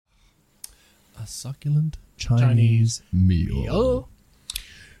A succulent Chinese meal.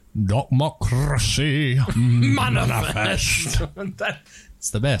 Democracy manifest. It's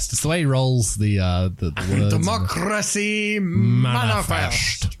the best. It's the way he rolls the words. Democracy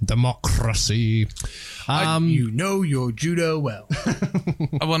manifest. Democracy. You know your judo well.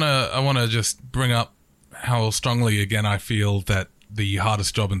 I wanna just bring up how strongly again I feel that the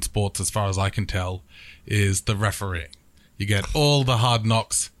hardest job in sports, as far as I can tell, is the refereeing. You get all the hard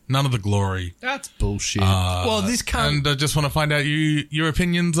knocks, none of the glory. That's bullshit. Well, this can't. And I just want to find out your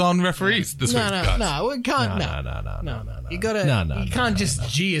opinions on referees this week, guys. No, we can't. No. You gotta. You can't just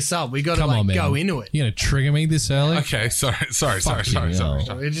G us up. We gotta go into it. You're gonna trigger me this early? Okay, sorry.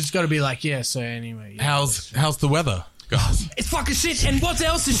 It just gotta be like, yeah. So anyway, yeah. How's the weather, guys? It's fucking shit. And what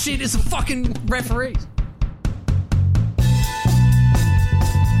else is shit is the fucking referees.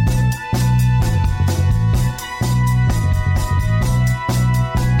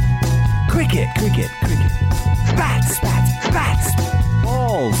 Cricket. Bats.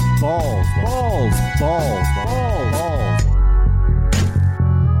 Balls.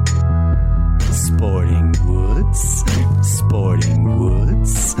 Sporting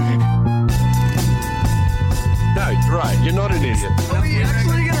woods. No, you're right. You're not an idiot. Are we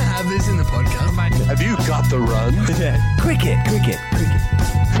actually gonna have this in the podcast? Have you got the run? Cricket.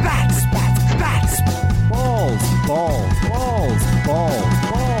 Bats. Balls.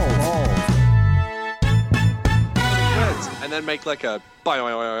 And then make like a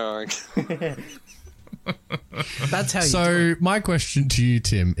boing. That's how you do So my question to you,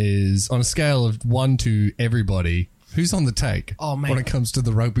 Tim, is on a scale of 1 to everybody, who's on the take when it comes to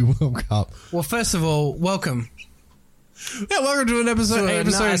the Rugby World Cup? Well, first of all, welcome. Yeah, welcome to an episode.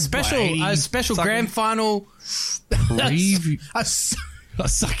 A special grand final. Preview. A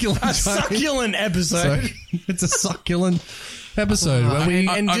succulent episode. So, it's a succulent episode where we.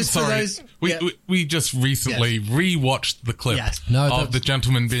 And I'm just sorry. for those, We just recently rewatched the clip of the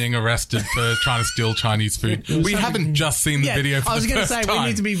gentleman being arrested for trying to steal Chinese food. We haven't just seen the video for the first time. I was going to say, we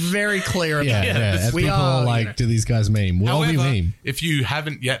need to be very clear about Yeah. We People are like, do these guys meme? Well, we However, meme. if you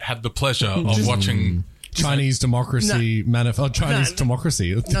haven't yet had the pleasure of watching Chinese Democracy Chinese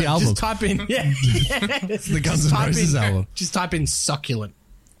Democracy. It's the album. Just type in, It's the Guns N' Roses album. Just type in succulent.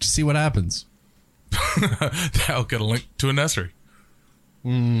 Just see what happens. They'll get a link to a nursery.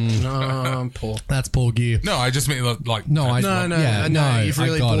 No, I'm poor. That's poor gear. No, I just mean like No, you've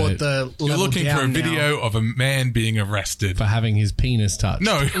really I got bought it. the you're level looking for a down video now. of a man being arrested. For having his penis touched.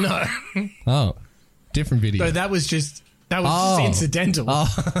 No, Oh, different video. No, that was just Oh. incidental.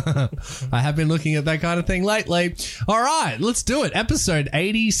 I have been looking at that kind of thing lately. All right, let's do it. Episode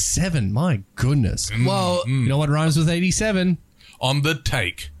 87. My goodness. Well, You know what rhymes with 87? on the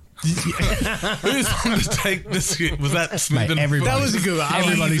take. Who's on the take this year? Was that Smith? Mate, everybody. that was a good one.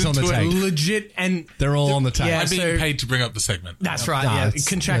 Everybody's on the take. Legit, and They're all on the take. Yeah, I'm being so- paid to bring up the segment. That's right. Nah, Yeah, it's-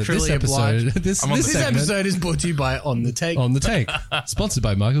 contractually this episode, obliged. This This segment episode is brought to you by On the Take. on the take, sponsored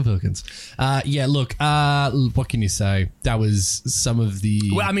by Michael Wilkins. Look, what can you say? That was some of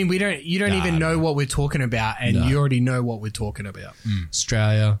the Well, I mean, you don't even know what we're talking about, and No. you already know what we're talking about.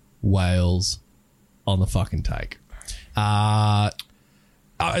 Australia, Wales on the fucking take.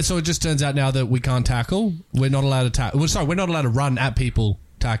 So it just turns out now that we can't tackle. We're not allowed to tackle. We're not allowed to run at people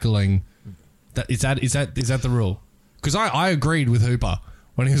tackling. Is that the rule? Because I agreed with Hooper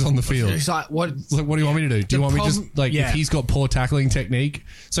when he was on the field. It's like, what? Like, what do you want me to do? Do you want me problem- just like yeah. if he's got poor tackling technique?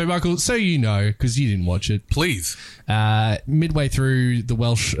 So Michael, so you know because you didn't watch it. Please. Midway through the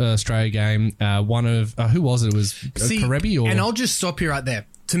Welsh Australia game, one of who was it? It was Karebi or and I'll just stop you right there.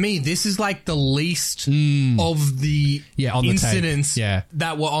 To me, this is like the least of the on the incidents tape.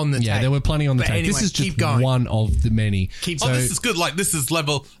 that were on the tape. Yeah, there were plenty on the But tape. anyway, This is keep just going. one of the many. Keep Oh, this is good. Like, this is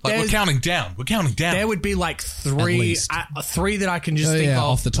level. Like, we're There's- counting down. We're counting down. There would be like three least. that I can just think of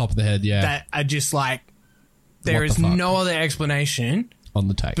off the top of the head, that are just like, there What is the fuck? no other explanation on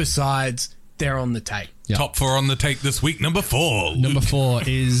the tape. besides they're on the tape. Yeah. Top 4 on the take this week. Number 4. Number 4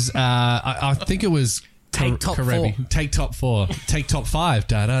 is I think it was Take top Karebi. 4. Take top 4. Take top 5.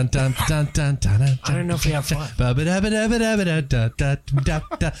 Dun, dun, dun, dun, dun, dun, I don't know if we have 5.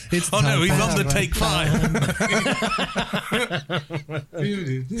 It's Oh, no, he's on the take 5.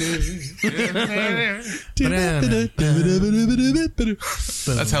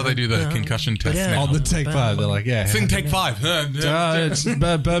 That's how they do the concussion test now. On the take 5. They're like, yeah. Sing take 5. It's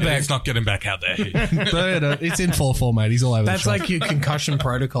Burbank. He's not getting back out there. It's in 4-4, mate. He's all over That's the shop. like your concussion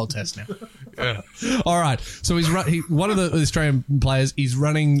protocol test now. Yeah. All right, so one of the Australian players. He's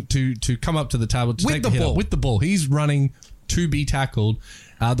running to come up to the table to With take the the hit ball. with the ball. He's running to be tackled.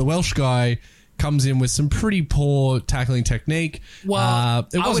 The Welsh guy comes in with some pretty poor tackling technique. Well,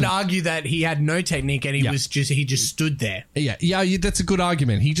 I would argue that he had no technique and he just stood there. Yeah, that's a good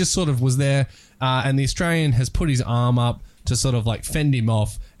argument. He just sort of was there, and the Australian has put his arm up to sort of like fend him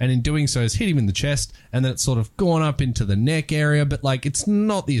off, and in doing so has hit him in the chest, and then it's sort of gone up into the neck area, but like it's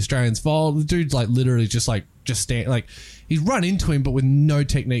not the Australian's fault. The dude's like literally just stand, like he's run into him but with no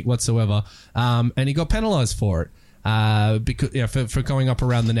technique whatsoever, and he got penalised for it because for going up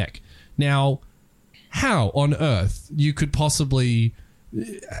around the neck. Now, how on earth you could possibly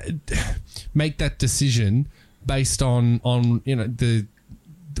make that decision based on the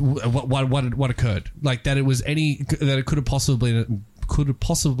what occurred, like that it could have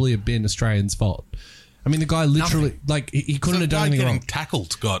possibly have been Australian's fault. I mean, the guy literally he couldn't have done anything wrong.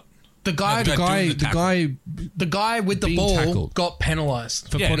 Tackled got the guy with the ball tackled. Got penalised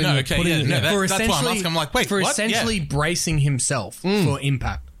for putting that's why I'm asking. I'm like, wait, for essentially bracing himself for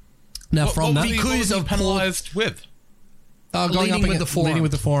impact. Now, because of penalised with. Leading with the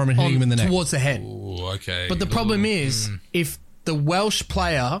forearm and hitting him in the neck towards the head. Ooh, okay. But the problem is, if the Welsh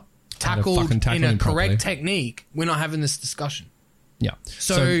player tackled in a correct technique, we're not having this discussion. Yeah.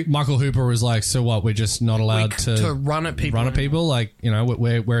 So Michael Hooper was like, "So what? We're just not allowed to run at people. Like,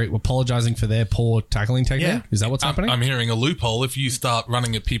 we're apologising for their poor tackling technique. Yeah. Is that what's happening? I'm hearing a loophole. If you start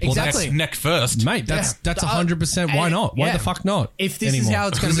running at people neck first, mate, that's 100%. Why not? Why the fuck not? If this is how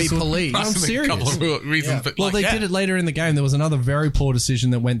it's going to be policed, I'm serious. A couple of reasons. Well, they did it later in the game. There was another very poor decision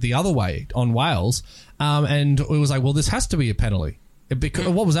that went the other way on Wales, and it was like, well, this has to be a penalty. Because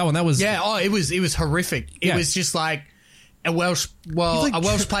what was that one? That was it was horrific. It was just like. A Welsh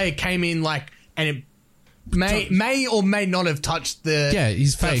player came in and it may or may not have touched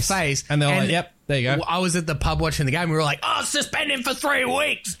his face. And they're like, yep, there you go. I was at the pub watching the game. We were like, suspend him for 3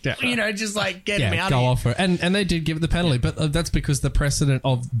 weeks. Yeah. Just like get him out of here. Off for it. And they did give it the penalty, but that's because the precedent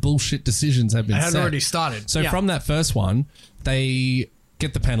of bullshit decisions have been set. It had already started. So from that first one, they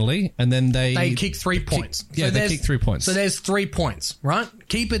get the penalty and then they kick 3 points. They kick 3 points. So there's 3 points, right?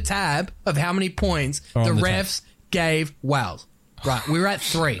 Keep a tab of how many points the refs gave Wales. Right, we're at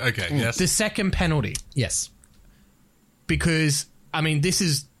 3. Okay, yes. The second penalty. Yes. Because, I mean,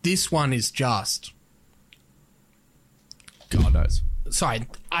 this one is just... God knows. Sorry,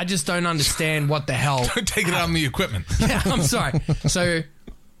 I just don't understand what the hell... Don't take it out on the equipment. Yeah, I'm sorry. So,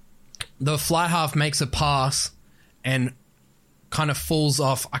 the fly half makes a pass and kind of falls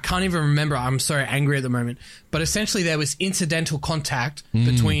off. I can't even remember. I'm so angry at the moment. But essentially, there was incidental contact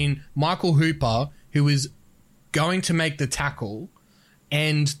between Michael Hooper, who was going to make the tackle,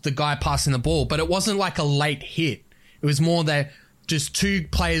 and the guy passing the ball. But it wasn't like a late hit. It was more that just 2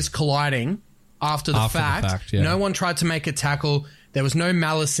 players colliding after the fact. No one tried to make a tackle. There was no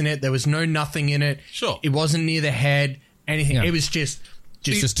malice in it. There was no nothing in it. Sure. It wasn't near the head, anything. Yeah. It was just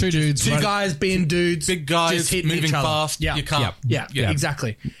 2 dudes. 2 guys being dudes. Big guys just hitting moving each other. fast. Yeah. You can't. Yeah,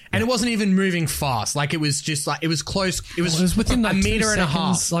 exactly. And it wasn't even moving fast. Like, it was just like, it was close. It was within like a 2 meter and a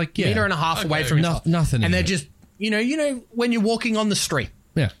half. seconds, like, meter and a half away from each other. Nothing. And they're just, you know, when you're walking on the street.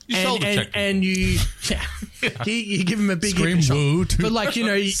 Yeah. And you give them a big scream woo, but like, you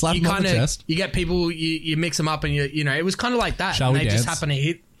kind of you get people, you mix them up, and you know it was kind of like that. Shall and we they dance? just happen to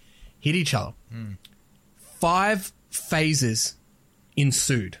hit each other. 5 phases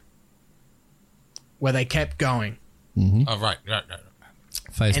ensued where they kept going. Oh, right.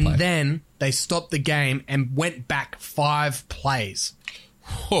 Phase and play. Then they stopped the game and went back 5 plays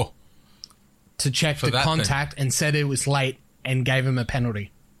to check the contact and said it was late and gave him a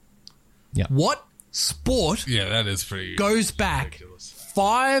penalty. Yeah. What sport that is pretty goes back ridiculous.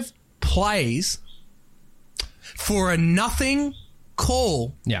 5 plays for a nothing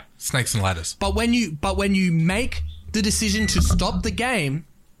call? Yeah. Snakes and ladders. But when you make the decision to stop the game,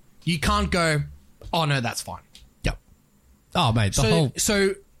 you can't go, oh no, that's fine. Yep. Oh mate,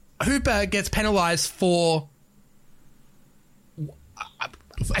 so Hooper gets penalised for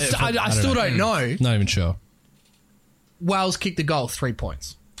I still don't know. Not even sure. Wales kicked the goal, 3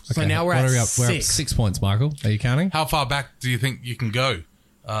 points. So Okay. now we're What at are we up? 6. We're up 6 points, Michael. Are you counting? How far back do you think you can go?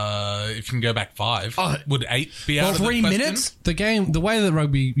 If you can go back 5, would 8 be out of the 3 question? minutes? The way that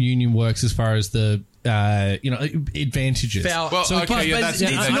rugby union works as far as the advantages. Foul. So, that's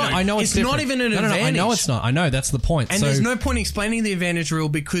I know it's not different. even an No, I know advantage. it's not. I know that's the point. And so, there's no point explaining the advantage rule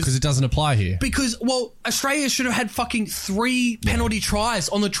because it doesn't apply here. Australia should have had fucking 3 penalty tries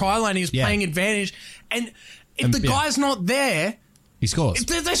on the try line. He was playing advantage. And if the guy's not there, He scores.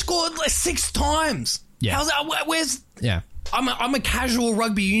 they scored like 6 times. Yeah. How's that? Where's... Yeah. I'm a casual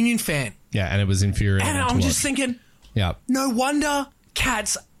rugby union fan. Yeah, and it was infuriating. And I'm just thinking, yeah. no wonder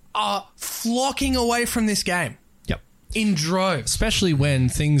cats are flocking away from this game. Yep. in droves. Especially when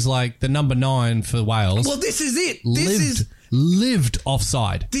things like the number 9 for Wales Well, this is it. This is lived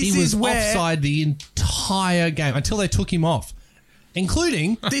offside. This He was is where- offside the entire game until they took him off,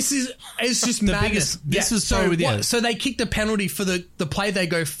 including This is it's just The madness. biggest- this is so with you. So they kick the penalty for the play they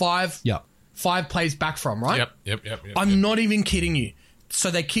go five plays back from, right? Yep. I'm not even kidding you. So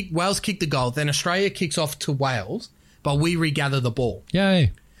Wales kick the goal, then Australia kicks off to Wales, but we regather the ball.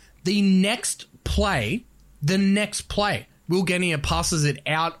 Yay. The next play, Will Genia passes it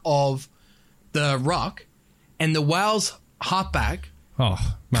out of the ruck, and the Wales halfback Oh,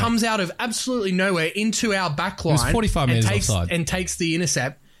 mate. comes out of absolutely nowhere into our back line. It was 45 and metres offside. and takes the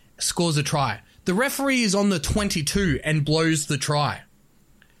intercept, scores a try. The referee is on the 22 and blows the try.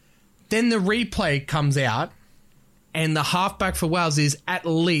 Then the replay comes out, and the halfback for Wales is at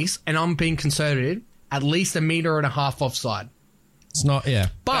least, and I'm being conservative, at least 1.5 meters offside. It's not, yeah.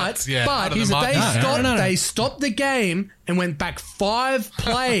 But out of here's the the mark. No. they stopped the game and went back 5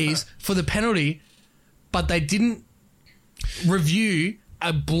 plays for the penalty, but they didn't review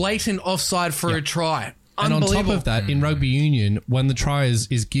a blatant offside for a try. And on top Unbelievable. of that, in rugby union, when the try is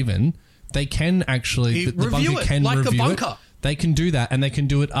given, they can actually the Review bunker it, can like a review bunker. it. They can do that, and they can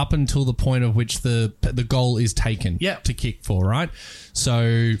do it up until the point of which the goal is taken to kick for, right?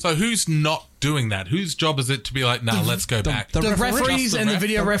 So who's not doing that? Whose job is it to be like, nah, let's go back? the referees Just the and the ref?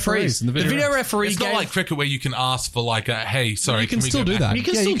 video The referees. referees and the The video video referee It's not gave- like cricket where you can ask for like a, hey, sorry, you can we still go do back? that. You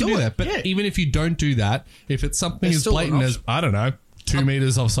can yeah, still you can do do it. that. But Yeah. even if you don't do that, if it's something There's as still an blatant as option. I don't know, 2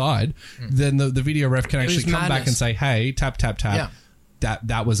 meters offside, then the video ref can actually was come back madness. and say, "Hey, tap tap tap." Yeah.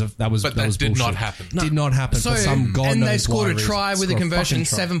 That was But that was did not bullshit. happen. Did not happen So, for some god and knows they scored why a try reason. with a Scored conversion, fucking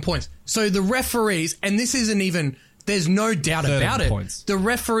try. 7 points. So the referees, and this isn't even, there's no doubt 13 about it. points. The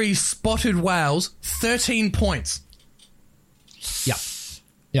referees spotted Wales 13 points.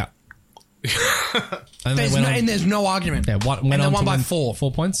 Yeah. And they There's went no, on- and there's no argument. yeah, went and they on won to by win 4.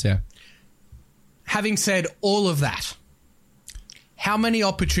 4 points. Yeah. Having said all of that, how many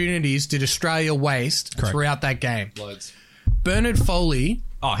opportunities did Australia waste Correct. throughout that game? Loads. Bernard Foley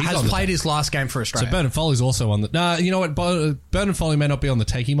he's has on the played take. his last game for So Australia. Bernard Foley's also on the. Nah, you know what? Bernard Foley may not be on the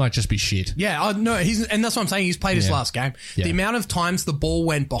take. He might just be shit. Yeah, no, and that's what I'm saying. He's played his Yeah. last game. Yeah. The amount of times the ball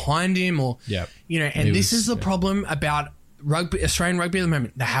went behind him, or Yeah. and He this was- is the problem about Australian rugby at the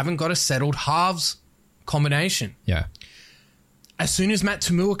moment. They haven't got a settled halves combination. Yeah. As soon as Matt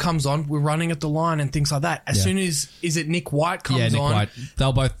Tamua comes on, we're running at the line and things like that. As Yeah. soon as Nick White comes Yeah, Nick on, White.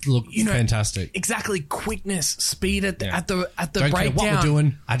 They'll both look know, fantastic. exactly quickness, speed at the Yeah. at the Don't care breakdown. what we're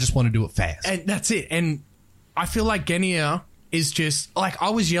doing. I just want to do it fast. And that's it. And I feel like Genia is just like I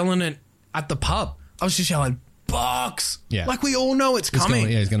was yelling at the pub. I was just yelling, box. Yeah. Like we all know it's coming.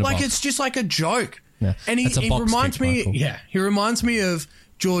 he's gonna like box. it's just like a joke. Yeah. And That's a he box reminds kick, me Michael. he reminds me of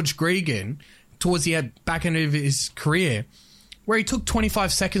George Gregan towards the back end of his career, where he took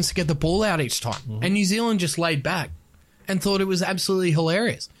 25 seconds to get the ball out each time. Mm-hmm. And New Zealand just laid back and thought it was absolutely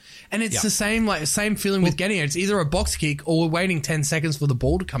hilarious. And it's the same feeling with Genia. It's either a box kick or we're waiting 10 seconds for the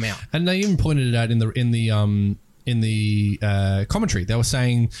ball to come out. And they even pointed it out in the commentary. They were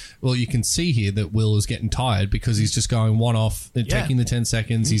saying, well, you can see here that Will is getting tired because he's just going one off, taking the 10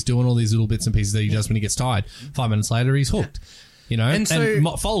 seconds. He's doing all these little bits and pieces that he does when he gets tired. 5 minutes later, he's hooked. You know, And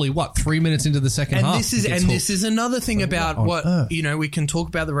so- Foley, 3 minutes into the second And half, this is he gets this hooked. is another thing about on what earth? we can talk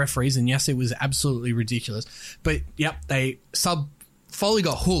about the referees, and yes, it was absolutely ridiculous. But they Foley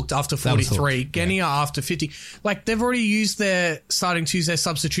got hooked after That was 43, hooked, Genia after 50. Like they've already used their starting to use their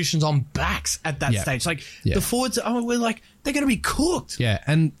substitutions on backs at that Yeah. stage. Like Yeah. the forwards, we're like they're going to be cooked. Yeah,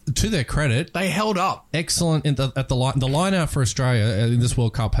 and to their credit, They held up. excellent at the line. The line out for Australia in this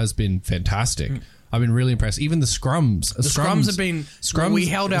World Cup has been fantastic. I've been really impressed. Even the scrums. The scrums have been- we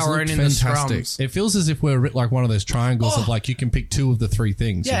held has our looked own in the scrums. It feels as if we're like one of those triangles Oh. of like you can pick 2 of the 3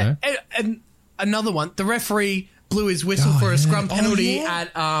 things. Yeah, You know? and another one. The referee blew his whistle Oh, for a yeah. scrum Oh, penalty yeah.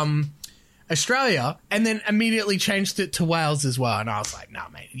 at Australia, and then immediately changed it to Wales as well. And I was like, "No,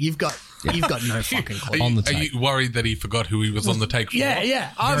 mate, you've got no fucking clue." On the Are take. you worried that he forgot who he was on the take for? Yeah.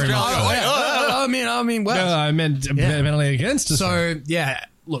 Very much so. I mean, Wales. No, I meant penalty against us. So yeah,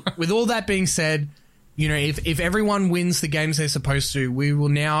 look. With all that being said, if everyone wins the games they're supposed to, we will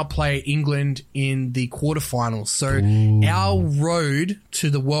now play England in the quarterfinals. So our road to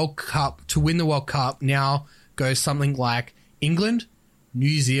the World Cup to win the World Cup now goes something like England,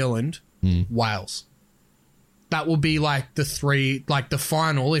 New Zealand, Wales. That will be like the 3, like the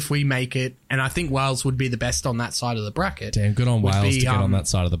final if we make it, and I think Wales would be the best on that side of the bracket. damn good on Would Wales be, to get on that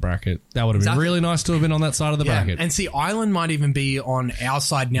side of the bracket. That would have been exactly. really nice to have been on that side of the Yeah, bracket. and see, Ireland might even be on our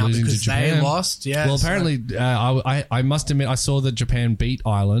side now Losing to because they Japan. lost. Yeah, Well, so- apparently, I must admit, I saw that Japan beat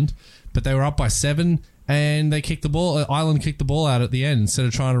Ireland, but they were up by 7, and they kicked the ball. Ireland kicked the ball out at the end instead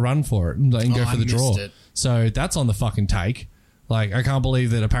of trying to run for it and go for the draw. It. So that's on the fucking take. Like, I can't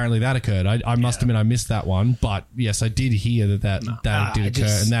believe that apparently that occurred. I must admit I missed that one, but yes, I did hear that did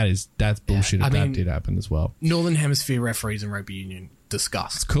occur, and that's bullshit. That did happen as well. Northern Hemisphere referees in rugby union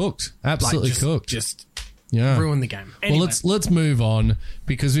disgust. It's cooked, absolutely cooked. Just yeah. ruin the game. Anyway. Well, let's move on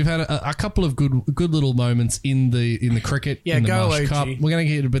because we've had a couple of good little moments in the cricket. Yeah, in the go Marsh OG. Cup. We're going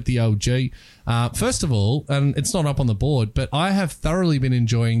to get a bit the OG. First of all, and it's not up on the board, but I have thoroughly been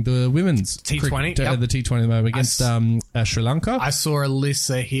enjoying the women's T20, cricket, yep. the T20 moment against Sri Lanka. I saw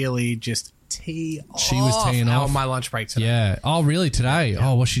Alyssa Healy just tee off. She was teeing off on my lunch break today. Yeah. Oh, really? Today? Yeah.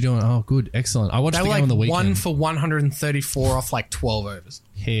 Oh, what's she doing? Oh, good. Excellent. I watched They the were game on the like weekend. 1 for 134 off like 12 overs.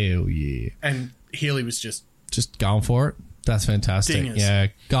 Hell yeah. And Healy was just going for it. That's fantastic. Dingers. Yeah.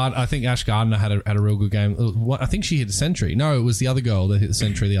 I think Ash Gardner had a real good game. I think she hit a century. No, it was the other girl that hit the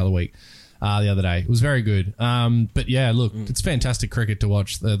century the other day. It was very good. But yeah, look, it's fantastic cricket to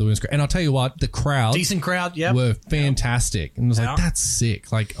watch the women's cricket. And I'll tell you what, the crowd decent crowd, yeah. were fantastic. And I was like, that's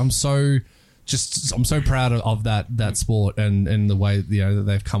sick. Like, I'm so proud of that sport and the way that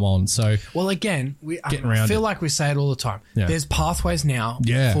they've come on. So well, again, around I feel it. like we say it all the time. Yeah. There's pathways now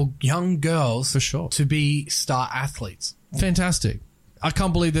for young girls For sure. to be star athletes. fantastic. I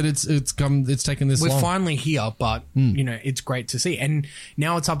can't believe that it's taken this We're long. finally here, but it's great to see. And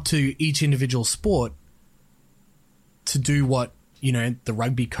now it's up to each individual sport to do what the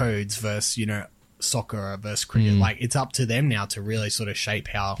rugby codes versus soccer versus cricket. Like, it's up to them now to really sort of shape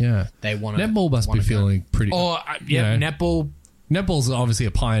how they want to. Netball must be feeling pretty. Oh, netball. Netball's obviously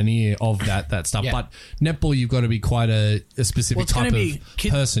a pioneer of that stuff, Yeah. but netball you've got to be quite a specific it's type gonna of be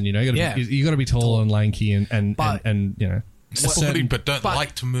person. You got to be tall and lanky and Sporty, but don't but-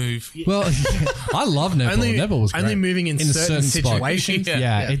 like to move. Well, I love netball. Netball was great. Only moving in a certain spot. situations.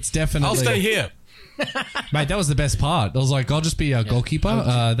 Yeah, it's definitely. I'll stay here. Mate, that was the best part. I was like, I'll just be a goalkeeper.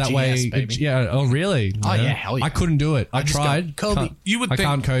 That GS, way, baby. yeah. Oh, really? Oh, yeah, hell yeah. I couldn't do it. I just go, tried. Kobe. Can't- You would I think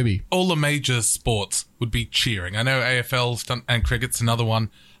can't Kobe. all the major sports would be cheering. I know AFL's done, and cricket's another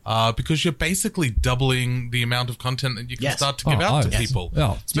one, because you're basically doubling the amount of content that you can Yes. start to give out to yes. people.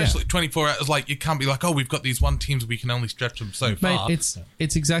 Oh, Especially 24 hours. Like, you can't be like, oh, we've got these one teams, we can only stretch them so Mate, far.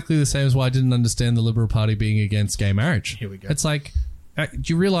 it's exactly the same as why I didn't understand the Liberal Party being against gay marriage. Here we go. It's like,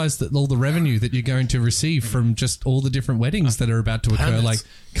 do you realise that all the revenue that you're going to receive from just all the different weddings that are about to occur? Permits. Like,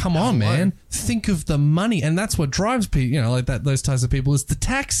 come on, man, think of the money, and that's what drives people. Like that, those types of people is the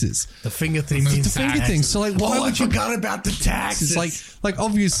taxes, The finger thing. the finger thing. So like, why would you? forgot about the taxes. It's like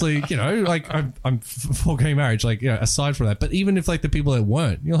obviously, like I'm for gay marriage. Like, aside from that, but even if like the people that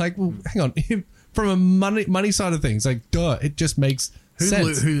weren't, you're like, well, hang on, from a money side of things, like, duh, it just makes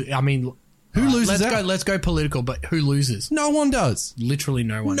sense. Who loses out? Let's go political, but who loses? No one does. Literally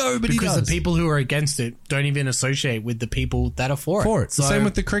no one. Nobody because does. the people who are against it don't even associate with the people that are for it. So, same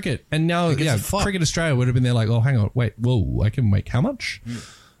with the cricket. And now, gives a fuck? Cricket Australia would have been there like, oh, hang on, wait, whoa, I can make how much?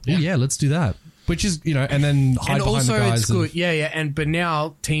 Yeah, let's do that. Which is, and then hide and behind also the guys. it's good, but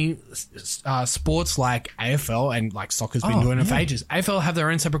now sports like AFL and like soccer's been doing it for ages. AFL have their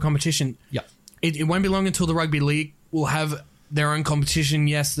own separate competition. Yeah. It won't be long until the rugby league will have their own competition.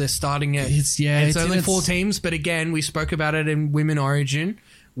 Yes, they're starting it. It's only in 4 teams, but again, we spoke about it in Women Origin,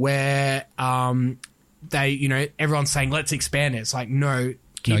 where they, everyone's saying let's expand it. It's like no,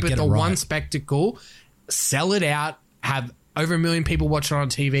 keep get it it the right. one spectacle, sell it out, have over 1 million people watch it on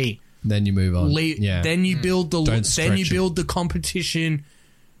TV. Then you move on. Then you build Don't stretch it. the competition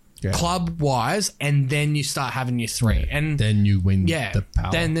club wise, and then you start having your 3, and then you win yeah, the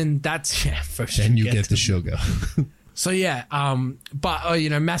power. then that's for sure. Then you get the sugar. So yeah, but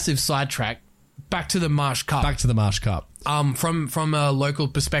massive sidetrack. Back to the Marsh Cup. Back to the Marsh Cup. From a local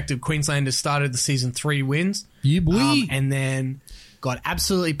perspective, Queensland has started the season 3 wins. Yeah, boy. And then got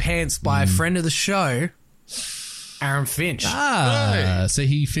absolutely pantsed by a friend of the show, Aaron Finch. So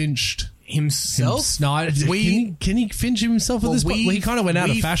he finched Himself? No, can he finch himself at this point? Well, he kind of went out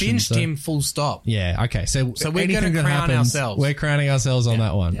of fashion. We finched so. him full stop. Yeah, okay. So we're anything gonna that crown happens, ourselves. We're crowning ourselves on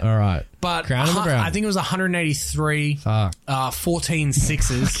that one. All right. But crown on the ground. I think it was 183, Fuck. 14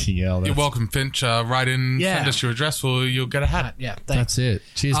 sixes. Yeah, You're welcome, Finch. Write in, send us your address, or you'll get a hat. Yeah, that's it.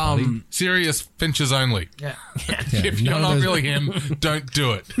 Cheers, buddy. Serious Finches only. Yeah. If you're not really him, don't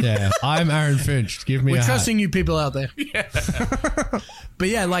do it. Yeah, I'm Aaron Finch. Give me We're a hat. trusting you people out there. Yeah. But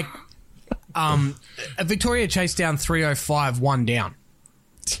yeah, like, Victoria chased down 305, 1 down.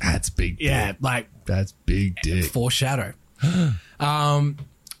 That's big. Yeah, like That's big dick. foreshadow.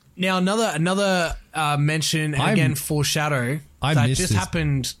 Now another mention, and again foreshadow. I that missed just this.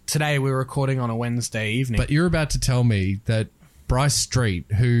 happened today. We're recording on a Wednesday evening. But you're about to tell me that Bryce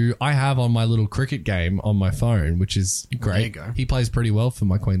Street, who I have on my little cricket game on my phone, which is great. There you go. He plays pretty well for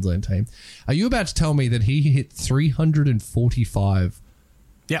my Queensland team. Are you about to tell me that he hit 345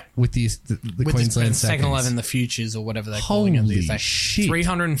 Yep. with the With Queensland the second seconds? 11, the futures or whatever they're calling it Holy these days. shit.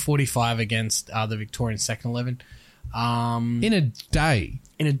 345 against the Victorian second 11. In a day.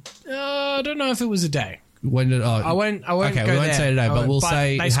 I don't know if it was a day. When did, I won't okay, go we won't there. say today, but we'll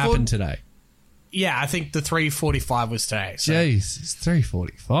say they it scored- happened today. Yeah, I think the 345 was today. So. Jeez, it's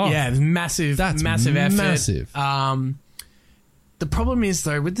 345. Yeah, it was massive. That's massive effort. massive. The problem is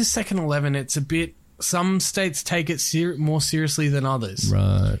though with the second 11, it's a bit. Some states take it more seriously than others.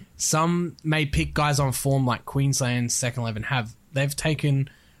 Right. Some may pick guys on form like Queensland's second 11 have. They've taken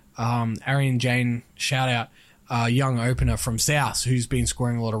Arian Jane, shout out, young opener from South who's been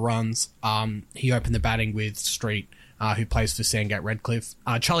scoring a lot of runs. He opened the batting with Street, who plays for Sandgate Redcliffe.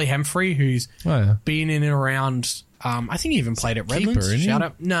 Charlie Hemfrey, who's been in and around. I think he even played at Redlands. isn't he? Shout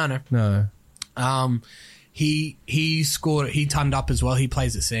out. No. He scored. He tonned up as well. He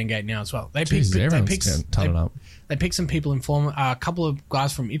plays at Sandgate now as well. They Jesus, everyone's picked turning up. They picked some people in form. A couple of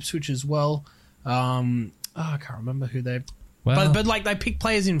guys from Ipswich as well. I can't remember who they. Well, But like they pick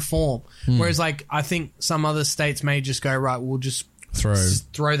players in form. Whereas like I think some other states may just go right. We'll just throw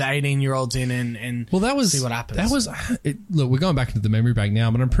the 18-year-olds in and see what happens. That was look. We're going back into the memory bank now,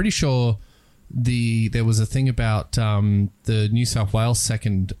 but I'm pretty sure there was a thing about the New South Wales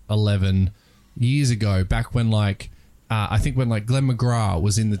second 11 years ago, back when I think when Glenn McGrath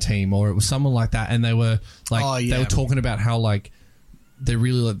was in the team, or it was someone like that, and they were they were talking about how they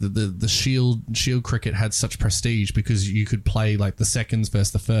really the shield cricket had such prestige because you could play the seconds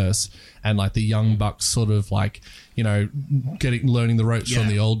versus the first, and the young bucks sort of learning the ropes from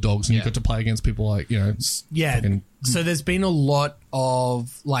the old dogs, and you got to play against people fucking, so there's been a lot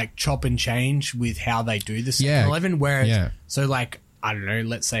of chop and change with how they do the second 11, where so I don't know,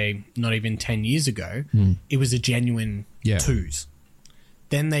 let's say not even 10 years ago, it was a genuine twos.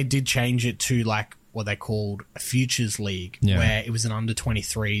 Then they did change it to what they called a futures league, where it was an under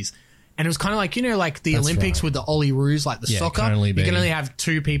 23s. And it was kind of the That's Olympics right. with the Ollie Roos, the soccer. You can only have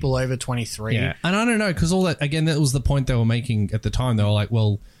 2 people over 23. Yeah, and I don't know, because all that, again, that was the point they were making at the time. They were like,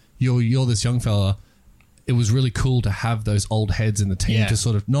 well, you're this young fella. It was really cool to have those old heads in the team to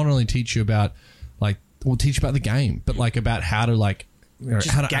sort of not only teach you about teach you about the game, but about how to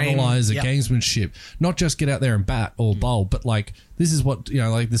how to analyze a gamesmanship, not just get out there and bat or bowl, but this is what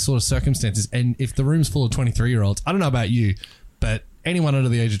this sort of circumstances. And if the room's full of 23-year-olds, I don't know about you, but anyone under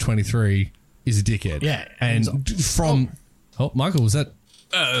the age of 23 is a dickhead. Yeah, and Michael, was that?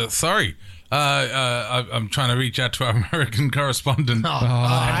 Sorry. I'm trying to reach out to our American correspondent.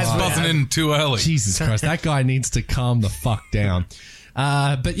 I was buzzing in too early. Jesus Christ, that guy needs to calm the fuck down.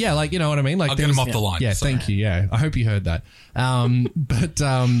 But yeah, you know what I mean? I'll get him off the line. Yeah, Sorry. thank you. Yeah, I hope you heard that.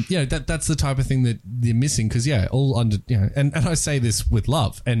 That's the type of thing that they're missing, because all under, and I say this with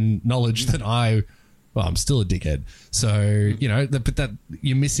love and knowledge that I'm still a dickhead. So, but that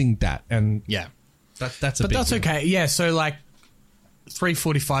you're missing that, and that's a big that's deal. okay. Yeah, so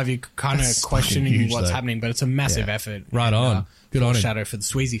 345, you're kind of That's questioning fucking huge, what's though. happening, but it's a massive effort. Right on. Good on him. Shadow for the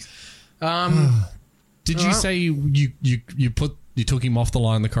Sweezies. Did you say you took him off the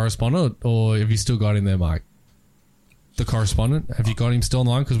line, the correspondent, or have you still got him there, Mike? The correspondent? Have you got him still on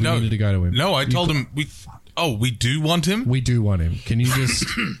the line? Because we needed to go to him. No, I told him we do want him. We do want him. Can you just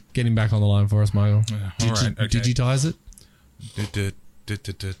get him back on the line for us, Michael? Digitize it?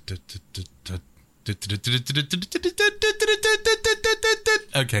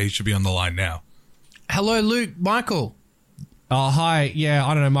 Okay, he should be on the line now. Hello, Luke. Michael. Oh, hi. Yeah,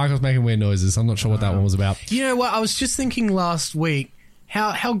 I don't know. Michael's making weird noises. I'm not sure what that one was about. You know what? I was just thinking last week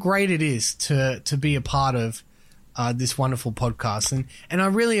how great it is to be a part of this wonderful podcast, and I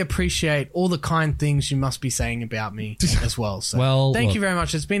really appreciate all the kind things you must be saying about me as well. So, Well, thank look. you very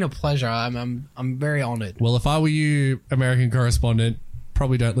much. It's been a pleasure. I'm very honoured. Well, if I were you, American correspondent,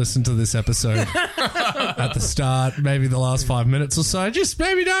 probably don't listen to this episode at the start, maybe the last 5 minutes or so. Just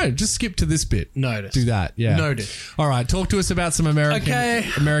maybe don't. Just skip to this bit. Noted. Do that. Yeah. Noted. All right. Talk to us about some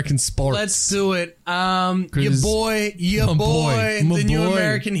American sports. Let's do it. Your 'Cause boy, my the new boy.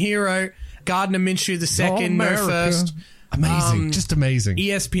 American hero, Gardner Minshew the second, no America. first. Amazing. Just amazing.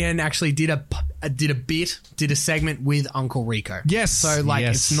 ESPN actually did a segment with Uncle Rico. Yes, So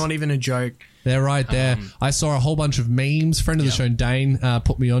yes. it's not even a joke. They're right there. I saw a whole bunch of memes. Friend of the show, Dane,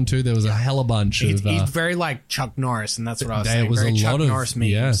 put me onto. There was a hella bunch He's of... very like Chuck Norris, and that's what I was there saying. was Very a Chuck lot of... Norris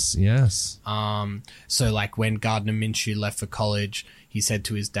memes. Yes. So when Gardner Minshew left for college, he said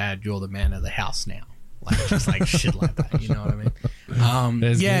to his dad, "You're the man of the house now." Just shit like that. You know what I mean?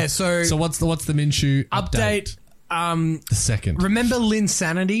 There's yeah. the- So So what's the Minshew update? The second. remember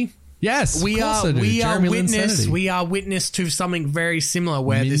Linsanity? Yes, We of course are I do. Jeremy witness. Linsanity. We are witness to something very similar,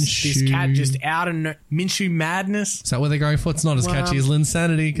 where this cat Minshew. just out of Minshew madness. Is that what they're going for? It's not as catchy as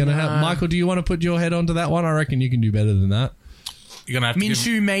Linsanity. Gonna help. Nah. Michael, do you want to put your head onto that one? I reckon you can do better than that. You're gonna have to give,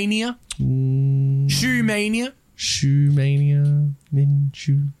 Minshew mania. Shoe mania. Shoe mania.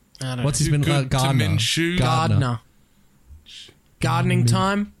 Minshew. I don't What's know. his been? good to Gardner. Minshew. Gardner. Gardening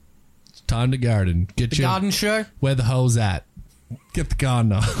time. Time to garden. Get The your garden show. where the hole's at. Get the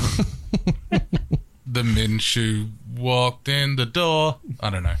gardener. The Minshew walked in the door. I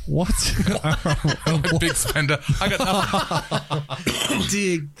don't know. What? Big spender. I got nothing.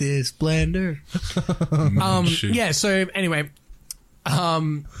 Dig this blender. Minshew. Yeah. So anyway,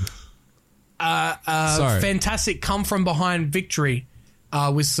 Sorry. fantastic come from behind victory.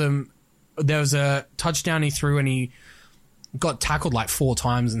 With some, there was a touchdown he threw and he got tackled like 4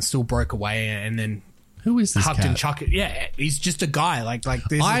 times and still broke away and then Who is this hucked cat? and chucked it. Yeah, he's just a guy. Like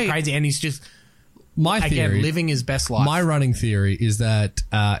this I- is crazy, and he's just My again theory, living his best life. my running theory is that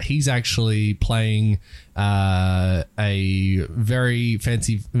he's actually playing a very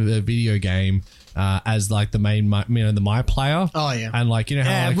fancy video game as like the main, the my player. Oh, yeah. and like how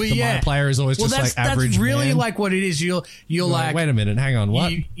Yeah, like, well, the yeah. my player is always well, just that's like average. really man. like what it is. You're like, wait a minute, hang on,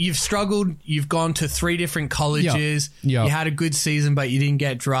 what? You've struggled. You've gone to 3 different colleges. Yeah. You had a good season, but you didn't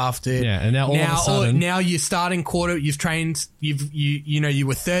get drafted. Yeah, and now all of a sudden- now you're starting quarter. You've trained. You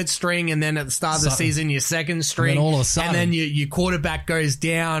were 3rd string, and then at the start of the season, you're 2nd string. all of a sudden- and then your quarterback goes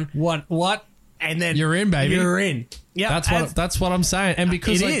down. What? And then You're in, baby. You're in. Yeah, That's what I'm saying. And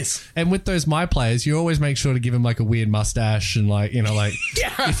because It like, is. and with those my players, you always make sure to give him like a weird mustache and like Yeah.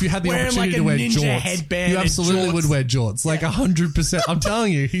 if you had the Wearing, opportunity like, to a wear ninja jorts, headband you and absolutely jorts. would wear jorts, like 100%. I'm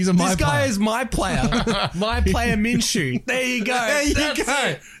telling you, he's a my This guy player. is my player. My player Minshew. There you go. There you That's go.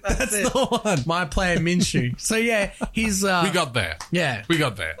 it. That's it. the one. My player Minshew. So yeah, he's We got there. yeah. We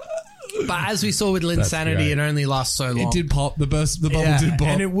got there. But as we saw with great. Linsanity, it only lasts so long. It did pop. The bubble Yeah, did pop.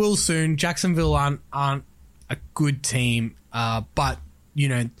 and it will soon. Jacksonville aren't a good team, but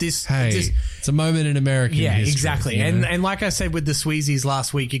this. hey, this it's a moment in American yeah, history. exactly. you know? And like I said with the Sweezies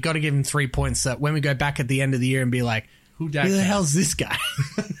last week, you got to give him 3 points. That when we go back at the end of the year and be like, who dat the cat?" hell's this guy?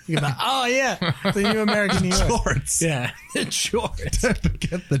 You're like, oh yeah, the new American hero. Jorts. Yeah, the jorts. Don't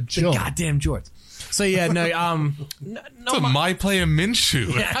forget the The jort. goddamn jorts. So yeah, no, It's a my player Minshew.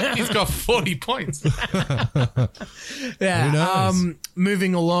 He's got 40 points. yeah. Who knows?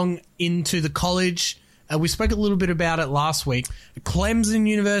 Moving along into the college, we spoke a little bit about it last week. Clemson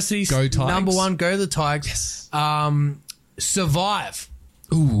University, Go Tigers. number 1, go the Tigers. Yes. Survive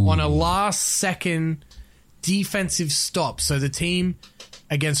Ooh. on a last-second defensive stop. So the team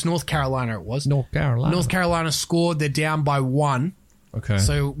against North Carolina, it was. North Carolina. North Carolina scored. They're down by 1. Okay.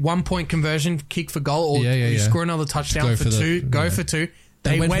 So 1 point conversion, kick for goal, or Yeah, you yeah. score another touchdown go for for the- 2. Go yeah. for 2.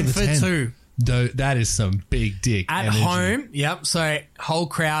 They went for 10. 2. Though that is some big dick At energy. home, yep. So whole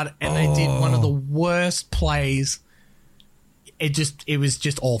crowd, and they did one of the worst plays. It was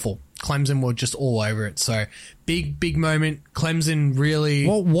just awful. Clemson were just all over it. So big moment. Clemson really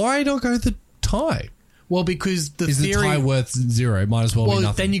Well, why not go the tie? because the Is theory. the tie worth 0? Might as well be well,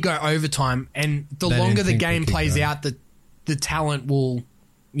 nothing. then you go overtime, and the They longer didn't the think game they could plays go. out, the talent will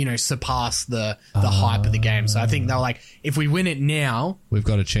surpass the hype of the game. So I think they're like, if we win it now, We've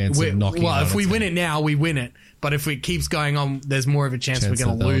got a chance of knocking well, out if a we team. win it now, we win it. But if it keeps going on, there's more of a chance we're Chance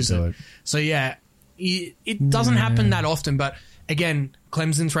going that to they'll lose do it. it. So yeah, it doesn't happen that often. But again,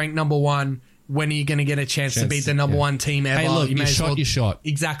 Clemson's ranked number 1. When are you going to get a chance to beat the number 1 team ever? Hey, look, you you may as shot well- your shot.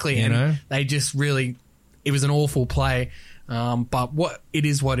 Exactly, You and know? they just really, it was an awful play. But what it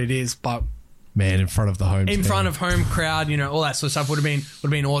is, But Man, in front of the home in team. front of home crowd, all that sort of stuff would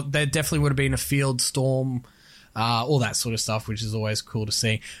have been all, there definitely would have been a field storm, all that sort of stuff, which is always cool to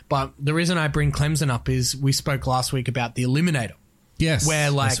see. But the reason I bring Clemson up is we spoke last week about the Eliminator. Yes.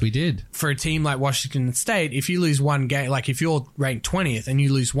 Where, like- yes, we did. For a team like Washington State, if you lose one game, like if you're ranked 20th and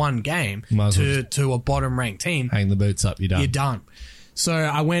you lose one game Might as well to a bottom ranked team, Hang the boots up, you're done. you're done. So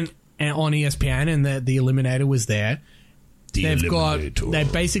I went on ESPN and the Eliminator was there. They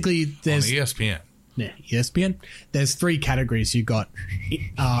basically, On there's ESPN. yeah, ESPN. There's 3 categories. You got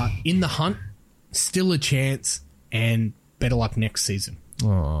in the hunt, still a chance, and better luck next season.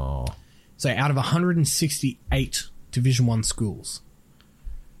 Oh. So out of 168 Division 1 schools,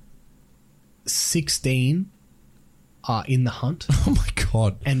 16 are in the hunt, Oh my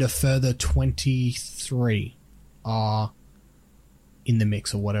God. and a further 23 are in the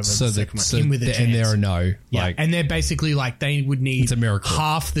mix or whatever. So, the the, second one. so in with a the, chance. and there are no, Yeah, like, and they're basically like they would need It's a miracle.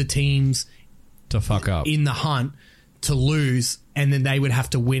 half the teams to fuck up. in the hunt to lose, and then they would have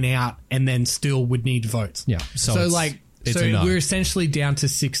to win out, and then still would need votes. Yeah. So it's- like, it's so a no. we're essentially down to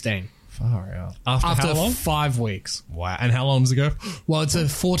 16 Far out. After after how long? 5 weeks. Wow. And how long does it go? Well, it's a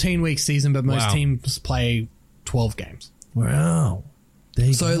 14-week season, but most Wow. teams play 12 games. Wow. There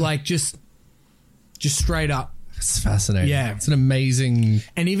you So go. like, just straight up. It's fascinating. Yeah. It's an amazing.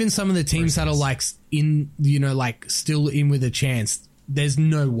 And even some of the teams that are like in, you know, like still in with a chance, there's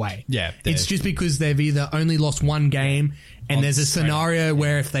no way. Yeah, It's just because they've either only lost one game, and Oh, there's a straight scenario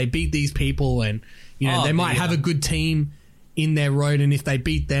where if they beat these people, and you know, Oh, they might yeah. have a good team in their road, and if they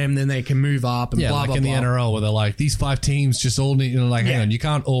beat them, then they can move up and Yeah, blah like blah in blah. the NRL where they're like, these 5 teams just all need, you know, like, hang Yeah. on, you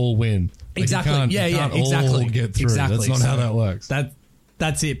can't all win. Like, you Exactly. can't- Yeah, you yeah, can't exactly. all get through. Exactly. That's not how So that works.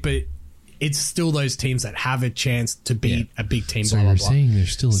 That's it. But it's still those teams that have a chance to beat Yeah. a big team. So blah, blah, you're blah. saying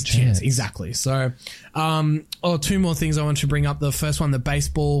there's still a chance. Exactly. So, 2 more things I want to bring up. The first one, the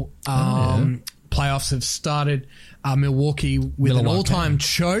baseball playoffs have started. Milwaukee with an Milwaukee. all-time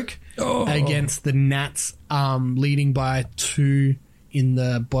choke against the Nats, leading by 2 in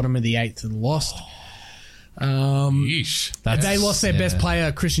the bottom of the 8th and lost. Yeesh. They lost their best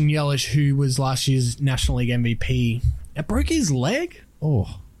player, Christian Yelich, who was last year's National League MVP. It broke his leg.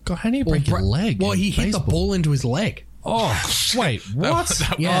 Oh, God, how do you break your leg? Well, in he hit the baseball? ball into his leg. Oh, wait, what?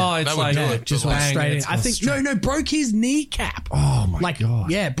 Yeah. Oh, it's That would like, do it. Just went bang, straight in. it's I think straight- no, broke his kneecap. Oh, my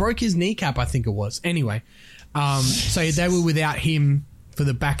God. Yeah, broke his kneecap. I think it was. Anyway, so they were without him for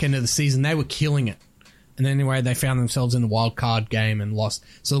the back end of the season. They were killing it, and anyway, they found themselves in the wild card game and lost.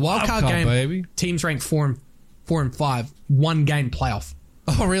 So the wild card Wild card, game, baby. teams ranked 4 and 5, 1 game playoff.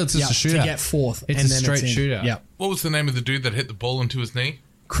 Oh, really? It's just a Yep, shootout. to get 4th. It's and a then straight in. shootout. Yep. What was the name of the dude that hit the ball into his knee?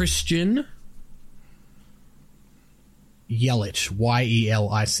 Christian Yelich,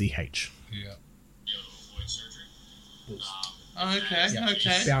 Yelich. Yeah.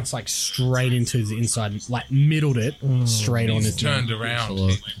 Okay. Bounced like straight into the inside, like middled it straight on He's his turned knee. around.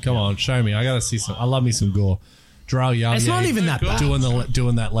 Look, come on, show me. I gotta see some. I love me some gore. Jarrell Young. It's not even that bad.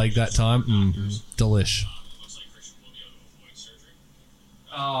 doing that leg that time. Delish.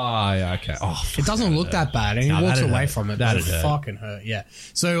 Oh yeah, okay. Oh, It doesn't look that bad, and he No, walks that'd away hurt. from it. That'd But it hurt. fucking hurt, yeah.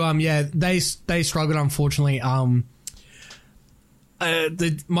 So, they struggled, unfortunately.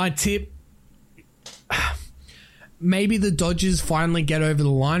 My tip, maybe the Dodgers finally get over the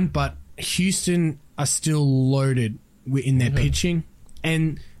line, but Houston are still loaded in their pitching,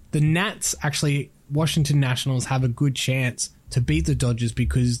 and the Nats, actually, Washington Nationals have a good chance to beat the Dodgers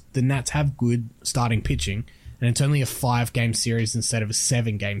because the Nats have good starting pitching. And it's only a 5-game series instead of a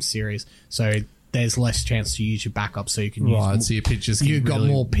 7-game series, so there's less chance to use your backup. So you can use right. So your pitchers can You've got really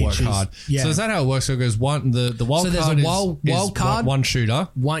more pitchers. work hard. Yeah. So is that how it works? So it goes one. The wild So there's card a is wild card. one shooter,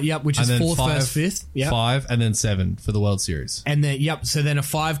 one. Yep, which is and then 4th, 1st, 5th. Yep. 5, and then 7 for the World Series. And then so then a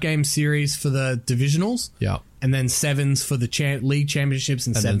 5-game series for the divisionals. Yeah. And then 7s for the league championships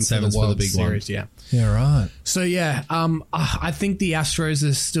and, And then 7 for sevens the for the World big one. Series. Yeah. Yeah. Right. So I think the Astros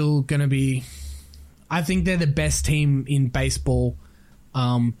are still going to be. I think they're the best team in baseball,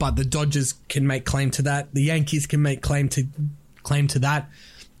 but the Dodgers can make claim to that. The Yankees can make claim to that.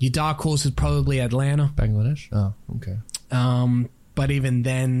 Your dark horse is probably Atlanta, Bangladesh. Oh, okay. but even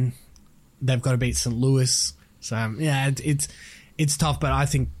then, they've got to beat St. Louis. So it's tough. But I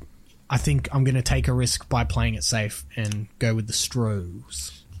think I'm going to take a risk by playing it safe and go with the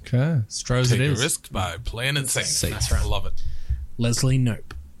Stros. Okay. Stros Take it a is. risk by playing it safe. Safe. That's right. I love it. Leslie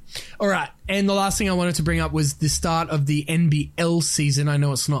Nope. All right, and the last thing I wanted to bring up was the start of the NBL season. I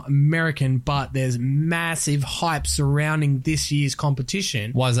know it's not American, but there's massive hype surrounding this year's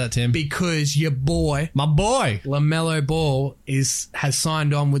competition Why is that, Tim? because your boy My boy. LaMelo Ball has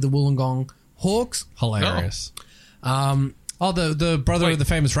signed on with the Wollongong Hawks. Hilarious. Oh, the brother Wait. of the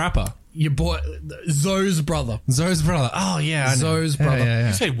famous rapper. Your boy Zoe's brother. Zoe's brother. Oh, yeah. I know. Zoe's Yeah, brother. Yeah,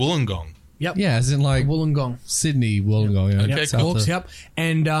 You say Wollongong. Yep. yeah, as in like Wollongong. Sydney, Wollongong. Yeah. Okay, South cool. of- Hawks, yep.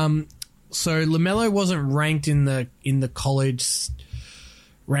 And so LaMelo wasn't ranked in the college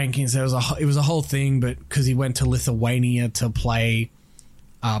rankings. It was a whole thing, but because he went to Lithuania to play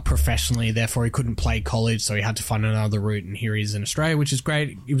professionally, therefore he couldn't play college, so he had to find another route. And here he is in Australia, which is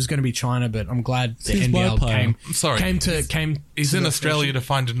great. It was going to be China, but I'm glad the He's my NBL player. came. I'm sorry. Came. He's to in the Australia to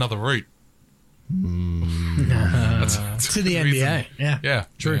find another route. That's to the the reason. NBA. Yeah, Yeah,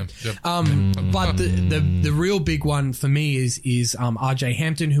 true. yeah, yeah. But the real big one for me is RJ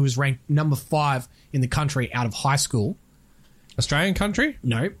Hampton, who was ranked number 5 in the country out of high school. Australian country?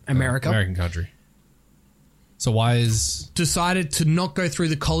 No, America. American country. So why is... Decided to not go through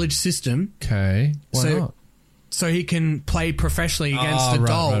the college system Okay. Why So- not? so he can play professionally against Oh, right,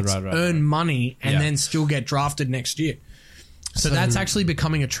 adults, right. earn money, and Yeah. then still get drafted next year. So that's actually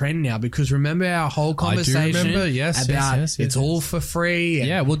becoming a trend now because remember our whole conversation remember, yes, about yes, it's all for free. And,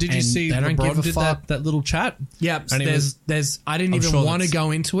 Yeah, well, did you and see they don't LeBron give a did fuck. that little chat? Yeah, And it there's. I didn't I'm even sure want to that's-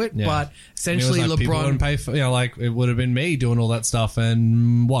 go into it, Yeah. but And it was essentially like people wouldn't LeBron. pay for, like it would have been me doing all that stuff,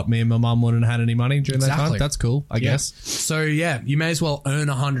 and what, me and my mum wouldn't have had any money during that time. Exactly. That's cool, I Yeah. guess. So yeah, you may as well earn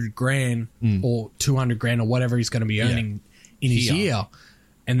 $100,000 or $200,000 or whatever he's going to be earning in his Here. year,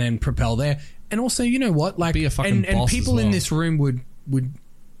 and then propel there. And also, you know what? Like, Be a fucking and boss people as in well. this room would,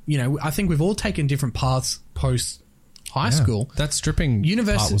 you know, I think we've all taken different paths post high school. That stripping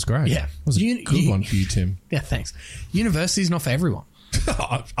University- part was great. yeah. It was a good one for you, Tim. Yeah, thanks. University's not for everyone.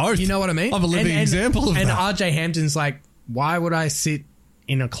 Oh, You know what I mean? I'm a living example of and that. RJ Hampton's like, why would I sit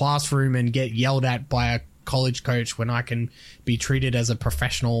in a classroom and get yelled at by a college coach when I can be treated as a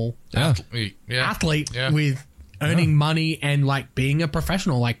professional Yeah. athlete Yeah. with earning money and like being a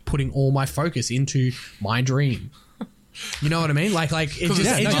professional, like putting all my focus into my dream. You know what I mean? Like it just,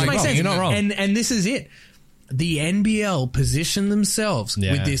 Yeah, it no, just you're makes wrong. sense. You're not wrong. And this is it. The NBL position themselves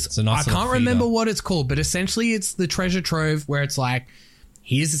Yeah, with this. it's a nice I little can't remember feeder. what it's called, but essentially it's the treasure trove where it's like,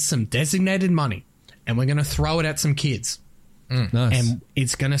 here's some designated money, and we're going to throw it at some kids, Nice. and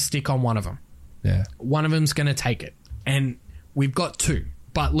it's going to stick on one of them. yeah. One of them's going to take it, and we've got two.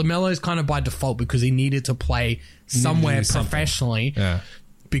 But LaMelo's kind of by default because he needed to play somewhere do something. professionally Yeah.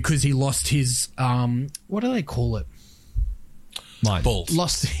 because he lost his what do they call it? Mine. Balls.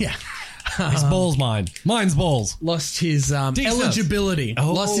 Lost His balls, mine. Mine's balls. lost his Decent. eligibility.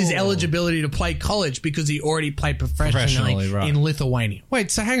 Oh. Lost his eligibility to play college because he already played professionally Professionally, right. in Lithuania.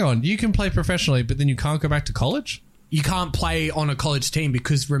 Wait, so hang on. You can play professionally, but then you can't go back to college? You can't play on a college team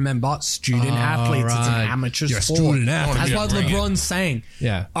because remember, student athletes, it's an right. amateur You're a sport. student athlete. That's Yeah, what bring it. LeBron's saying.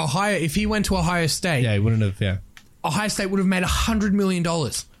 Yeah. Ohio, if he went to Ohio State, Yeah, he wouldn't have, yeah. Ohio State would have made $100 million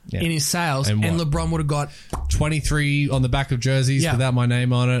in his sales, And and what? LeBron would have got 23 on the back of jerseys Yeah. without my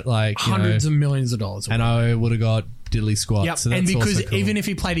name on it. Like, you hundreds know, of millions of dollars. and I would have got diddly squat. Yep. So And that's because also cool. even if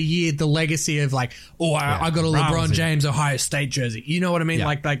he played a year, the legacy of like, I got a LeBron Ramsey. James Ohio State jersey. You know what I mean? Yeah.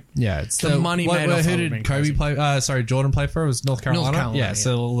 Like Yeah, it's the money made who off of it did being Kobe crazy. play? Jordan play for? It was North Carolina. Carolina, yeah, yeah.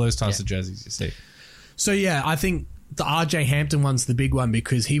 so all those types Yeah. of jerseys you see. So yeah, I think the RJ Hampton one's the big one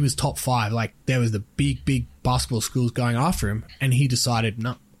because he was top 5. Like there was the big basketball schools going after him, and he decided,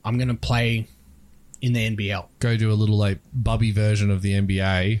 no, I'm going to play in the NBL. Go do a little like bubby version of the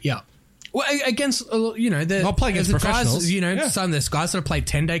NBA. Yeah. Well, against I'll play against there's professionals. Guys, Yeah. there's guys that have played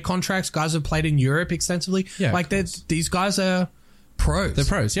 10-day contracts. Guys that have played in Europe extensively. Yeah, like these guys are pros. They're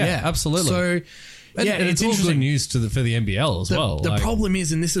pros, yeah, absolutely. So And, yeah, and it's all good interesting. news for the NBL as well. The like- problem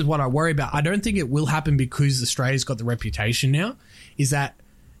is, and this is what I worry about, I don't think it will happen because Australia's got the reputation now, is that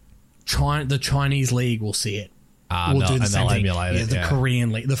the Chinese league will see it. Ah, Will they'll- do the and same they'll thing. emulate it, The yeah.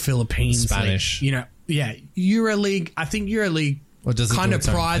 Korean league, the Philippines Spanish. league. EuroLeague, I think EuroLeague Or does it kind do of its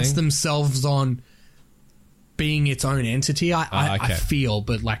own prides thing? themselves on being its own entity. I okay. feel,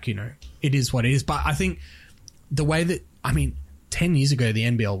 but it is what it is. But I think the way that, 10 years ago, the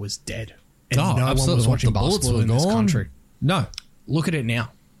NBL was dead. And no one was watching The Bullets basketball were in this gone. country. No. Look at it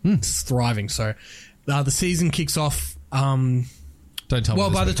now. It's thriving. So the season kicks off. Don't tell me. Well,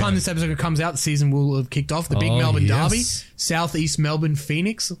 this by the time weekend. this episode comes out, the season will have kicked off. The big Oh, Melbourne yes. Derby, Southeast Melbourne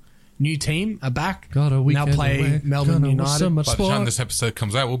Phoenix, new team are back. Got a now weekend play away. Melbourne Gonna watch United. so much By the time sport. this episode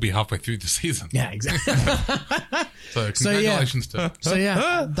comes out, we'll be halfway through the season. Yeah, exactly. So congratulations to So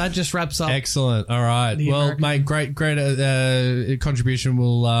yeah, that just wraps up. Excellent. All right. The Well, American- mate, great contribution.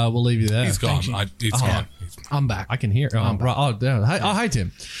 We'll leave you there. He's gone. you. It's gone. I'm back. I can hear. Oh, right. Oh, yeah. Hi,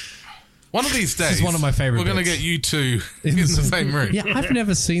 Tim. One of these days, is one of my favorite We're going to bits. get you two in the same room. Yeah, I've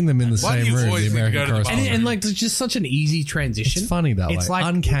never seen them in the Why do same you room. always The need to American go to the correspondent. bathroom? and it's just such an easy transition. It's funny that It's way. like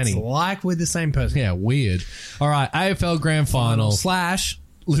Uncanny. It's like we're the same person. Yeah, weird. All right, AFL Grand Final. Slash.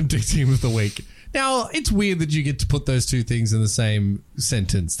 Olympic Team of the Week. Now, it's weird that you get to put those two things in the same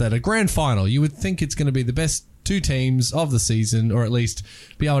sentence. That a grand final, you would think it's going to be the best two teams of the season, or at least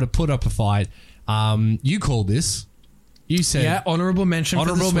be able to put up a fight. You called this. You said Yeah, honourable mention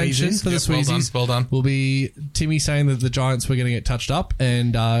honourable for the mention Sweezies. for the Yep, well done, Sweezies. well done. Will be Timmy saying that the Giants were going to get touched up,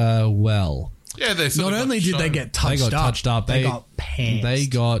 and well, Yeah, they sort Not of only did they shown- get touched they got up, touched up. they got pants. They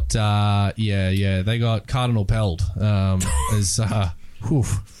got they got Cardinal Pelled. As whew.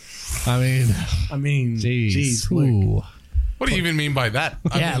 I mean, Jeez, jeez, Luke. ooh. What do you even mean by that?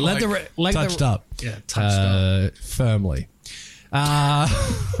 I Yeah, mean, let like, the touched up. Yeah, touched up. Firmly.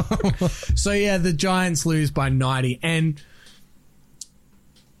 So yeah, the Giants lose by 90, and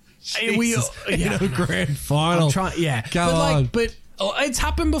Jesus, in a grand final. I'm trying, yeah, Go but on. but it's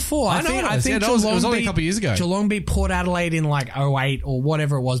happened before. I know think, it I has. think Yeah, it was Geelong only a beat- couple of years ago. Geelong beat Port Adelaide in like 08 or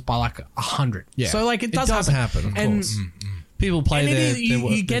whatever it was by like 100. Yeah. So like it It does, does happen, of and course. people play and it their, is,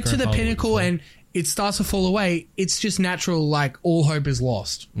 you get to the pinnacle and it starts to fall away. It's just natural, like all hope is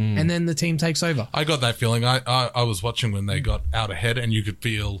lost, and then the team takes over. I got that feeling. I was watching when they got out ahead, and you could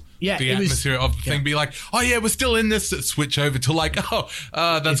feel Yeah, the it was- atmosphere of the thing be like, oh yeah, we're still in this. Switch over to like,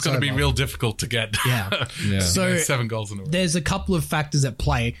 that's It's going to be over. real difficult to get. Yeah. Yeah. So 7 goals in a row. there's a couple of factors at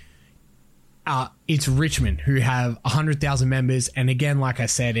play. It's Richmond who have 100,000 members, and again, like I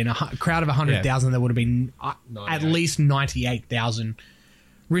said, in a crowd of 100,000, there would have been at least 98,000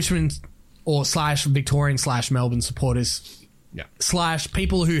 Richmond or / Victorian / Melbourne supporters Yeah. /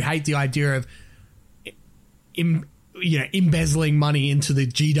 people who hate the idea of embezzling money into the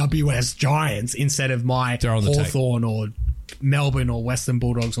GWS Giants instead of my They're on the take. Hawthorn or Melbourne or Western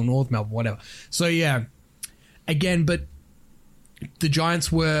Bulldogs or North Melbourne, whatever. So yeah, again, but the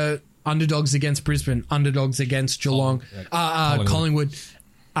Giants were underdogs against Brisbane, underdogs against Geelong, Collingwood.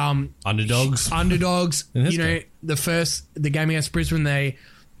 Underdogs. Underdogs. In this You know, game. the game against Brisbane,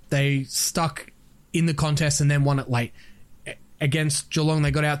 they stuck in the contest and then won it late. Against Geelong, they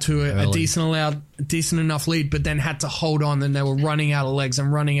got out to a Early. decent enough lead, but then had to hold on. Then they were running out of legs.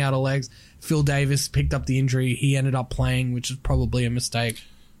 Phil Davis picked up the injury. He ended up playing, which is probably a mistake.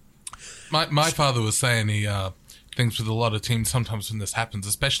 My father was saying he thinks with a lot of teams, sometimes when this happens,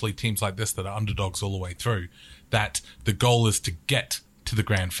 especially teams like this that are underdogs all the way through, that the goal is to get to the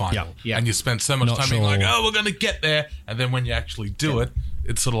grand final. Yeah. And you spend so much Not time being sure. like, oh, we're going to get there. And then when you actually do it,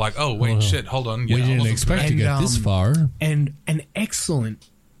 it's sort of like, oh, wait, shit, hold on. Yeah, we I didn't wasn't expect to And, get this far. And an excellent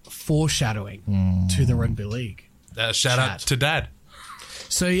foreshadowing to the rugby league. shout out to Dad.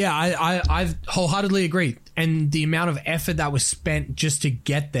 So yeah, I wholeheartedly agree. And the amount of effort that was spent just to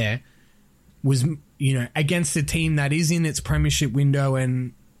get there was, against a team that is in its premiership window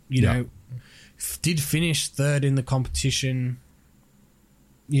and, did finish third in the competition,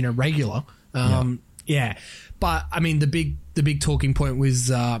 regular. Yeah. But I mean, the big talking point was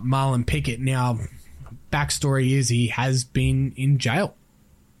Marlon Pickett. Now, backstory is he has been in jail.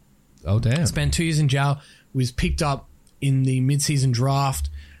 Oh, damn. Spent 2 years in jail, was picked up in the mid-season draft,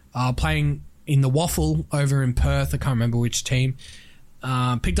 playing in the Waffle over in Perth. I can't remember which team.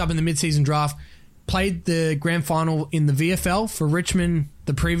 Picked up in the mid-season draft, played the grand final in the VFL for Richmond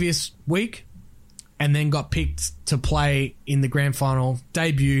the previous week, and then got picked to play in the grand final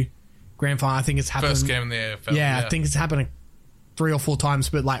debut. Grand final, I think it's happened. First game in the AFL. Yeah, I think it's happened 3 or 4 times,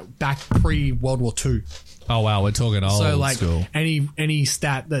 but like back pre-World War II. Oh, wow. We're talking old So like school. any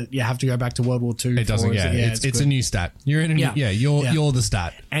stat that you have to go back to World War II. It doesn't. for, Yeah, it's good. a new stat. You're in. You're the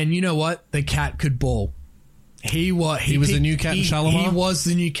stat. And you know what? The cat could ball. He was the new cat in Shalimar? He was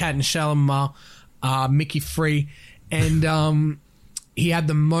the new cat in Shalimar, Mickey Free, and he had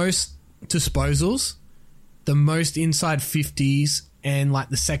the most disposals, the most inside 50s, and like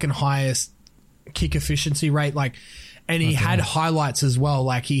the second highest kick efficiency rate. Like, and he had highlights as well.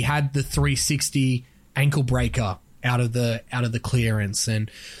 Like he had the 360 ankle breaker out of the clearance, and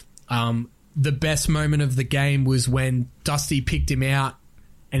the best moment of the game was when Dusty picked him out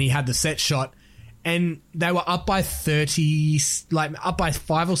and he had the set shot, and they were up by 30, like up by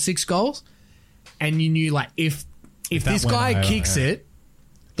 5 or 6 goals, and you knew like if that this went guy over, kicks yeah. it,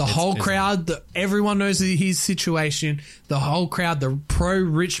 the whole crowd, everyone knows his situation. The whole crowd, the pro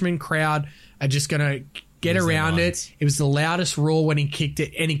Richmond crowd, are just gonna get Lose their around minds. it. It was the loudest roar when he kicked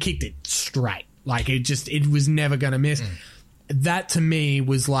it, and he kicked it straight. Like it was never gonna miss. That to me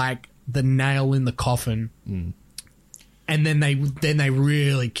was like the nail in the coffin. And then they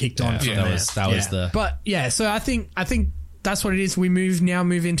really kicked on. Yeah, from that there. was the- But yeah, so I think that's what it is. We move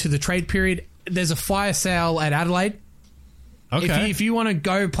into the trade period. There's a fire sale at Adelaide. Okay. If you want to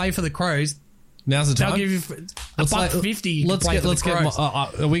go play for the Crows, Now's the they'll time. give you $1.50. You can Let's play get. for Let's the get. Crows.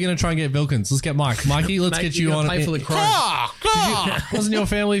 Are we going to try and get Vilkins? Let's get Mike. Mikey, let's Mate, get you're you gonna on. play for the Crows. Wasn't your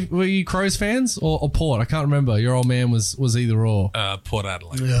family? Were you Crows fans or Port? I can't remember. Your old man was either or. Port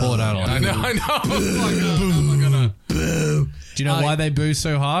Adelaide. Port Adelaide. I know. Oh my God. Do you know why they boo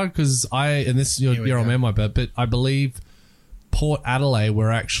so hard? Because your old man might bet, but I believe Port Adelaide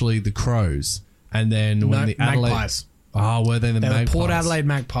were actually the Crows, and then when No, the Adelaide, Magpies. were they the They were Magpies? Port Adelaide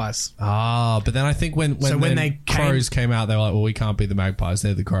Magpies. But then I think when they Crows came out, they were like, well, we can't be the Magpies;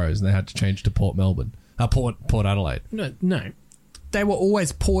 they're the Crows, and they had to change to Port Melbourne, Port Adelaide. No. They were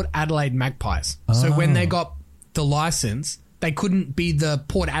always Port Adelaide Magpies. So when they got the license, they couldn't be the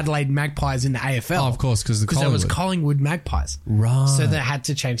Port Adelaide Magpies in the AFL. Oh, of course, because Because it was Collingwood Magpies. Right. So they had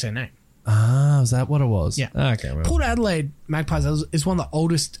to change their name. Is that what it was? Yeah. Okay. Well. Port Adelaide Magpies is one of the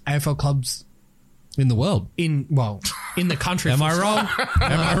oldest AFL clubs in the world. in the country. Am for I sure. wrong?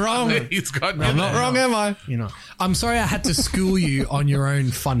 Am I wrong? He's got I'm not wrong, am I? You know, I'm sorry I had to school you on your own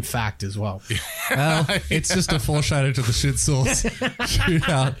fun fact as well. Well, it's just a foreshadow to the shit sauce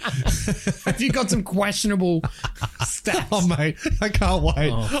shootout. Have you got some questionable stats? Oh, mate, I can't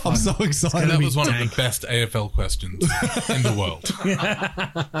wait. I'm so excited. That was one of the best AFL questions in the world.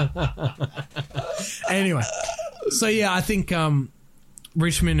 Anyway, so yeah, I think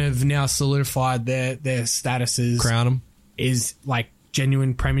Richmond have now solidified their statuses. Crown them. Is like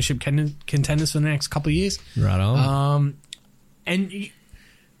genuine premiership contenders for the next couple of years. Right on. And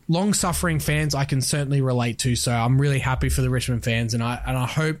long-suffering fans I can certainly relate to, so I'm really happy for the Richmond fans, and I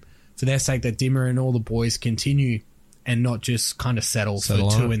hope for their sake that Dimmer and all the boys continue and not just kind of settle for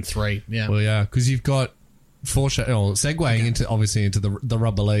on 2 it. and 3. Yeah. Well, yeah, because you've got segueing into the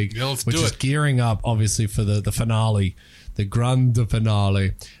rubber league, Yeah, let's which do is it. gearing up obviously for the finale, the grand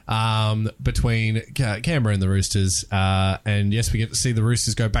finale between Canberra and the Roosters. And yes, we get to see the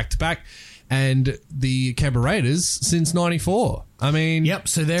Roosters go back to back, and the Canberra Raiders since '94. I mean, Yep,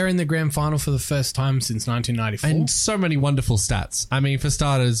 so they're in the grand final for the first time since 1994. and so many wonderful stats. I mean, for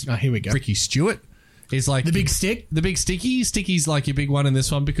starters, here we go. Ricky Stewart is like The big stick? The big sticky. Sticky's like your big one in this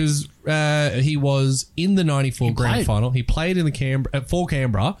one because he was in the '94 grand played. final. He played in the for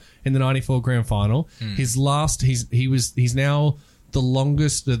Canberra in the '94 grand final. His last, he's now the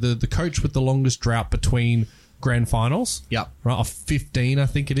longest, the coach with the longest drought between grand finals. Yep. Right, of 15, I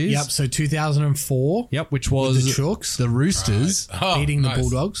think it is. Yep, so 2004 Yep, which was the Chooks. the Roosters. Oh, beating nice. the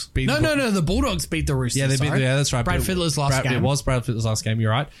Bulldogs. Beat the No, the Bulldogs beat the Roosters. Yeah, they beat. sorry. Yeah, that's right. Brad But Fiddler's last game. It was Brad Fiddler's last game.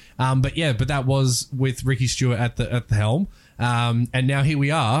 You're right. But that was with Ricky Stewart at the helm. And now here we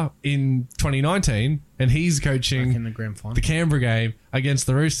are in 2019, and he's coaching in the grand final. the Canberra game against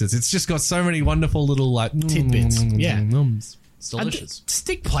the Roosters. It's just got so many wonderful little like Tidbits. Yeah. It's delicious.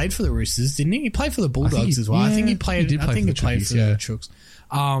 Stick played for the Roosters, didn't he? He played for the I think Bulldogs he- as well. I think he yeah, played. he did play for the played Chookies, for the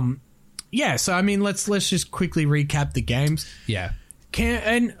Chooks. Yeah. So I mean, let's just quickly recap the games. Yeah.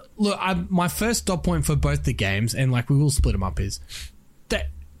 And look, my first dot point for both the games, and like we will split them up, is that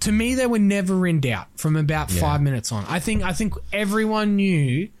to me they were never in doubt from about 5 minutes on. I think everyone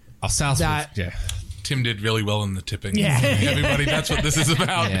knew Oh, South. That- Yeah. Tim did really well in the tipping. Yeah. Everybody, that's what this is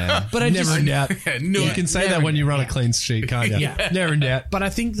about. Yeah. But I never just- in doubt. Yeah, no, You can say never that when in you doubt, run a yeah. clean sheet, can't you? Yeah. Never in doubt. But I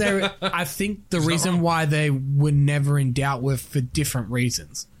think the reason why they were never in doubt were for different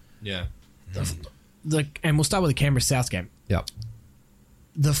reasons. Yeah. And we'll start with the Canberra South game. Yep.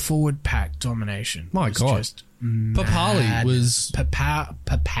 The forward pack domination. My was God. just Papali mad. was. Papali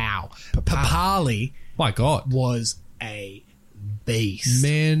My God. was a beast.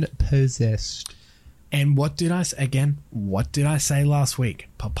 Man possessed. And what did I say last week?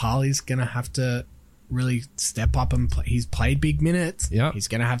 Papali's gonna have to really step up and play. He's played big minutes. Yeah. He's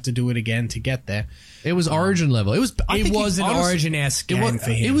gonna have to do it again to get there. It was Origin level. It was. It was an Origin-esque game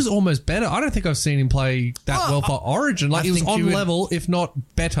for him. It was almost better. I don't think I've seen him play that well for Origin. Like I it was think on you would- level, if not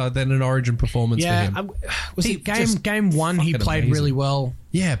better than an Origin performance for him. Was He it game just game one? He fucking played amazing. really well.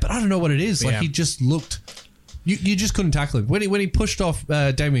 Yeah, but I don't know what it is. Like Yeah. he just looked. You just couldn't tackle him when he pushed off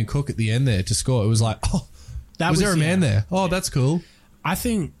Damien Cook at the end there to score. It was like, oh, That was there a man yeah. there? Oh, that's cool. I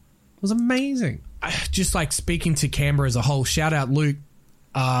think It was amazing. just like speaking to Canberra as a whole. Shout out Luke,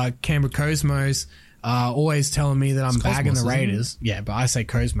 Canberra Cosmos, always telling me that I'm bagging Cosmos, the isn't it? Raiders. Yeah, but I say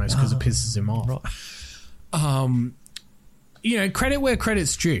Cosmos because it pisses him off. Credit where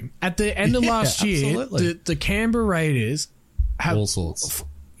credit's due. At the end of Yeah, last year, absolutely. the Canberra Raiders have All sorts.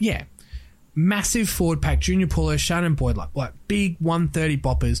 massive forward pack. Junior Paulo, Shannon Boyd, like big 130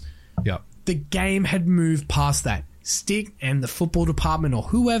 boppers. Yep. The game had moved past that. Stick and the football department or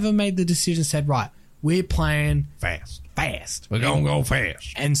whoever made the decision said, right, we're playing Fast. fast. We're gonna go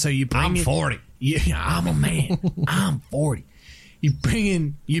fast. And so you bring I'm in 40. Yeah, I'm a man. I'm 40. You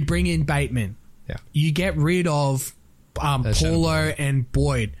bring in Bateman. Yeah. You get rid of Shannon Paulo Boyd. and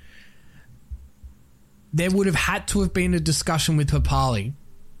Boyd. There would have had to have been a discussion with Papali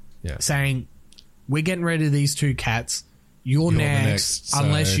Yeah. saying, we're getting rid of these two cats. You're the next, next, so-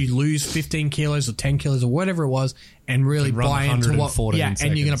 unless you lose 15 kilos or 10 kilos or whatever it was, and really And run buy into what. 114 Yeah, and you're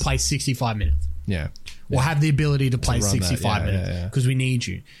going to seconds. play 65 minutes. Yeah. Or have the ability to play run that, 65 yeah, minutes yeah, yeah. because we need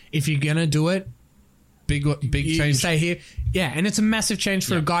you. If you're going to do it, Big you change. stay here. Yeah, and it's a massive change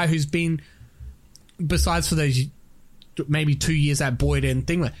for a guy who's been, besides for those maybe 2 years at Boyd and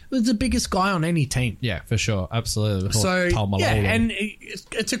thing like, was the biggest guy on any team. Yeah, for sure. Absolutely. So Talmalola. yeah, and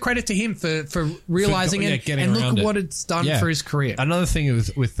it's a credit to him for realizing it getting and look around at it. what it's done Yeah. for his career. Another thing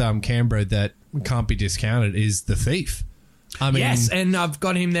with Canberra that can't be discounted is the thief. I mean, Yes, and I've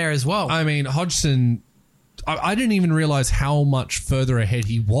got him there as well. I mean Hodgson. I didn't even realize how much further ahead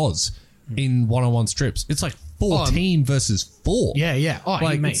he was in one-on-one strips. It's like 14 versus 4. Yeah. Oh,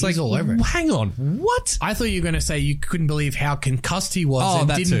 mate, it's he's all over it. Hang on, what? I thought you were going to say you couldn't believe how concussed he was Oh, and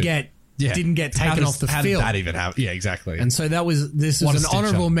that didn't too. get Yeah. didn't get How taken does- off the how field. did that even happen? Yeah, exactly. And so this What a is an stitch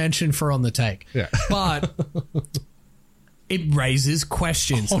honorable up. mention for On the Take. Yeah. But it raises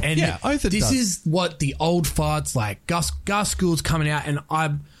questions. Oh, and yeah, oath it this does. is what the old farts like Gus Gould's coming out, and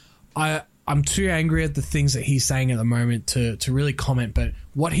I'm too angry at the things that he's saying at the moment to really comment, but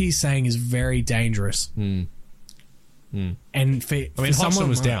what he's saying is very dangerous. And for, I mean, Hodgson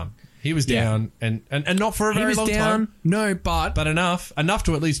was down. He was Yeah. down, and not for a He very was long down. time, No, but enough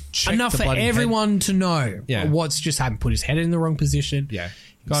to at least check enough the for bloody head. everyone to know Yeah. what's just happened. Put his head in the wrong position. Yeah.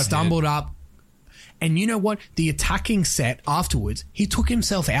 Got Stumbled up. And you know what? The attacking set afterwards, he took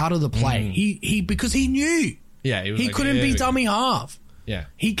himself out of the play. He because he knew. Yeah, he was He like, couldn't yeah, be yeah. dummy half. Yeah,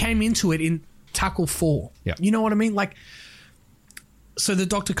 He came into it in tackle 4. Yeah. You know what I mean? Like, so the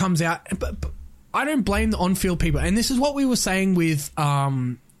doctor comes out, but I don't blame the on-field people. And this is what we were saying with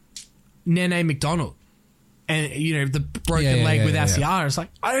Nene McDonald. And, you know, the broken leg with Asiata. It's like,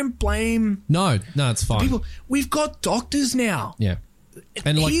 I don't blame no, it's fine. people. We've got doctors now. Yeah,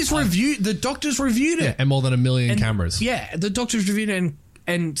 and like, He's reviewed, the doctors reviewed it. yeah, and more than 1 million And- cameras. Yeah, the doctors reviewed it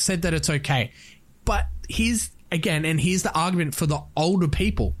and said that it's okay. But here's the argument for the older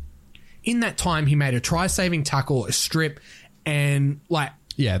people. In that time, he made a try-saving tackle, a strip, and like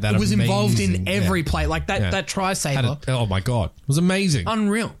that was involved amazing- in every yeah. play. Like that Yeah. that try Had saver, oh my god, it was amazing.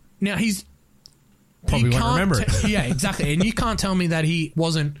 unreal. Now he's Probably you won't can't remember it. yeah, exactly. And you can't tell me that he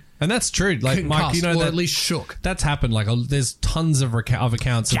wasn't And that's true. Like concussed Mike, you know or that at least shook. that's happened. Like there's tons of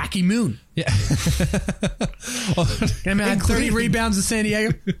accounts. Of, Jackie Moon. yeah, I mean, I had 30 rebounds in San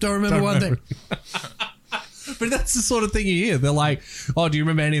Diego. Don't remember one thing. But that's the sort of thing you hear. They're like, "Oh, do you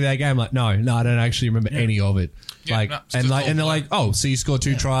remember any of that game?" Like, no, I don't actually remember any of it. Yeah, Like, no, it's and just like, all and they're like, "Oh, so you scored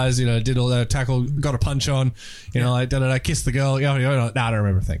 2 tries? You know, did all that tackle, got a punch on, you know, like, da kissed the girl? Yeah, no, I don't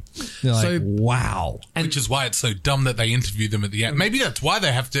remember a thing." They're like, So- "Wow." Which is why it's so dumb that they interview them at the end. Maybe that's why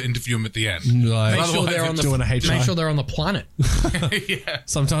they have to interview them at the end. Like, Make sure they're on the doing a HI. make sure they're on the planet. Yeah.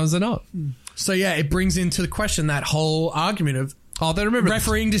 Sometimes they're not. So yeah, it brings into the question that whole argument of Oh, they remember.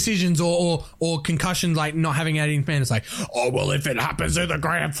 refereeing decisions or concussions, like not having 18th man. It's like, oh well, if it happens in the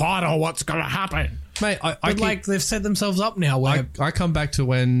grand final, what's going to happen? Mate, I But keep- like they've set themselves up now. Where I come back to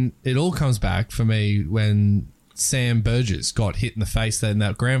when it all comes back for me when Sam Burgess got hit in the face in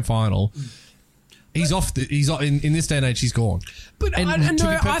that grand final. He's off. In this day and age, he's gone. but and I to be know,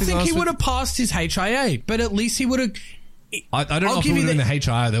 I perfectly think honest he with- would have passed his HIA, but at least he would have. I don't I'll know if it give would you have been the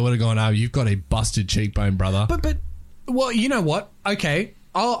HIA. They would have gone, "Oh, you've got a busted cheekbone, brother." But well, you know what? Okay,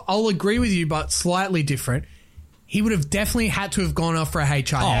 I'll agree with you, but slightly different. He would have definitely had to have gone off for a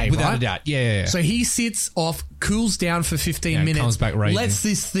HIA, without right? a doubt. Yeah. So he sits off, cools down for 15 Yeah, minutes, comes back raging. lets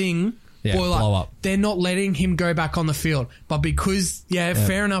this thing Yeah, boil blow up. up. They're not letting him go back on the field. But because,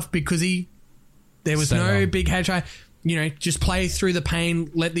 fair enough, because there was Stay no on. big HIA, you know, just play through the pain,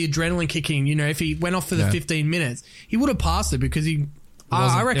 let the adrenaline kick in. You know, if he went off for the 15 minutes, he would have passed it because I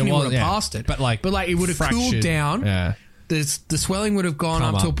wasn't- reckon it he would was- have yeah. passed it. But, like, it would have cooled fractured. down. Yeah. The swelling would have gone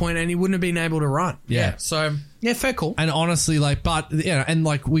Come up to a up. point and he wouldn't have been able to run. Yeah. So, fair call. And honestly, like, but and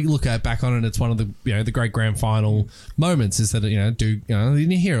like we look at back on it, it's one of the the great grand final moments. Is that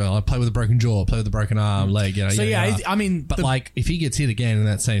you hear I play with a broken jaw, play with a broken arm, leg. So, I mean, but like if he gets hit again in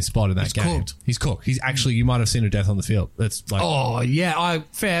that same spot in that game, cooked. he's cooked. He's actually you might have seen a death on the field. That's like oh, yeah,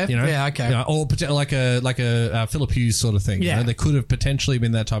 fair. you know, yeah, okay. you know, or like a Philip Hughes sort of thing. Yeah. You know, there could have potentially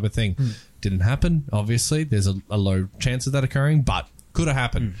been that type of thing. Didn't happen. Obviously, there's a low chance of that occurring, but could have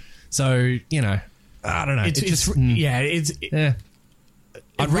happened. So I don't know. It's yeah.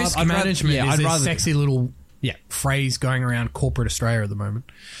 risk management is I'd a rather sexy little yeah. phrase going around corporate Australia at the moment.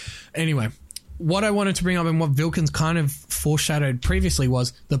 Anyway, what I wanted to bring up and what Vilkins kind of foreshadowed previously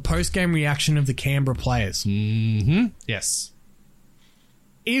was the post-game reaction of the Canberra players. Yes.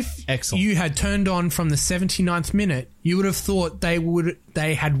 If Excellent. you had turned on from the 79th minute, you would have thought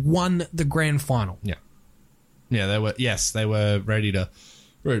they had won the grand final. Yeah. Yeah, they were ready to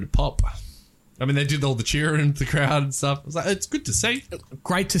pop. I mean, they did all the cheering, the crowd and stuff. It's good to see.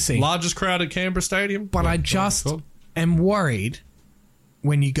 Great to see. Largest crowd at Canberra Stadium. But I just am worried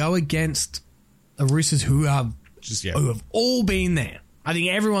when you go against the Roosters who have all been there. I think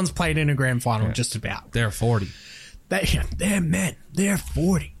everyone's played in a grand final, just about. They're 40. They're men. They're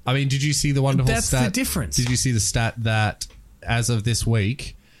 40. I mean, did you see the wonderful That's stat? the difference. Did you see the stat that as of this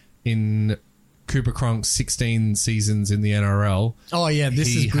week, in Cooper Cronk's 16 seasons in the NRL... Oh, yeah, this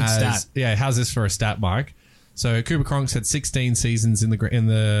is a good stat. Yeah, how's this for a stat, Mike? So Cooper Cronk's had 16 seasons in the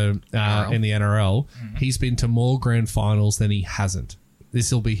NRL. Mm-hmm. He's been to more grand finals than he hasn't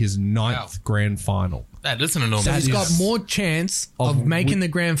This will be his 9th Wow. grand final. That isn't a normal. So That he's got is- more chance of of making the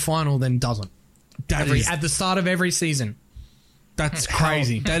grand final than doesn't. That is At the start of every season. that's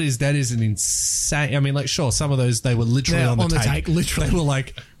crazy. That is an insane. I mean, like, sure, some of those they were literally Yeah, on the take. literally. They were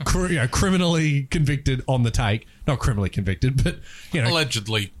like criminally convicted on the take. Not criminally convicted, but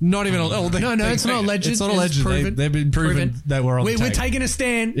Allegedly. not even. Oh, No, it's not alleged. It's not It's alleged. proven. They've been proven that were on the We're take. taking a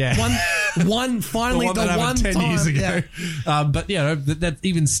stand. Yeah. One finally, the one that happened 10 time. years ago. Yeah. But that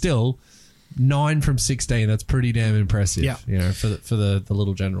even still, 9 from 16. That's pretty damn impressive. Yeah. For the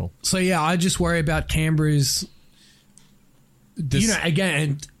little general. So yeah, I just worry about Canberra's. Again,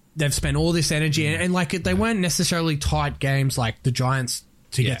 and they've spent all this energy, and like they weren't necessarily tight games like the Giants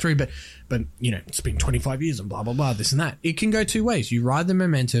to Yeah. get through, but it's been 25 years and blah blah blah, this and that. It can go two ways. You ride the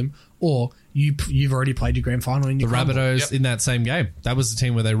momentum, or you've already played your grand final and you The crumble. Rabbitohs in that same game. That was the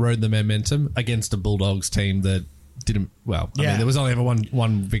team where they rode the momentum against a Bulldogs team that didn't. Well, I Yeah. mean, there was only ever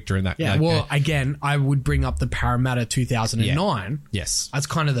one victor in that. Yeah, that well, game. again, I would bring up the Parramatta 2009. Yes. That's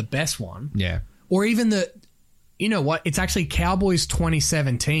kind of the best one. Yeah. Or even you know what? It's actually Cowboys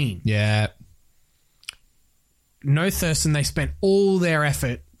 2017. Yeah. No Thurston, they spent all their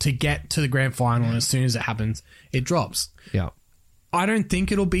effort to get to the grand final, and as soon as it happens, it drops. Yeah. I don't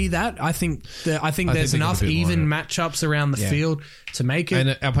think it'll be that. I think there's think they're enough gonna be more, even yeah. matchups around the Yeah. field to make it.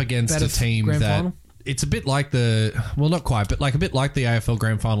 And up against better a team grand that final? it's a bit like not quite, but like a bit like the AFL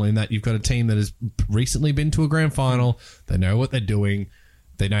grand final in that you've got a team that has recently been to a grand final. They know what they're doing.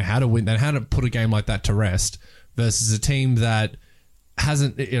 They know how to win. They know how to put a game like that to rest versus a team that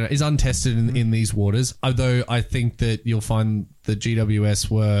hasn't, is untested in these waters. Although I think that you'll find the GWS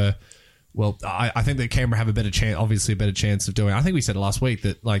were, well, I think that Canberra have a better chance, obviously a better chance of doing. I think we said it last week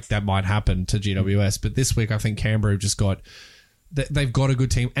that like that might happen to GWS, but this week I think Canberra have just got, they've got a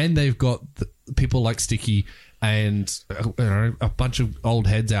good team and they've got people like Sticky and a bunch of old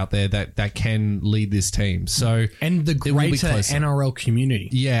heads out there that can lead this team. So and the it will be greater closer. NRL community.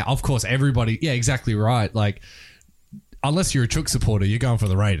 Yeah, of course, everybody. Yeah, exactly right. Like, unless you're a Chook supporter, you're going for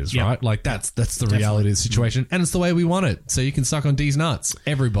the Raiders, Yeah. right? Like, that's the reality of the situation, and it's the way we want it. So you can suck on D's nuts.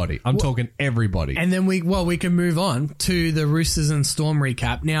 Everybody. I'm talking everybody. And then we can move on to the Roosters and Storm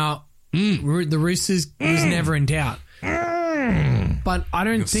recap. Now, the Roosters was never in doubt, but I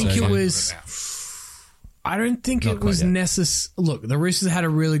don't think it was. I don't think Not it was quite yet. necessary. Look, the Roosters had a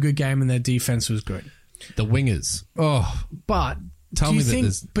really good game and their defense was good, The wingers. Oh, but Tell do you me that think?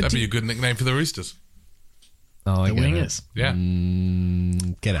 there's- But That'd do, be a good nickname for the Roosters. I the get it. Wingers,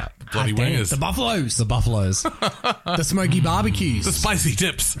 Yeah. Get out. Bloody Ah, damn, wingers. the Buffaloes, The Buffaloes. the Smoky Barbecues. The spicy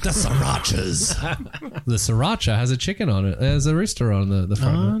dips. The Srirachas. The Sriracha has a chicken on it. There's a rooster on the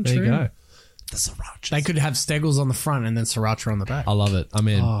front. Oh, there true. you go. The Srirachas. They could have Steggles on the front and then Sriracha on the back. I love it. I'm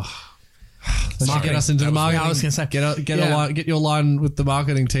in. Let's get us into the marketing. I was gonna say. Get your line with the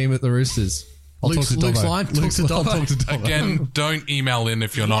marketing team at the Roosters. I'll Luke's talk to line. Dobbo. Talk to I'll Dobbo. talk to Dobbo. Again, don't email in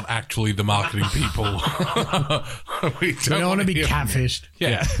if you're not actually the marketing people. we We don't want to be hear from you. catfished.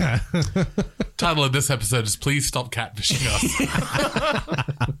 Yeah. Title of this episode is Please Stop Catfishing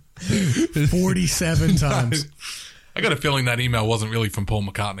Us. 47 times. I got a feeling that email wasn't really from Paul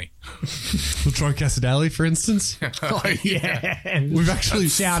McCartney. Troy Casadali, for instance. Oh, yeah. We've actually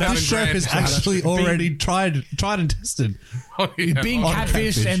Shout out. this show has Shout out. actually already tried and tested. Oh, yeah. Being On catfished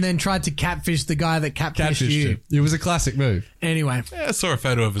catfish. and then tried to catfish the guy that catfished you. It was a classic move. Anyway. Yeah, I saw a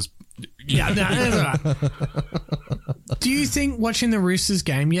photo of his. Yeah, no. Do you think watching the Roosters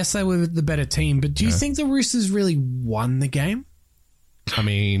game, yes, they were the better team, but do you think the Roosters really won the game? I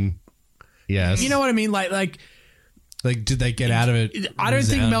mean, yes. You know what I mean? Like Like, did they get out of it? I don't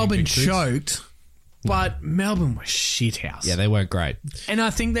think resounding Melbourne victories? choked, but Melbourne was shithouse. Yeah, they weren't great. And I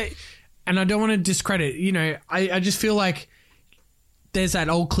think that, and I don't want to discredit, I just feel like there's that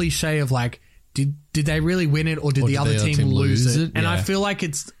old cliche of like, did they really win it or did the other team lose it? And I Yeah. feel like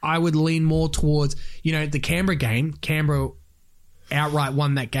I would lean more towards, the Canberra game. Canberra outright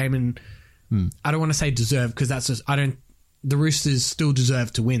won that game, and I don't want to say deserved because that's just, the Roosters still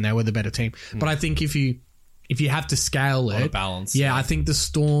deserve to win. They were the better team. But I think if you have to scale lot of it, balance. yeah, I think the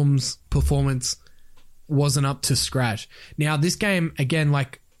Storm's performance wasn't up to scratch. Now, this game, again,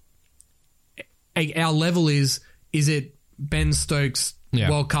 like, our level is it Ben Stokes Yeah.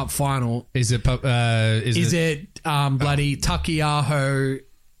 World Cup final? Is it? Is it bloody Takiaho,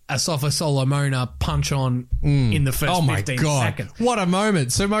 Asafa Solomona punch on in the first Oh my 15 god! seconds? What a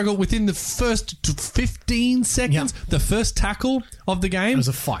moment! So, Michael, within the first 15 seconds, the first tackle of the game, It was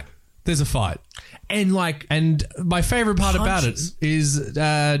a fight. there's a fight. And like, And my favorite part about it Punches. is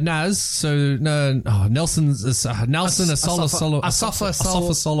Naz. So Nelson's Nelson Asafa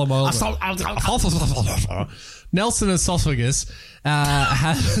Solomona. Nelson Esophagus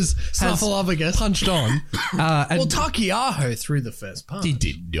has Snuffleupagus. punched on. And Well, Takiaho threw the first punch. he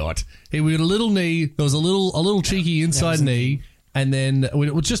did not. He with a little knee. There was a little cheeky inside knee, and then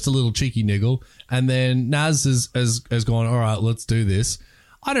it was just a little cheeky niggle. And then Naz has gone. All right, let's do this.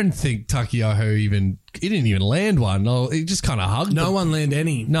 I don't think Takiaho he didn't even land one. No, he just kind of hugged. No one landed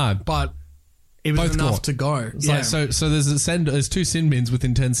any. No. But it was Both enough gone. to go. It's like, so there's two sin bins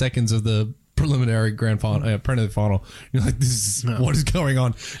within 10 seconds of the preliminary grand final, prelim final. You're like, this is what is going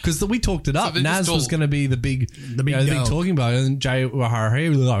on? Because we talked it up. they just Naz was all- going to be the big girl. talking about it. And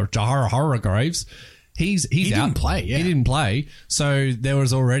Jahara Hargraves, he's didn't out. play, yeah. He didn't play. So there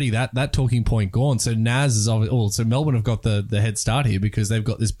was already that talking point gone. So Naz is so Melbourne have got the head start here because they've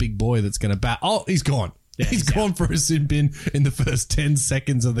got this big boy that's going to bat. Oh, he's gone. He's gone for a sin bin in the first 10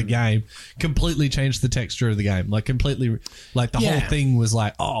 seconds of the game. Completely changed the texture of the game. Like completely, like the whole thing was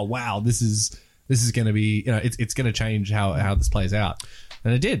like, oh wow, this is going to be, it's going to change how this plays out,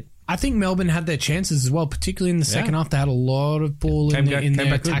 and it did. I think Melbourne had their chances as well, particularly in the second half. They had a lot of ball in Came their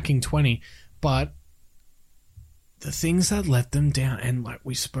back good. attacking 20. But the things that let them down, and like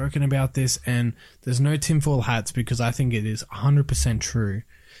we've spoken about this, and there's no tinfoil hats because I think it is 100% true.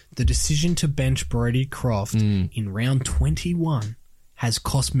 The decision to bench Brodie Croft in round 21 has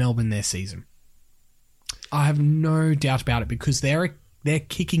cost Melbourne their season. I have no doubt about it because their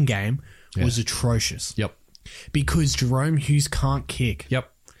kicking game was atrocious. Yep. Because Jerome Hughes can't kick. Yep.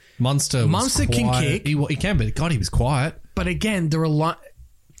 Munster can quiet. kick. He can, but God, he was quiet. But again, there are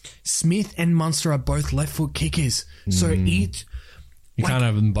Smith and Munster are both left foot kickers. So each You can't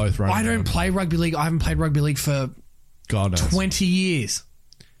have them both running. I don't around. play rugby league. I haven't played rugby league for God knows. 20 years.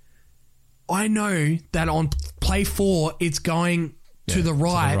 I know that on play 4 it's going to the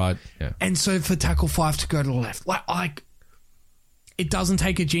right. Yeah. And so for tackle 5 to go to the left. Like it doesn't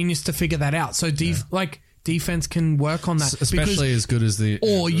take a genius to figure that out. So defense can work on that. Especially as good as the.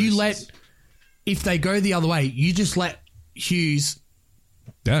 Or you if they go the other way, you just let Hughes.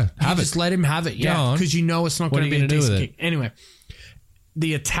 Yeah, You just let him have it, Go on. because you know it's not What going are to you be a gonna do decent with kick. Anyway,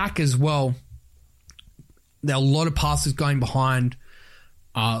 the attack as well. There are a lot of passes going behind,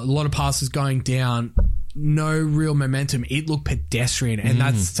 a lot of passes going down. No real momentum. It looked pedestrian, and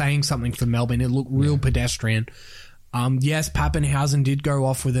that's saying something for Melbourne. It looked real pedestrian. Yes, Pappenhausen did go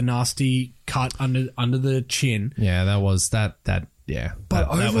off with a nasty cut under the chin. Yeah, that was that. Yeah, But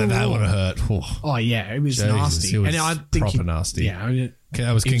that would overall- have hurt. Whew. Oh yeah, it was Jesus, nasty. it was and I think proper nasty. Yeah, I mean,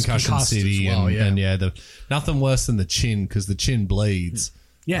 That was He was concussion concussed city, as well, and nothing worse than the chin because the chin bleeds.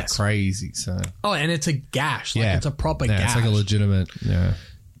 yes. Crazy. So Oh, and it's a gash. Like it's a proper yeah, gash. it's like a legitimate. Yeah,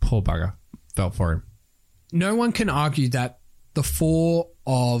 poor bugger. Felt for him. No one can argue that the 4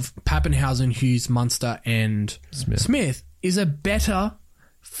 of Pappenhausen, Hughes, Munster, and Smith is a better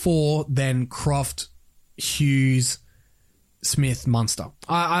 4 than Croft, Hughes, Smith, Munster.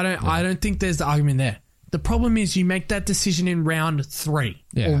 I don't think there's the argument there. The problem is you make that decision in round 3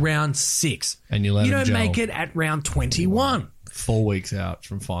 Yeah. or round 6, And you let him don't gel. make it at round 21. 4 weeks out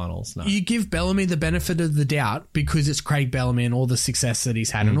from finals. No. You give Bellamy the benefit of the doubt because it's Craig Bellamy and all the success that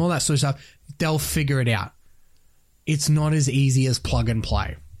he's had and all that sort of stuff. They'll figure it out. It's not as easy as plug and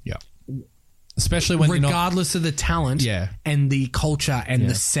play. Yeah. Especially when you're not. Regardless of the talent Yeah. and the culture and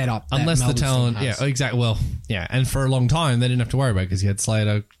the setup. that Unless the Melbourne's talent, team has. yeah, exactly. Well, yeah, and for a long time they didn't have to worry about it because you had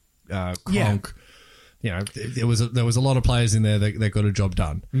Slater, Cronk. There was a lot of players in there that got a job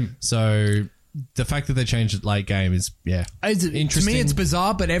done. So the fact that they changed it late game is interesting. To me, it's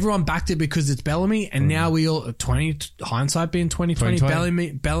bizarre, but everyone backed it because it's Bellamy, and now we all hindsight being 2020.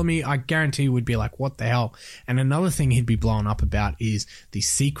 2020. Bellamy, I guarantee would be like, what the hell? And another thing he'd be blown up about is the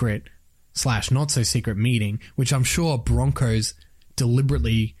secret / not so secret meeting, which I'm sure Broncos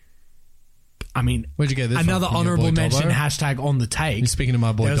deliberately. I mean, Where'd you get this from? another From your honourable boy mention Dobbo? hashtag on the take. You're speaking to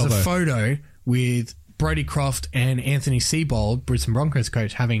my boy There was a Dobbo. photo with Brodie Croft and Anthony Seibold, Brisbane Broncos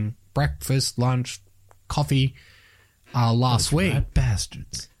coach, having breakfast, lunch, coffee last week Rat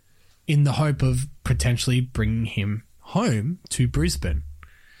bastards. in the hope of potentially bringing him home to Brisbane.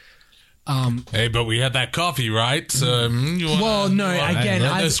 Hey, but we had that coffee, right? So, Well, no, again,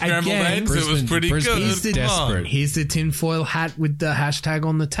 the scrambled again, eggs, it was pretty Brisbane good. is Come desperate. on. Here's the tinfoil hat with the hashtag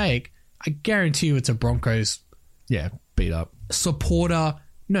on the take. I guarantee you it's a Broncos Yeah, beat up. supporter.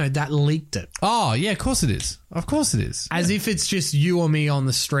 No, that leaked it. Oh, yeah, of course it is. Of course it is. As if it's just you or me on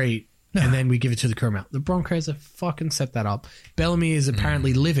the street, and then we give it to the crew out. The Broncos have fucking set that up. Bellamy is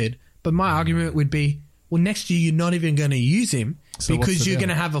apparently livid, but my argument would be, well, next year you're not even going to use him So what's because the you're deal?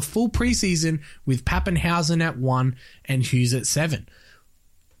 going to have a full preseason with Pappenhausen at 1 and Hughes at 7.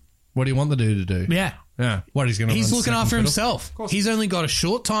 What do you want the dude to do? Yeah. Yeah. What, he's going to He's run looking second after fiddle? himself. He's only got a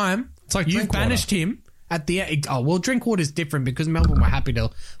short time. It's like You've Drinkwater. banished him At the end, Drinkwater's different because Melbourne were happy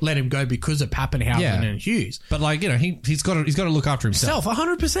to let him go because of Pappenhausen Yeah. and Hughes. But like, you know, he's got to look after himself.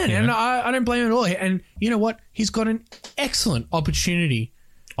 100%. Yeah. And I don't blame him at all. And you know what? He's got an excellent opportunity.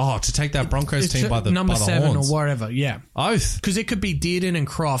 Oh, to take that Broncos team by the number by the 7 horns. or whatever. Yeah. Oath. Because it could be Dearden and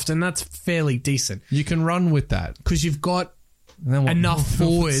Croft, and that's fairly decent. You can run with that. Because you've got And then what, enough Milford's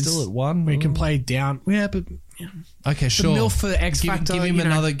forwards still at 1. where you can play down. Yeah, but Okay, sure. Milf for the X factor, Give him you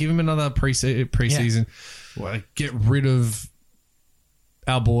know. another preseason. Well, get rid of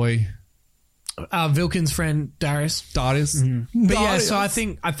our boy Vilkin's friend Darius. Darius. But yeah, so I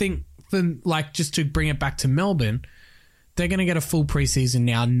think for like just to bring it back to Melbourne, they're going to get a full preseason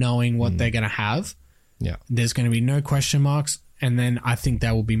now, knowing what they're going to have. Yeah. There's going to be no question marks, and then I think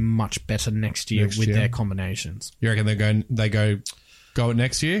they will be much better next year Next with year. their combinations. You reckon they go it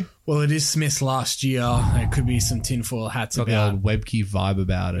next year? Well, it is Smith's last year. There could be some tinfoil hats Got the about. old Webkey vibe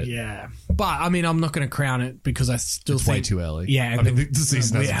about it. Yeah, but I mean, I'm not going to crown it because I still It's think way too early. Yeah, I mean, the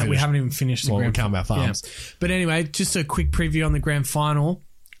season we, hasn't we finished. haven't even finished the Well, we grand count our farms. Yeah. But anyway, just a quick preview on the grand final.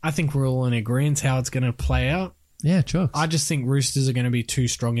 I think we're all in agreement how it's going to play out. Yeah, sure. I just think Roosters are going to be too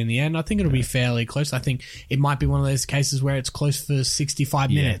strong in the end. I think it'll be fairly close. I think it might be one of those cases where it's close for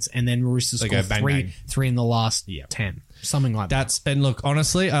 65 minutes and then Roosters They score go bang, bang. three in the last 10. Something like that. And look,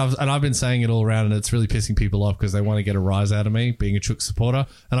 honestly, I've been saying it all around, and it's really pissing people off because they want to get a rise out of me being a Chook supporter.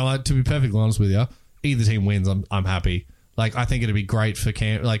 And I'm like, to be perfectly honest with you, either team wins, I'm happy. Like, I think it'd be great for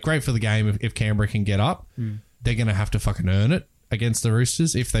great for the game if Canberra can get up. They're gonna have to fucking earn it against the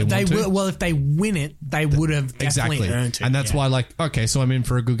Roosters if they want to. will. Well, if they win it, they would have definitely earned it. And that's why, like, okay, so I'm in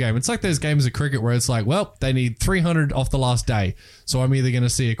for a good game. It's like those games of cricket where it's like, well, they need 300 off the last day. So I'm either going to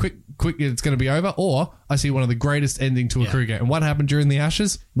see a quick, it's going to be over, or I see one of the greatest ending to a cricket. And what happened during the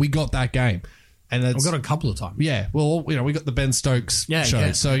Ashes? We got that game. And that's, I've got a couple of times. yeah, well, you know, we got the Ben Stokes show.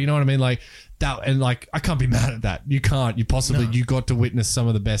 yeah. So, you know what I mean? Like, that, and like, I can't be mad at that. You can't. You got to witness some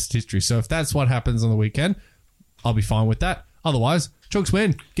of the best history. So if that's what happens on the weekend, I'll be fine with that. Otherwise, Chooks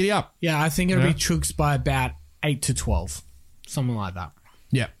win. Giddy up. Yeah, I think it'll be Chooks by about 8 to 12. Something like that.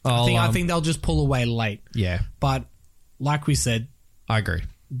 Yeah. I think they'll just pull away late. Yeah, But like we said, I agree.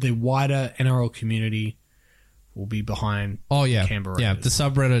 the wider NRL community will be behind Oh yeah, Canberra yeah. Raiders. The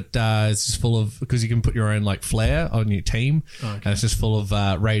subreddit is just full of, because you can put your own like flair on your team, and it's just full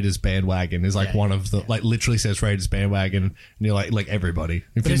of Raiders bandwagon. Is like one of the like literally says Raiders bandwagon, and you're like everybody.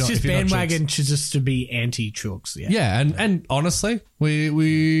 If But it's just if you're not bandwagon Chooks. just to be anti-Chooks. Yeah. Yeah, and honestly,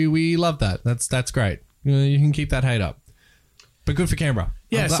 we love that. That's great. You can keep that hate up. But good for Canberra.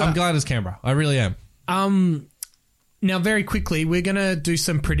 Yeah, I'm glad it's Canberra. I really am. Now, very quickly, we're going to do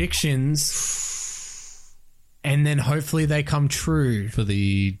some predictions and then hopefully they come true. For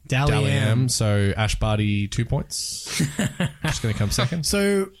the Dally M. So Ash Barty 2 points. Just going to come second.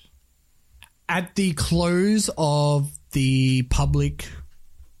 So, at the close of the public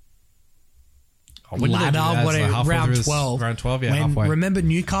When did they do ladder, that? whatever, It's like halfway round through this- 12. Round 12, yeah, when, halfway. Remember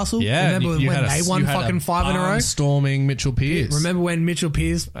Newcastle? Yeah, Remember you when had they won fucking 5 in a row? Storming Mitchell Pearce. Remember when Mitchell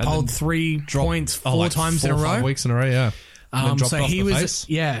Pearce And pulled then 3 points 4 like times 4 in a or 5 row? weeks in a row, yeah. And then dropped So off he the was,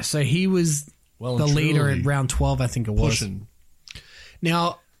 face. so he was Well the and leader truly at round 12, I think it was. pushing.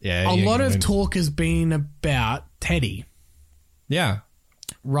 Now, Yeah, a yeah, lot you of mean- talk has been about Teddy Yeah.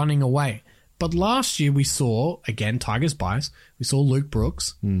 running away. But last year we saw, again, Tigers bias, we saw Luke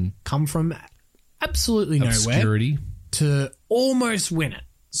Brooks come from absolutely nowhere Obscurity. to almost win it.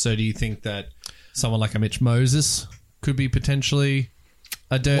 So do you think that someone like a Mitch Moses could be potentially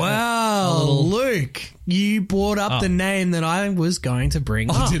a Wow, little- Luke, you brought up the name that I was going to bring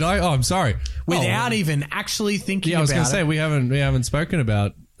Oh, up did I? Oh, I'm sorry. without even actually thinking Yeah, I was about going to say it. we haven't spoken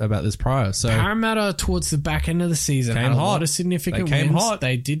about this prior. So Parramatta towards the back end of the season Came had a hot. lot of significant They came wins. hot.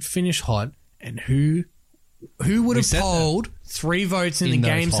 They did finish hot. And who would have said that. polled 3 votes in the In those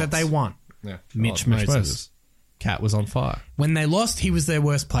games that hots. they won? yeah. Mitch Moses. Cat was on fire. When they lost, he was their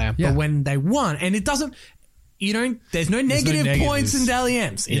worst player. Yeah. But when they won, and it doesn't, there's no negative negatives. points in Dally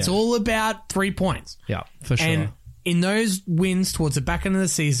M's. It's Yeah. all about 3 points. Yeah, for sure. And in those wins towards the back end of the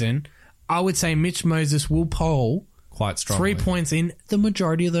season, I would say Mitch Moses will poll Quite strongly. 3 points in the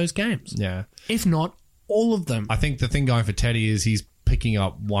majority of those games. Yeah. If not all of them. I think the thing going for Teddy is he's picking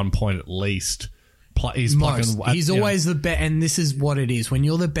up 1 point at least. He's Most. plucking. He's always the best, and this is what it is. When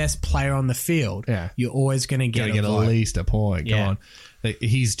you're the best player on the field, Yeah. you're always going to get going to a get vote. at least a point. Yeah. Come on.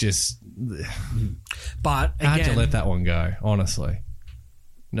 He's just. But How'd you again, let that one go, honestly?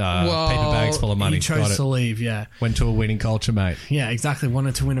 No, paper bags full of money. He chose Got it. to leave, yeah. Went to a winning culture, mate. Yeah, exactly.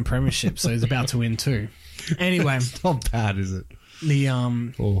 Wanted to win a premiership, so he's about to win 2. Anyway, Not bad, is it? the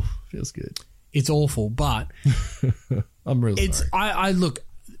Oh, feels good. it's awful, but I'm real it's sorry. I look,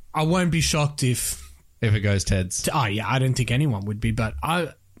 I won't be shocked if if it goes Ted's. Oh, yeah, I don't think anyone would be, but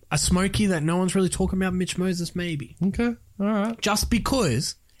a Smokey that no one's really talking about, Mitch Moses, maybe. Okay, all right. Just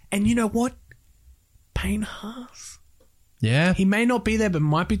because. And you know what? Payne Haas. Yeah. He may not be there, but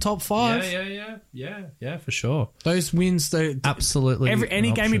might be top 5. Yeah, for sure. Those wins, though. Absolutely.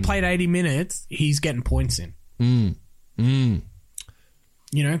 Any game he played 80 minutes, he's getting points in. You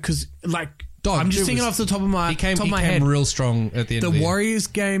know, because, like, I'm just thinking off the top of my head. real strong at the end of the year. Warriors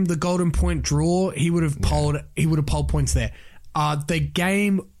game, the Golden Point draw, he would have polled points there. The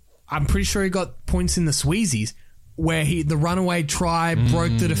game, I'm pretty sure he got points in the Sweezies, where the runaway try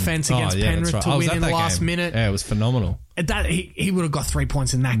broke the defense against Penrith to win in the last minute. Yeah, it was phenomenal. That he would have got 3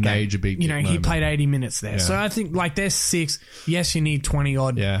 points in that game. Major big he moment. played 80 minutes there. Yeah. So I think like there's 6. Yes, you need 20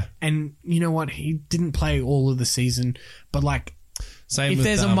 odd. Yeah. And you know what? He didn't play all of the season, but like Same if with,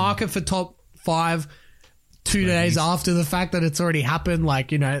 there's a market for top 5 2 days after the fact that it's already happened,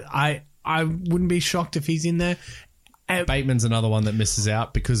 like, you know, I wouldn't be shocked if he's in there. Bateman's another one that misses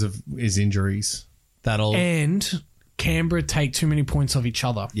out because of his injuries. And Canberra take too many points off each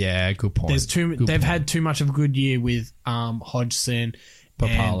other. Yeah, good point. They've had too much of a good year with Hodgson,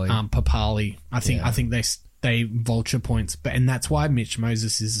 Papali. and Papali. I think they vulture points, and that's why Mitch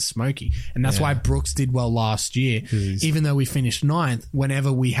Moses is a smoky, and that's why Brooks did well last year. Even though we finished 9th,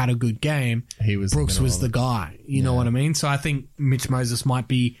 whenever we had a good game, Brooks was the guy. You know what I mean? So I think Mitch Moses might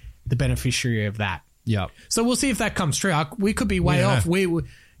be the beneficiary of that. Yeah. So we'll see if that comes true. We could be way off. We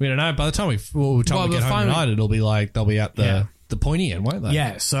don't know. By the time we get home tonight, it'll be like they'll be at the pointy end, won't they?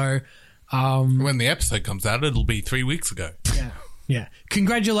 Yeah. So when the episode comes out, it'll be 3 weeks ago. yeah.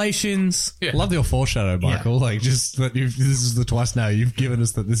 Congratulations. Yeah. I love your foreshadow, Michael. Like, just that this is the twice now you've given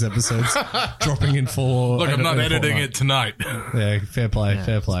us that this episode's dropping in 4. Look, I'm not editing it tonight. Yeah, fair play.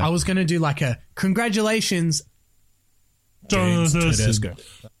 I was going to do like a congratulations, James Tedesco,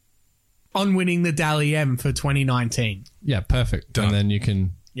 on winning the Dally M for 2019. Yeah, perfect. Done. And then you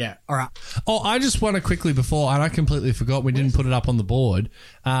can... Yeah, all right. Oh, I just want to quickly before, and I completely forgot, we didn't put it up on the board.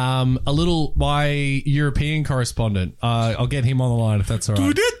 My European correspondent. I'll get him on the line if that's all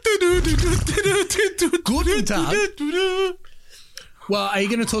right. Guten Tag. Well, are you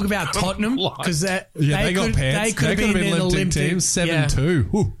going to talk about Tottenham? Because they got pants. They could have been an Olympic Olympic team.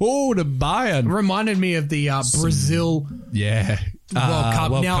 7-2. Oh, the Bayern. Reminded me of the Brazil Yeah. World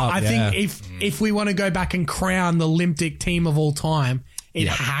Cup. World Now, Cup, I think if we want to go back and crown the Olympic team of all time, it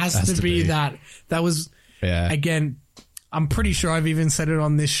has to be that. That was, again, I'm pretty sure I've even said it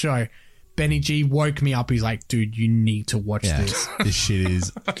on this show. Benny G woke me up. He's like, dude, you need to watch this. This shit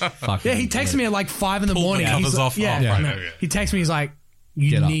is fucking... Yeah, he texted me at like 5 in the morning. the covers off. He texted me, he's like,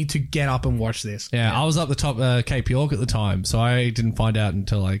 you need to get up and watch this. Yeah, I was up the top Cape York at the time, so I didn't find out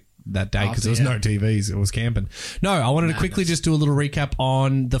until like that day because there was no TVs. It was camping. No, I wanted to quickly just do a little recap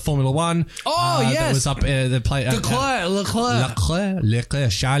on the Formula One. Oh, yes. That was up the play. Leclerc,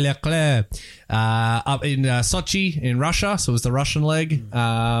 Charles Leclerc, up in Sochi in Russia. So it was the Russian leg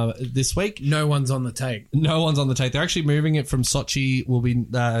this week. No one's on the take. No one's on the take. They're actually moving it from Sochi.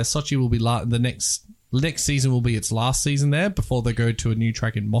 Sochi will be the next season will be its last season there before they go to a new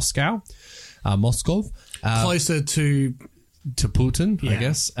track in Moscow. Closer to Putin, I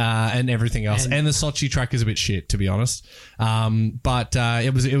guess, and everything else. And the Sochi track is a bit shit, to be honest. But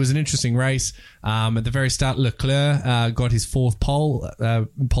it was an interesting race. At the very start, Leclerc got his 4th pole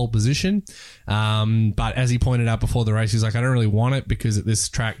position. But as he pointed out before the race, he's like, I don't really want it because at this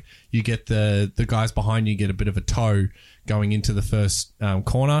track, you get the guys behind you get a bit of a tow going into the first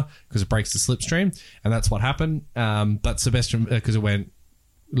corner because it breaks the slipstream. And that's what happened. But Sebastian, because it went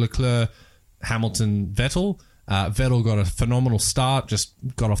Leclerc, Hamilton, Vettel. Vettel got a phenomenal start, just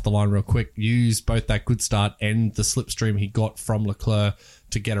got off the line real quick, used both that good start and the slipstream he got from Leclerc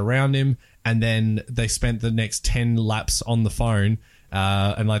to get around him. And then they spent the next 10 laps on the phone,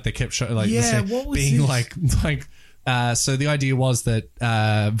 and like they kept showing, like, what was being this? So the idea was that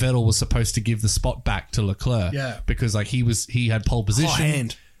Vettel was supposed to give the spot back to Leclerc, because like he had pole position. Hot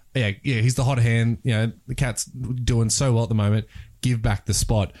hand. Yeah, he's the hot hand. You know, the cat's doing so well at the moment. Give back the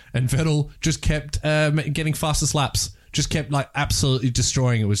spot. And Vettel just kept getting fastest laps. Just kept like absolutely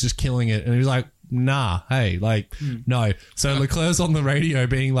destroying it. Was just killing it. And he was like, nah, hey, like, no. So Leclerc's on the radio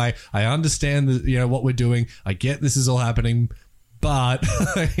being like, I understand that, what we're doing. I get this is all happening, but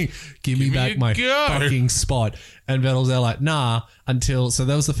give me back my fucking spot. And Vettel's there like, nah, so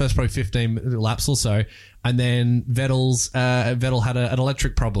that was the first probably 15 laps or so. And then Vettel had an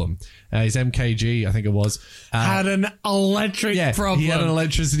electric problem. His MKG, I think it was. Had an electric problem. He had an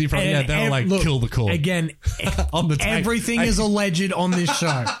electricity problem. They were like, kill the call. Again, on the everything is alleged on this show.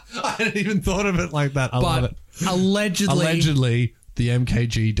 I hadn't even thought of it like that. I love it. Allegedly, the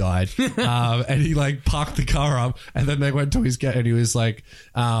MKG died, and he like parked the car up, and then they went to his gate, and he was like,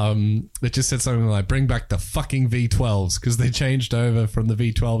 it just said something like, "Bring back the fucking V12s," because they changed over from the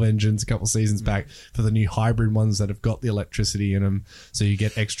V12 engines a couple seasons back for the new hybrid ones that have got the electricity in them, so you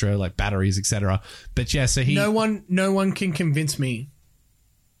get extra like batteries, etc. But yeah, so he No one can convince me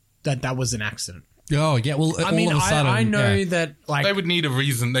that was an accident. Oh yeah, well, I mean, all of a sudden, I know yeah. that like They would need a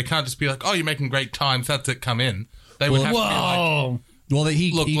reason. They can't just be like, "Oh, you're making great times. That's it. Come in." They would have to be like, whoa, Well,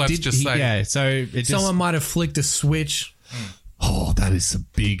 he Look, he let's did, just he- say- yeah. So it just someone might have flicked a switch. oh, that is some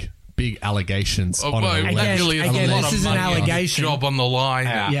big allegations. "Oh, on well, a that Again- really is again, a lot this of is an money on his allegation. job on the line."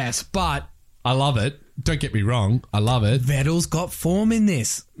 Yes, but I love it. Don't get me wrong, I love it. Vettel's got form in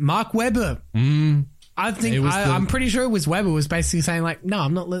this. Mark Webber. I think It was I'm pretty sure it was Webber was basically saying like, no,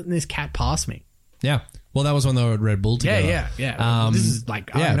 I'm not letting this cat pass me. Yeah. Well, that was when they were at Red Bull together. Yeah. This is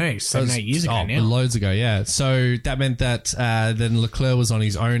like, I don't know, 7, 8 years ago now. Loads ago, yeah. So that meant that then Leclerc was on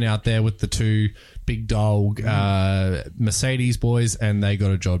his own out there with the two big dog Mercedes boys, and they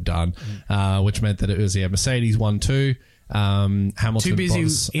got a job done, which meant that it was Mercedes 1-2. Hamilton Too busy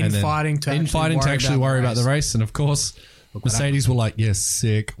Bottas, and infighting to actually worry worry about the race, and of course. Mercedes were like, yes,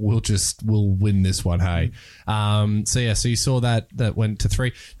 sick. We'll win this one. Hey, so you saw that went to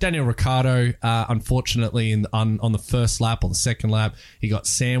 3. Daniel Ricciardo, unfortunately, on the first lap or the second lap, he got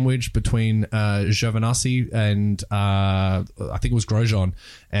sandwiched between Giovinazzi and I think it was Grosjean,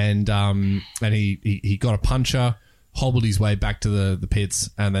 and he got a puncher. Hobbled his way back to the pits,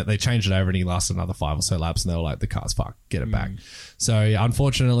 and they changed it over, and he lasted another 5 or so laps, and they were like, the car's fucked, get it back. So yeah,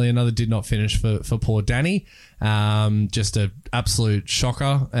 unfortunately, another did not finish for poor Danny. Just an absolute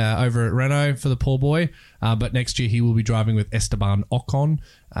shocker over at Renault for the poor boy. But next year he will be driving with Esteban Ocon,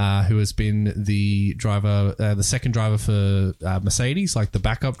 who has been the driver, the second driver for Mercedes, like the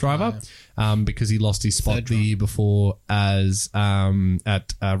backup driver, because he lost his spot the year before as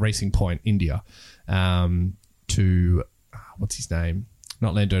at Racing Point, India. To what's his name?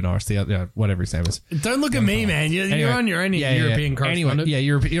 Not Lando Norris, the other, whatever his name is. Don't look at me, man. You're on your own European correspondent. Anyway,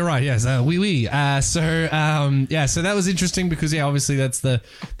 you're right. Yes, oui. So that was interesting because obviously that's the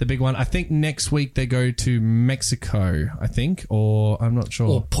big one. I think next week they go to Mexico. I think, or I'm not sure.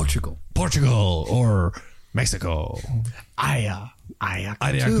 Or Portugal or Mexico.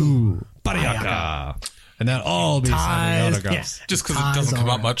 Ayaku. Pariaca. And that'll all be signing autographs. Yes. Just because it doesn't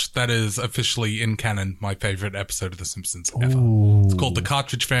come up much, that is officially in canon my favorite episode of The Simpsons ever. It's called The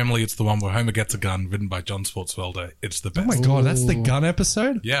Cartridge Family. It's the one where Homer gets a gun, written by John Swartzwelder. It's the best. Oh my god, that's the gun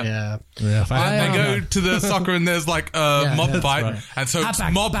episode? Yeah. Yeah. If I had They known go to the soccer and there's like a mob fight, right. and so it's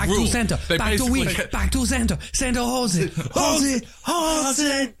mob back rule. to center. They Back to basically weak. Back to center. Center holds it. Holds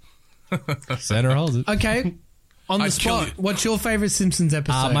it. Center holds it. Okay. On the I'd kill spot, you. what's your favorite Simpsons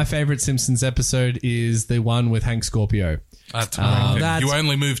episode? My favorite Simpsons episode is the one with Hank Scorpio. That's right. that's- You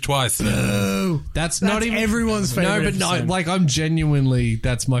only move twice. That's not even everyone's favorite. No, but no, episode. like I'm genuinely,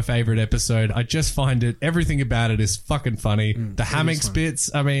 that's my favorite episode. I just find everything about it is fucking funny. The hammocks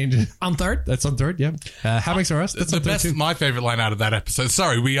bits, I mean, On third? that's on third, yeah. Hammocks are us. That's The on third best, too. my favorite line out of that episode.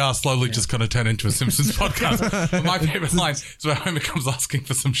 Sorry, we are slowly just going to turn into a Simpsons podcast. But my favorite line is where Homer comes asking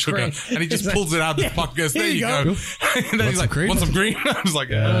for some sugar, Green. and he just pulls it out of his pocket and goes, "There Here you you go." go. And then he's like, cream? "Want some green?" I was like,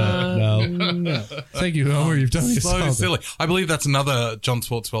 No. Thank you, Homer. You've done so yourself. silly. I believe that's another John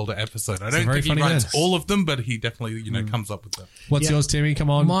Swartzwelder episode. I don't very think he funny writes man. all of them, but he definitely, comes up with them. What's Yeah. yours, Timmy? Come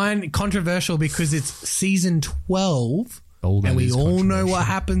on. Mine, controversial because it's season 12. Oh, that and we is all know controversial. what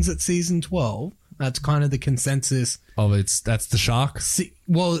happens at season 12. That's kind of the consensus. That's the shark.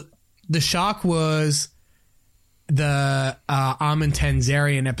 Well, the shark was the Armin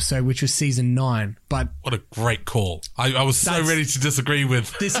Tanzarian episode, which was season 9. But What a great call. I was so That's- ready to disagree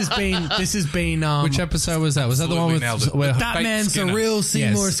with. this has been Which episode was that? Was that the one with Absolutely nailed it. that Baked man's Skinner. the real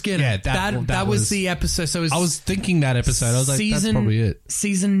Seymour Yes. Skinner. Yeah, that that was was- the episode. So it was I was thinking that episode. I was like, that's probably it.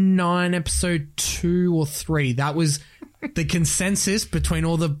 Season 9, episode 2 or 3. That was the consensus between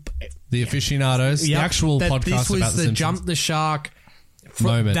all the The aficionados, the Yep, actual that podcast This was about the the Simpsons. jump the shark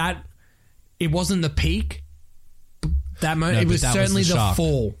Moment. That it wasn't the peak. That moment, No, it but was that was certainly the the shark.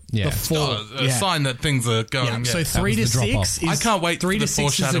 fall. Yeah. The fall. A sign that things are going. Yeah. Yeah. So 3 to was the 6 drop-off. is I can't wait 3 for to the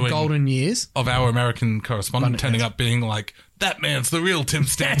 6 is the foreshadowing golden years. of our American correspondent turning up being like, "That man's the real Tim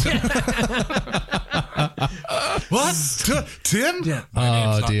Stanton." What? Tim? Yeah.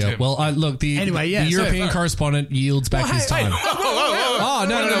 Oh dear. Well, the Anyway, yeah, the so- European correspondent yields back his time. Oh,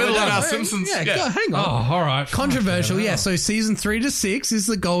 no, in the no, middle no, of no. our Simpsons. Yeah, go, hang on. Oh, all right. Controversial, yeah. So season 3 to 6 is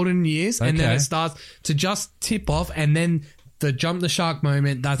the golden years, and then Okay. it starts to just tip off, and then the jump the shark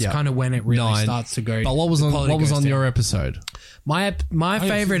moment. That's Yeah. kind of when it really 9. starts to go. But what was the on quality what was goes on down. your episode? My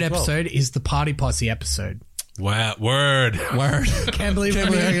favorite season 12. episode is the Party Posse episode. Wow, word. Word. Can't believe Can't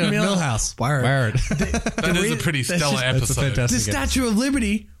believe I got Millhouse. Millhouse. Word. That is a pretty stellar That's a episode. The fantastic. Statue of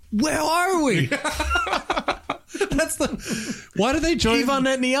Liberty. Where are we? That's the. Why do they join Ivan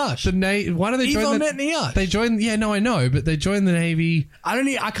Netanyahu. the Navy? Why do they join Ivan the? Netanyahu. They join. Yeah, no, I know, but they join the Navy. I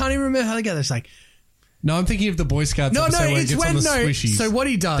can't even remember how they get there. It's like, No, I'm thinking of the Boy Scouts. no, episode where he it's gets when on the no. squishies. So what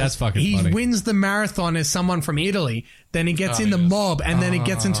he does, That's fucking he funny. wins the marathon as someone from Italy. Then he gets in the yes. mob, and then he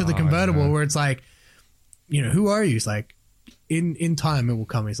gets into the convertible where it's like, you know, who are you? He's like, in time it will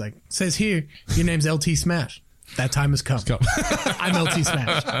come. He's like, says here, your name's LT Smash. That time has come. I'm LT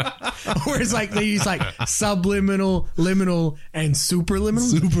Smash. Whereas like they use like subliminal, liminal, and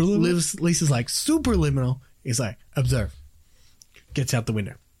superliminal. Superliminal? Lisa's like superliminal. He's like, observe. Gets out the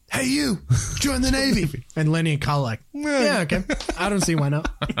window. Hey you, join the Navy. And Lenny and Carl are like, yeah, okay. I don't see why not.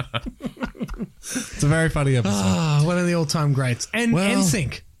 It's a very funny episode. Ah, one of the all-time greats. And Well-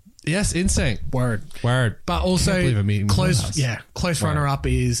 NSYNC. Yes, insane. Word. Word. But also Can't believe I'm eating close, Millhouse. yeah, close runner-up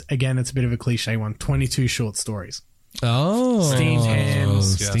is, again, it's a bit of a cliche one, 22 short stories. Oh, Steamed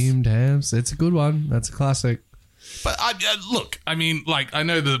hams. Yes. Steamed hams. It's a good one. That's a classic. But look, I mean, like, I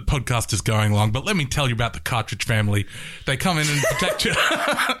know the podcast is going long, but let me tell you about the Cartridge family. They come in and protect you.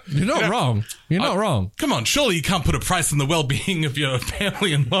 You're not wrong. You're not wrong. Come on, surely you can't put a price on the well-being of your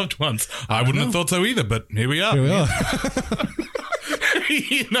family and loved ones. I wouldn't have thought so either, but here we are. Here we are.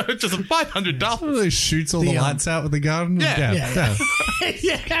 You know, just $500. He shoots all the lights out with the gun. Yeah. Yeah.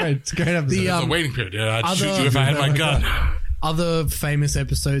 Yeah. It's a great episode. There's a waiting period. Yeah, I'd shoot other- you if I had my gun. Other famous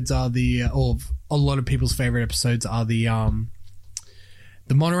episodes are or a lot of people's favorite episodes are the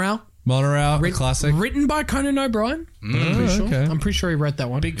Monorail. Monorail, Writ- classic. Written by Conan O'Brien. Okay. I'm pretty sure he wrote that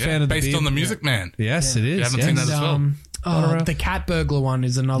one. Big fan of the Based beer- on the Music Man. Yes, it is. You haven't yes. seen that as well. Oh, the Cat Burglar one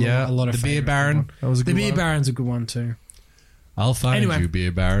is another Yeah, a lot of the Beer favorite Baron. one. That was a The good Beer one. Baron's a good one too. I'll find Anyway. you,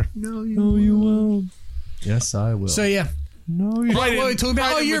 Beer Baron. No, You will. Yes, I will. So yeah. no, you Right What are we in- talking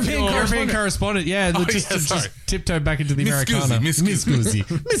about? right Oh, in with European your- European correspondent. Yeah, Oh, just, yeah, sorry. just tiptoe back into the Miss Americana. Guzzi, Miss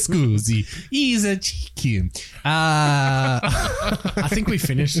Guzzi. Miss Guzzi. He's a chicken. I think we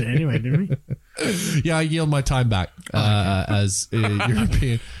finished it anyway, didn't we? Yeah, I yield my time back as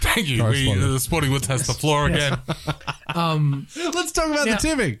European. Thank you. correspondent. The Sporting Woods has the floor again. Let's talk about Now- the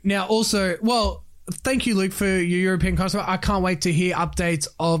tipping. Now, also, well, thank you, Luke, for your European correspondent. I can't wait to hear updates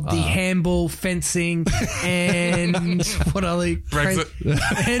of the handball, fencing, and what are they? Brexit.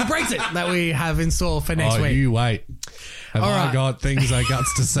 And Brexit that we have in store for next Oh, week. you wait. Have All I right. got things I got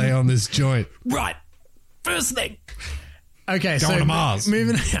to say on this joint? Right. First thing. Okay, Going so to Mars.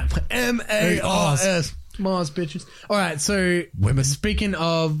 moving M-A-R-S. Mars, bitches. All right, so Women. speaking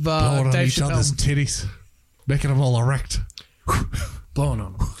of Blowing on Dave each other's Chappelle, titties. Making them all erect. blowing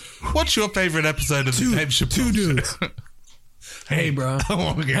on them. What's your favorite episode of the Dave Chappelle Two dudes. Hey, bro.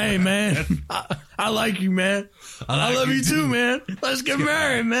 Okay. Hey, man. I like you, man. I love you too, man. Let's get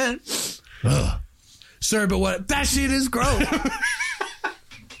married, man. Sir, but what? That shit is gross.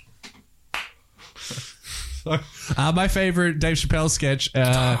 My favorite Dave Chappelle sketch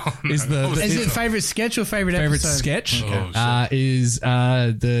is Is it favorite sketch or favorite favorite episode? sketch Oh, is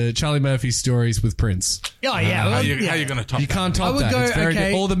the Charlie Murphy stories with Prince. Oh, yeah. How well, you yeah. going to top You can't that? top would that. go, It's very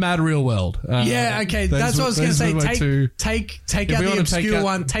okay. good. Or the Mad Real World. Yeah, okay. those That's what I was going to those say. were my two- Take If out we the wanna take obscure out-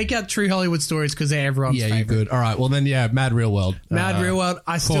 one. Take out True Hollywood Stories because they're everyone's Yeah, you're favorite. good. All right. Well, then, yeah, Mad Real World. Mad Real World.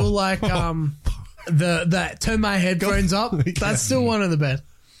 I still like the turn my headphones up. Yeah. That's still one of the best.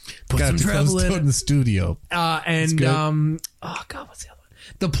 Put some treble in in the studio. and good. oh god, what's the other one?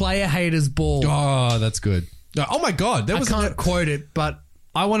 The Player Haters Ball. Oh, that's good. Oh my God, there I was. can't quote it, but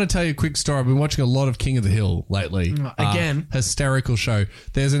I want to tell you a quick story. I've been watching a lot of King of the Hill lately. Again. Hysterical show.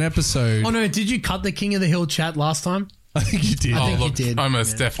 There's an episode. oh no, did you cut the King of the Hill chat last time? I think you did. I think Oh, you look, did.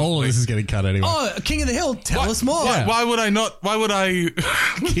 almost definitely. All of this is getting cut anyway. Oh, King of the Hill, tell us more. Yeah. Why would I not? Why would I?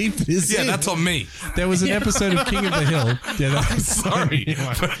 Keep this Yeah, in. that's on me. There was an episode of King of the Hill. Yeah, that was Sorry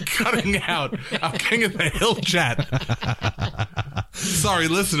for cutting out our King of the Hill chat. Sorry,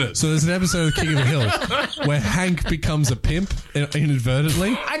 listeners. So there's an episode of King of the Hill where Hank becomes a pimp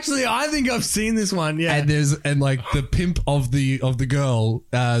inadvertently. Actually, I think I've seen this one. Yeah. And like the pimp of the girl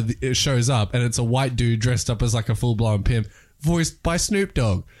it shows up, and it's a white dude dressed up as like a full blown pimp, voiced by Snoop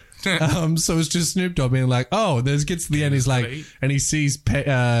Dogg. So it's just Snoop Dogg being like, oh, there's gets to the end, he's like, and he sees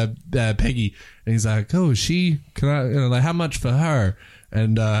Peggy, and he's like, oh, can I, like, how much for her?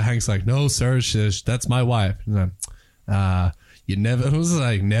 And Hank's like, no, sir, that's my wife. And you never, it was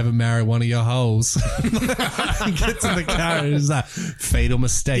like, never marry one of your hoes. He gets in the car and he's like, fatal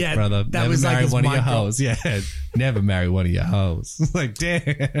mistake, Yeah, brother. that Never was like marry his one of your mic drop. hoes. Yeah, never marry one of your hoes. It's like,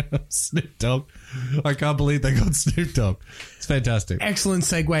 damn, Snoop Dogg. I can't believe they got Snoop Dogg. It's fantastic. Excellent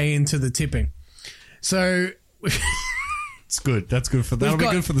segue into the tipping. So It's good. That's good for that'll be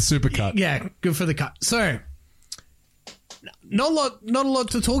got- good for the supercut. Yeah, good for the cut. So, not a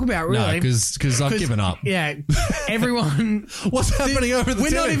lot to talk about, No, really. because I've given up. Yeah, everyone. What's happening over the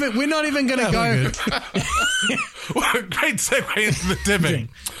TV? We're not even going to go. What a great segue into the tipping.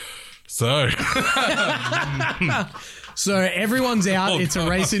 So, So everyone's out. It's a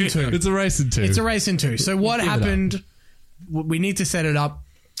race in two. It's a race in two. It's a race in two. So what Give it up. happened? We need to set it up.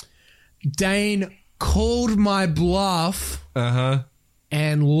 Dane called my bluff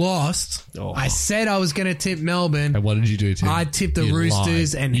and lost. Oh. I said I was going to tip Melbourne. And what did you do, Tim? I tipped the You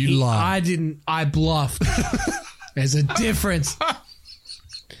Roosters, lied. and you lied. I didn't. I bluffed. There's a difference.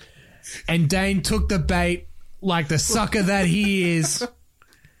 And Dane took the bait like the sucker that he is,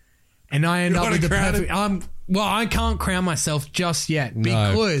 and I end up wanna with the crown perfect. Well, I can't crown myself just yet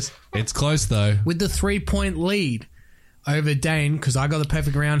No. because It's close though. with the 3-point lead over Dane, because I got the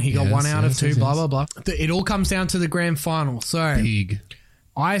perfect round, he got Yes, 1 out of yes, 2. yes, Blah yes. blah blah. It all comes down to the grand final. So Big.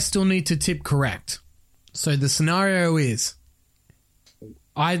 I still need to tip correct. So the scenario is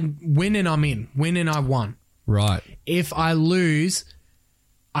I win and I'm in. Win and I won. Right. If I lose,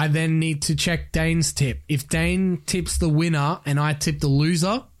 I then need to check Dane's tip. If Dane tips the winner and I tip the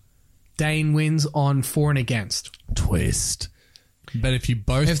loser, Dane wins on for and against. Twist. But if you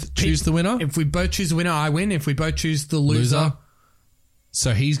both If choose the winner, If we both choose the winner, I win. If we both choose the loser,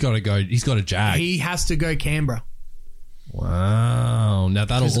 so he's got to go. He's got to jag. he has to go Canberra. Wow. Now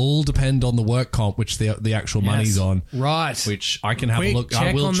that'll all depend on the work comp, which the actual money's Yes. on. Right. Which I can have Quick a look. I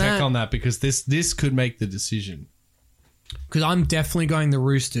check will on check that. on that because this could make the decision. Because I'm definitely going the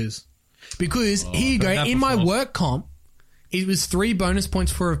Roosters. Because here you go. heard that In my before. work comp, it was 3 bonus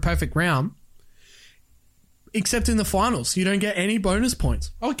points for a perfect round. Except in the finals, you don't get any bonus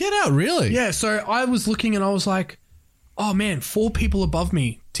points. Oh, get out! Really? Yeah, so I was looking and I was like, oh man, 4 people above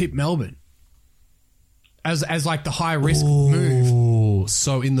me tip Melbourne. As like the high risk move. Oh,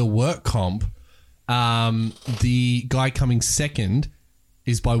 so in the work comp, the guy coming second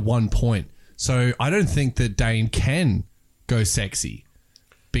is by 1 point. So I don't think that Dane can go sexy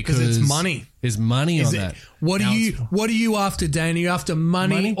because it's money. There's money on that. What Now are you after, Dane? Are you after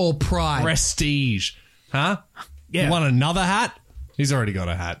money or pride? prestige? Huh? Yeah. You want another hat? He's already got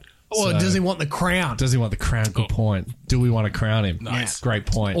a hat. Or So- does he want the crown? Does he want the crown? Good point. Do we want to crown him? Nice. Great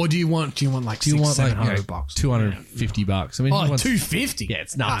point. Or do you want like do you want like $600-700 bucks? $250? I mean, Oh, he wants- $250. Yeah,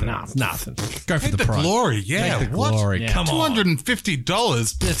 it's nothing. Ah, no. It's nothing. Go for take the the price. glory. Yeah. Take the what? glory. Yeah. Come on.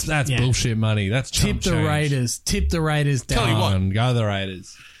 $250. That's Yeah. bullshit money. That's chump Tip the change. Raiders. Tip the Raiders down. Tell you what. Come on, go the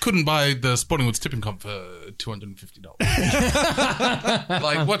Raiders. Couldn't buy the Sporting Woods tipping comp for $250.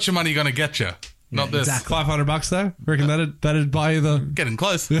 Like, what's your money going to get you? Not this. exactly. $500 though. Reckon that'd buy you the. Getting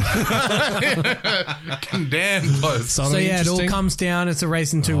close. Getting damn close. So yeah, it all comes down. It's a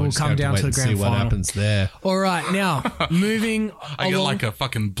race and 2 will come down to the grand see what final. happens there. All right, now moving I get along. like a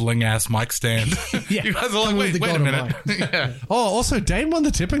fucking bling ass mic stand. Yeah. You guys are like, Come with wait the a golden minute. Yeah. Oh, also Dane won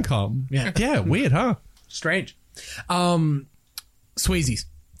the tipping comp. Yeah. Weird, huh? Strange. Sweezies.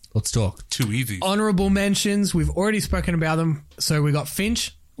 Let's talk. Too easy. Honorable mentions. We've already spoken about them. So we got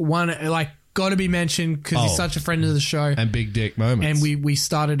Finch. One got to be mentioned because he's Oh. such a friend of the show. And big dick moments. And we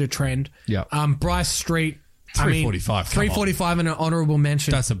started a trend. Yeah. Bryce Street. 345, come on. 345 and an honorable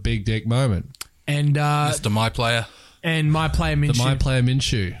mention. That's a big dick moment. And Mr. My Player. my player The Minshew. My Player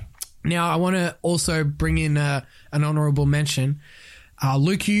Minshew. Now I want to also bring in an honorable mention.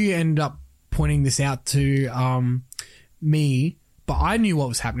 Luke, you ended up pointing this out to me, but I knew what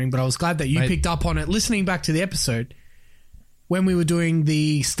was happening. But I was glad that you Mate. picked up on it. Listening back to the episode when we were doing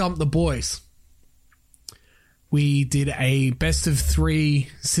the Stump the Boys, we did a best of 3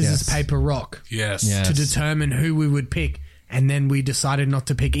 scissors, Yes. paper, rock Yes. Yeah. to Yes. determine who we would pick. And then we decided not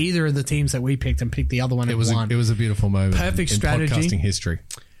to pick either of the teams that we picked and picked the other one It and was won. a beautiful moment. Perfect in strategy. podcasting history.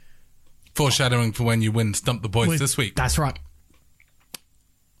 Foreshadowing for when you win Stump the Boys this week. That's right.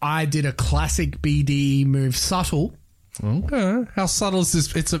 I did a classic BD move, subtle. Okay. How subtle is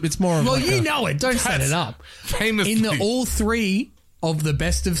this? It's more of Well, like you a- know it. Don't set it up. Famously. In the all 3 of the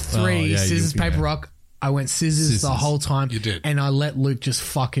best of 3 Oh, yeah, scissors, you- paper, yeah. rock, I went scissors the Scissors. whole time. You did. And I let Luke just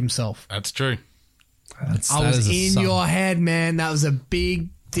fuck himself. That's true. That's- I that was is a in subtle- your head, man. That was a big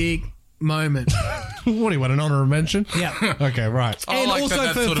dick moment. What do you want, an honourable mention? Yeah. Okay, right. I And like also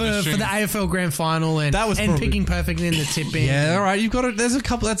that for, sort of for assumes- the AFL Grand Final and, That was and probably- picking perfect in the tipping. Yeah, all right. You've got it. There's a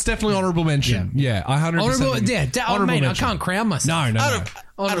couple. That's definitely honourable mention. Yeah, I 100%. Honourable, yeah. Honourable Mate, I mention. can't crown myself. No, no, Out no. of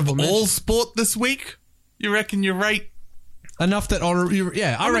Honourable mention. all sport this week, you reckon you rate Enough that honourable.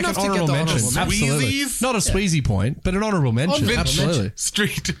 Yeah, I I'm reckon enough to get honourable the mention. honourable Absolutely, mention. not a Sweezy point, but an honourable mention. Vintage Absolutely.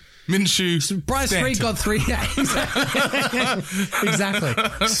 Street? Minshew. Bryce Stanton. Reed got 3 games.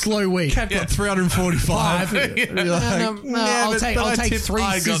 Exactly. Slow week. Cat got 345. I'll take 3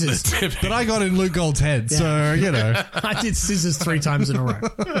 I got the scissors. tip. But I got in Luke Gold's head, so, you know. I did scissors 3 times in a row.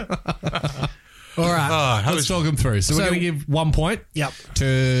 All right. Oh, how Let's was talk him through. So, we're So- going to give 1 point Yep.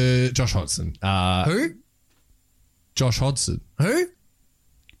 to Josh Hodgson. Who? Josh Hodgson. Who?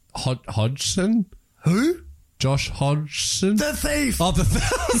 Hodgson? Who? Josh Hodgson? The thief. Oh,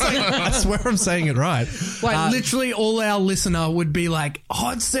 I swear I'm saying it right. Like literally all our listener would be like,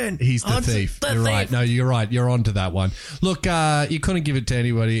 Hodgson. He's the Hodgson, thief. the You're thief. right. No, you're right. You're on to that one. Look, you couldn't give it to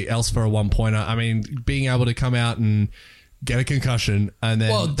anybody else for a 1-pointer. I mean, being able to come out and get a concussion and then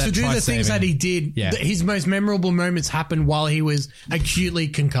Well, that to do try the things saving- that he did, Yeah. his most memorable moments happened while he was acutely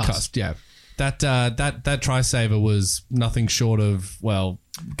concussed. Yeah. That try saver was nothing short of, well,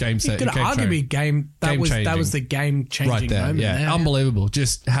 game set. Could arguably game that was Game-changing. the game changing Right there. moment. Yeah. there. Unbelievable.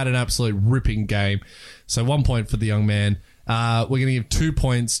 Just had an absolute ripping game. So 1 point for the young man. We're going to give 2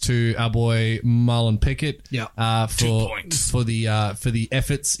 points to our boy Marlon Pickett. Yeah. 2 points. for the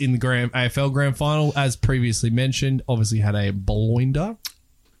efforts in the AFL Grand Final, as previously mentioned. Obviously had a blinder.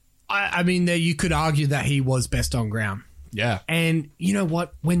 I mean, there you could argue that he was best on ground. Yeah, And you know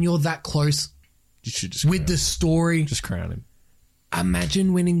what? When you're that close you should just with the story, just crown him.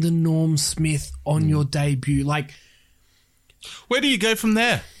 imagine winning the Norm Smith on your debut. Like, Where do you go from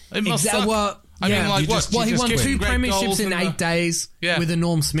there? It must suck. well, I mean, like, what? Well, You he just won get 2 great premierships goals in and 8 days Yeah. with a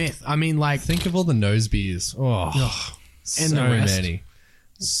Norm Smith. I mean, like, Think of all the nose beers. Oh, so And the rest. many,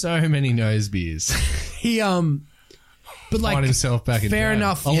 so many nose beers. he but like Find himself back in fair jail.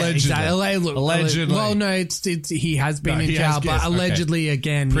 enough. Allegedly. Yeah, exactly. Look, Allegedly. Well, no, it's he has been No, in he jail, has, but yes, okay. allegedly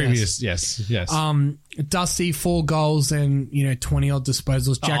again. Previous, yes. Dusty 4 goals and 20 odd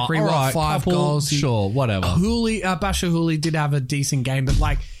disposals. Jack Oh, Rewalt all right, 5 couple, goals. Sure, whatever. Basher Hooley did have a decent game, but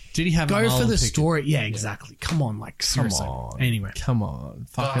like, Did he have a go for Marlon the Pickett? story? Yeah, exactly. Come on, like Come seriously. on. Anyway, Come on.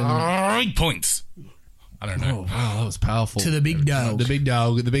 Fucking. 8 points. I don't know. Oh, wow, that was powerful. to the big dog. The big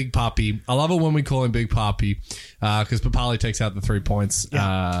dog, the big puppy. I love it when we call him Big Puppy because Papali takes out the 3 points. Dude,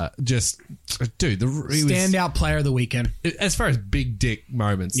 he was, Standout player of the weekend. as far as big dick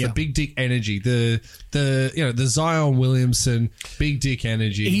moments, Yeah. the big dick energy, the Zion Williamson big dick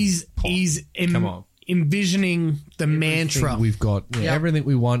energy. He's Come on. envisioning the mantra. We've got Yep. everything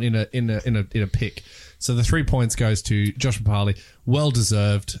we want in a pick. So the 3 points goes to Josh Papali, well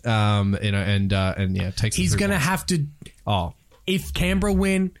deserved. And takes. He's going to have to. Oh, If Canberra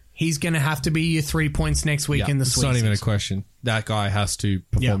win, he's going to have to be your 3 points next week in the it's Sweet not even a 16. question. That guy has to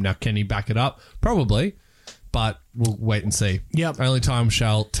perform. Yeah. Now, can he back it up? Probably, but we'll wait and see. Yep. Only time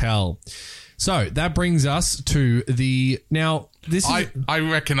shall tell. So that brings us to the now. This is I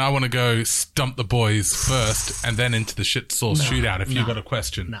reckon I want to go stump the boys first and then into the shit sauce shootout if you've got a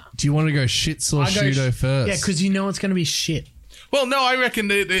question. do you want to go shit sauce shooter first? Yeah, because you know it's going to be shit. Well, no, I reckon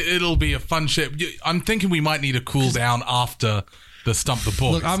it'll be a fun shit. I'm thinking we might need a cool down after the stump the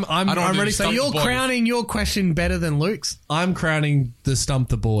boys. Look, I'm I don't ready. do So stump You're the boys. crowning your question better than Luke's. I'm crowning the stump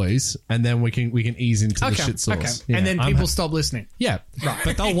the boys, and then we can ease into the shit sauce. Okay. Yeah, And then I'm people stop listening. Yeah,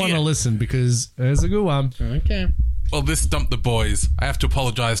 but they'll want to listen because it's a good one. Okay. Well, this stump the boys. I have to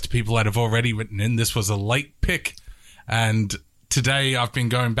apologize to people that have already written in. This was a late pick, and today I've been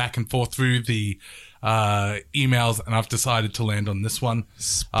going back and forth through the emails, and I've decided to land on this one.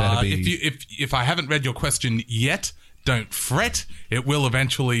 better be- If I haven't read your question yet, don't fret. It will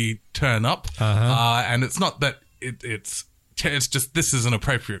eventually turn up, and it's not that it's just this is an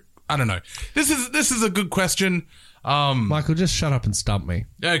appropriate. I don't know. This is a good question. Michael, just shut up and stump me.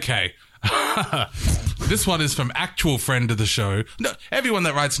 Okay. This one is from actual friend of the show. No, everyone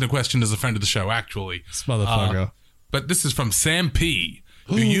that writes in a question is a friend of the show, actually. This motherfucker. But this is from Sam P,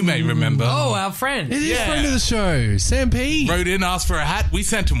 who you may remember. Oh, our friend. It is Yeah. friend of the show, Sam P. Wrote in, asked for a hat. We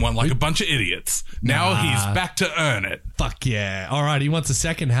sent him one like a bunch of idiots. Now he's back to earn it. Fuck yeah! All right, he wants a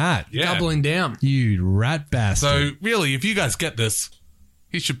second hat. Yeah. Doubling down. You rat bastard. So really, if you guys get this,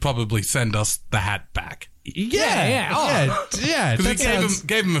 he should probably send us the hat back. Yeah. Oh. yeah. Because That he sounds.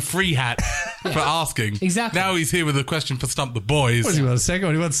 gave him a free hat for asking. Exactly. Now he's here with a question for Stump the Boys. What do you want? A second?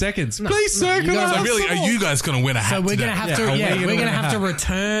 What do you want? Seconds? Please, sir. you Can guys- I So have really, some are you guys going to win a hat So we're today? gonna have Yeah, to. are we Yeah, gonna we're win gonna a have to hat?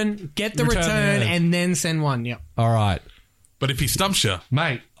 return, get the Return the return, hat. and then send one. Yep. All right, But if he stumps you,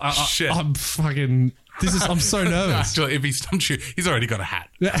 mate. Shit. I'm fucking. I'm so nervous. actually, if he stumps you, he's already got a hat.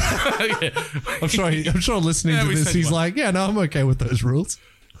 I'm sure. Listening Yeah, to we this, said he's one. like, "Yeah, no, I'm okay with those rules.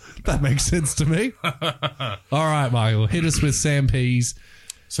 That makes sense to me." All right, Michael, hit us with Sam P's.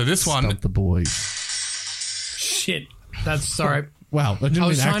 So this one, Stump the boys. Shit. That's sorry. Wow, I, didn't I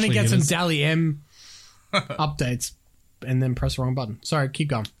was mean trying to actually get hit some us. Dally M updates. and then press the wrong button. Sorry, keep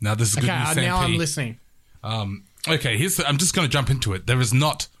going. Now this is good news, Sam now P. I'm listening. Okay, I'm just going to jump into it. There is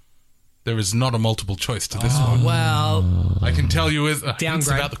not a multiple choice to this one. Well, I can tell you hints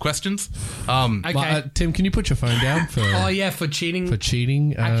Downgrade. about the questions. okay. Tim, can you put your phone down for For cheating. for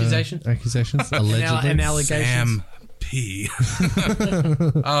cheating Accusations? Accusations, allegedly. and allegations. Sam P.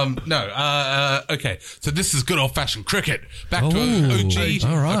 Okay, so this is good old fashioned cricket. Back to an OG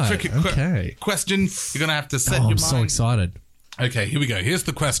all right, cricket okay. question. You're going to have to set Oh, your I'm mind. so excited. Okay, here we go. Here's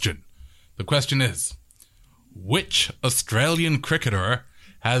the question. The question is, which Australian cricketer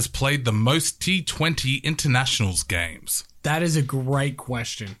has played the most T20 internationals games? That is a great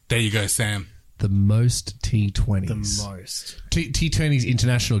question. There you go, Sam. The most T20s. The most. T20s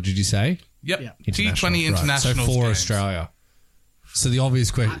international, did you say? Yep. Yeah. International, T20 right. internationals So for games. Australia. So the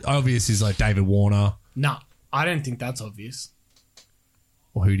obvious is like David Warner. No, I don't think that's obvious.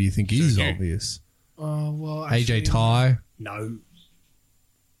 Or who do you think is you. obvious? Well, AJ Ty, No.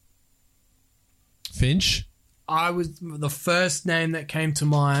 Finch. The first name that came to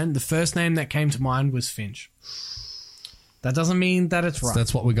mind. The first name that came to mind was Finch. That doesn't mean that it's right.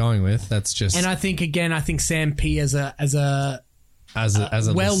 That's what we're going with. That's just And I think Sam P as a as a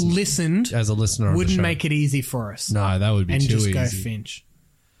well listen- listened as a listener of the wouldn't show. make it easy for us. No, that would be and too just easy. go Finch.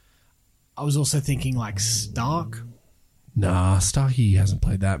 I was also thinking like Stark Nah, Starkey hasn't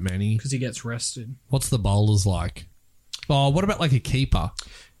played that many. because he gets rested. What's the bowlers like? Oh, what about like a keeper?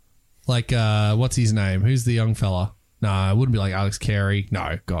 Like, what's his name? Who's the young fella? No, it wouldn't be like Alex Carey.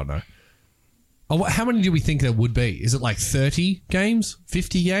 No, God, no. Oh, how many do we think there would be? Is it like 30 games?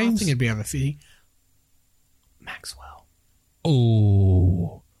 50 I games? think it'd be over 50. Maxwell.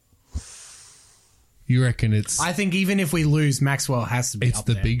 Oh. You reckon it's I think even if we lose, Maxwell has to be it's up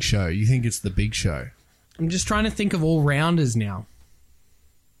the there. big show? You think it's the big show? I'm just trying to think of all rounders now.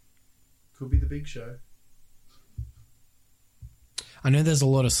 Could be the big show. I know there's a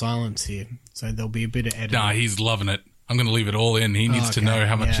lot of silence here, so there'll be a bit of editing. Nah, he's loving it. I'm going to leave it all in. He needs to Okay, know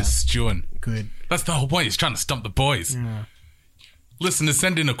how much yeah. is stewing. Good. That's the whole point. He's trying to stump the boys. Yeah. Listeners,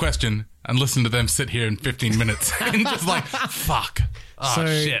 send in a question and listen to them sit here in 15 minutes and just like, fuck. Oh, So-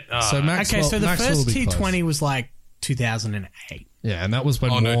 shit. Oh. So Maxwell, Okay, so the Maxwell first will be close. T20 was like 2008. Yeah, and that was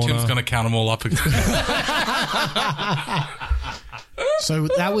when Oh, no, Warner... Tim's going to count them all up again. So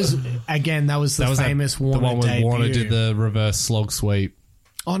that was, again, that was the famous the Warner one where debut. Warner did the reverse slog sweep.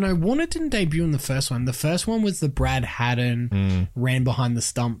 Oh, no, Warner didn't debut in the first one. The first one was the Brad Haddon ran behind the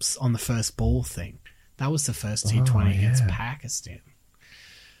stumps on the first ball thing. That was the first T20 against Pakistan.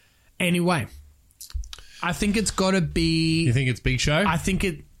 Anyway, I think it's got to be... You think it's Big Show?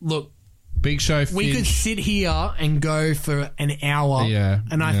 Look, Big Show, we Finch. could sit here and go for an hour. Yeah,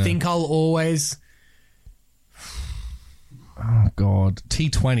 And I yeah. think I'll always... Oh, God.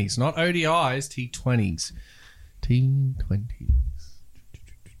 T20s, not ODIs, T20s. T20s.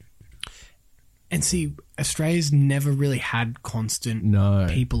 And see, Australia's never really had constant No.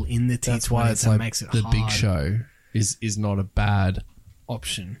 people in the T20s. That's why it's that like makes it the hard Big Show is not a bad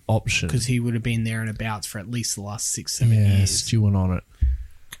option. option. Because he would have been there and abouts for at least the last 6-7 Yeah, years. stewing on it.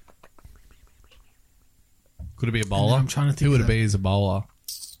 Could it be a bowler? I'm trying to think Who would of it be as a bowler?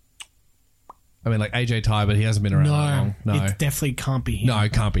 I mean, like AJ Ty, but he hasn't been around that long. No, No. it definitely can't be him. No,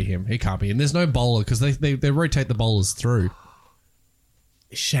 it can't be him. It can't be him. There's no bowler because they rotate the bowlers through.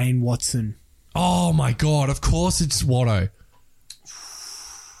 Shane Watson. Oh my God! Of course it's Watto.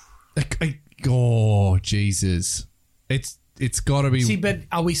 Oh Jesus! It's got to be. See, but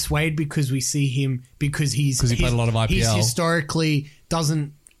are we swayed because we see him because he played a lot of IPL? He's historically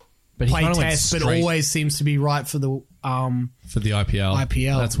doesn't but he play kinda went tests, but straight always seems to be right for the for the IPL.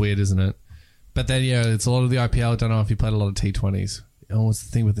 IPL. That's weird, isn't it? But then yeah, it's a lot of the IPL. I don't know if he played a lot of T20s. Oh, what's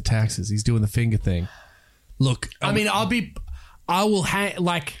the thing with the taxes? He's doing the finger thing. Look, I mean,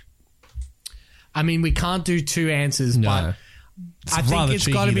 I mean, we can't do two answers, no. but It's I think rather it's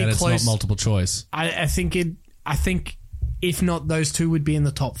cheeky got to be that close. It's not multiple choice. I think if not, those two would be in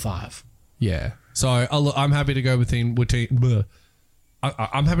the top 5. Yeah. So I'm happy to go with him.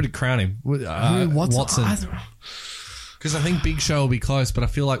 I'm happy to crown him. Watson. Because I think Big Show will be close, but I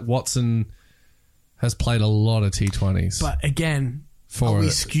feel like Watson has played a lot of T20s. But again, For are we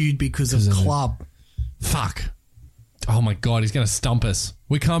it. skewed because Because of of it. club? Fuck. Oh my God, he's going to stump us.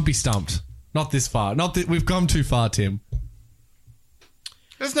 We can't be stumped. Not this far. We've gone too far, Tim.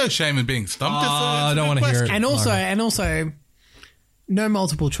 There's no shame in being stumped. I don't wanna hear it. And also, no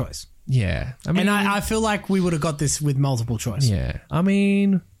multiple choice. Yeah. I mean, And I feel like we would have got this with multiple choice. yeah. I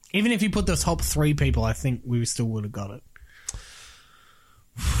mean, Even if you put the top 3 people, I think we still would have got it.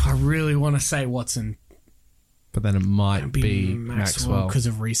 I really want to say Watson. but then it might be Maxwell. because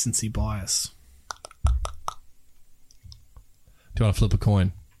of recency bias. Do you want to flip a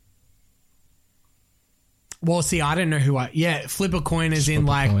coin? Well, see, I don't know who flip a coin is in Flip a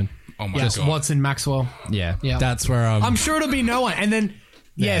like, coin. Oh my yes, god. Watson, Maxwell. Yeah. Yeah. That's where I'm sure it'll be no one. And then,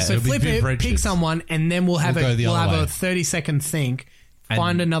 so it'll be flip Viv it, Richards. pick someone, and then we'll have We'll go the other way. a 30-second think, And-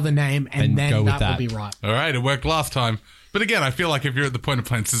 find another name, and and then go with that that. will be right. All right, it worked last time. But again, I feel like if you're at the point of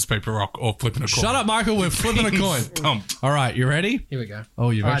playing scissors, paper, rock or flipping a coin. Shut up, Michael. We're flipping a coin. Stumped. All right, you ready? Here we go. Oh,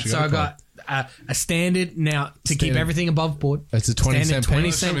 you've All right, actually so got a I got a standard now to keep Standard. everything above board. It's a 20 Standard cent penny.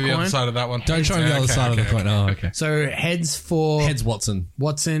 20 Show cent me the other coin. side of that one. Don't show me the other side of the coin. Oh, okay. So heads for Heads Watson.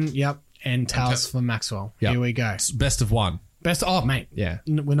 Watson, yep, and tails for Maxwell. Yep. Here we go. Best of one. Best. Oh, mate. Yeah.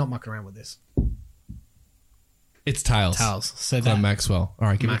 We're not mucking around with this. It's tails. Tails. So Glenn that. Maxwell. All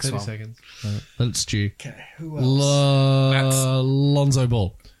right, give Maxwell. me 30 seconds. All right, let it stew. Okay. Who else? That's- Lonzo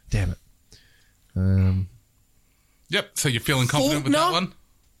Ball. Damn it. Yep, so you're feeling confident with that Faulkner? one?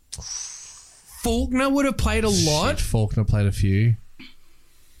 Faulkner would have played a lot. Shit, Faulkner played a few.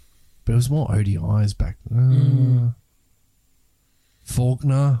 But it was more ODIs back then.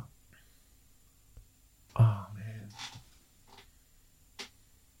 Faulkner. Oh, man.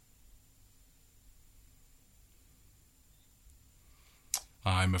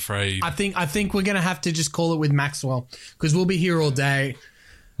 I'm afraid. I think we're gonna have to just call it with Maxwell because we'll be here all day.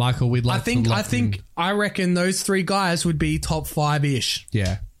 Michael, we'd like to lock in. I reckon those three guys would be top 5-ish.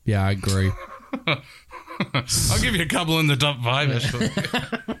 Yeah, I agree. I'll give you a couple in the top 5.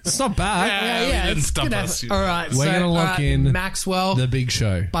 It's not bad. Yeah, we didn't it's stump good us. effort. All right, We're so, gonna lock all right, in Maxwell, The big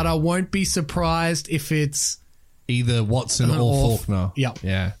show. but I won't be surprised if it's Either Watson or Or- Faulkner. Yep.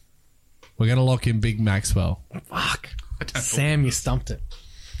 Yeah. We're going to lock in Big Maxwell. fuck. Sam, you stumped it.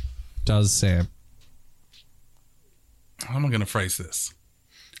 Does Sam. How am I going to phrase this?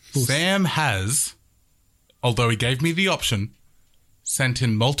 Sam has, although he gave me the option, sent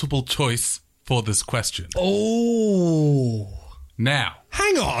in multiple choice for this question. Oh, Now,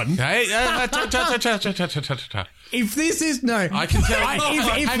 Hang on. hey, if this is no, I can tell you.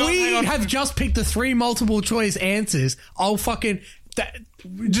 if Hang on, we hang on. have just picked the 3 multiple choice answers, I'll fucking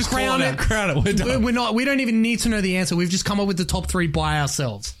just crown it. Crown it. We're done. We're not. We don't even need to know the answer. We've just come up with the top 3 by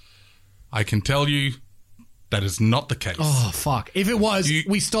ourselves. I can tell you that is not the case. Oh fuck! If it was, You-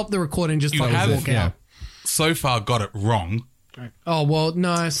 we stop the recording. Just you fucking have- walk yeah. out. So far, got it wrong. Oh well,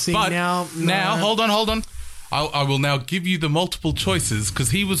 no. See But now, hold on. I will now give you the multiple choices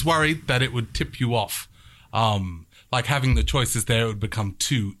because he was worried that it would tip you off. Like having the choices there, it would become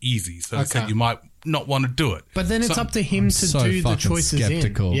too easy. So he said Okay. you might not want to do it. But then it's So- up to him to So do the fucking choices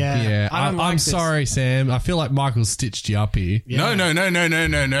skeptical. in. Yeah, I don't like I'm this. sorry, Sam. I feel like Michael stitched you up here. No, not at all.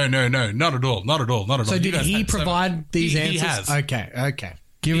 So You did guys he had so provide much. these He answers? has. Okay.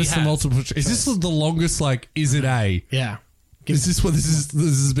 Give He us the has. multiple. Is this the longest? Like, is it A? Yeah. Is this what this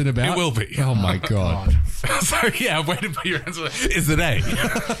has been about? It will be. Oh my god. So yeah, I'm waiting for your answer. Is it A?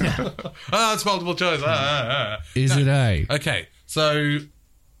 Oh, it's multiple choice. Is it A? Okay, so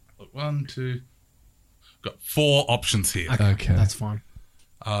 1, 2, got 4 options here. Okay. That's fine.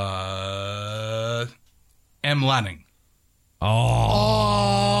 M. Lanning, Oh.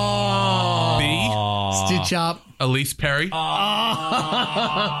 B. Stitch up. Elise Perry,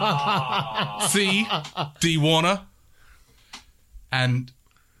 C. D. Warner, and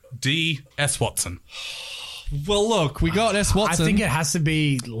D. S. Watson. Well, look, we got S. Watson. I think it has to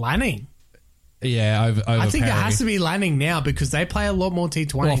be Lanning. yeah, over I think Perry. it has to be Lanning now because they play a lot more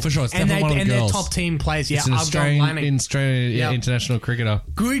T20. Well, for sure, it's and definitely one of the their girls. top team plays. Yeah, It's an I've gone Lanning. Australian Yep. international cricketer.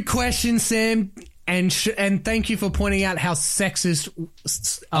 Good question, Sam. And thank you for pointing out how sexist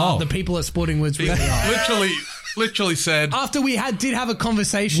the people at Sporting Woods really are. literally said, After we did have a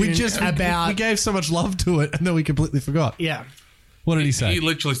conversation about we gave so much love to it, and then we completely forgot. yeah. What did he say? he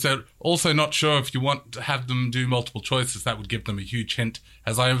literally said, also not sure if you want to have them do multiple choices, that would give them a huge hint,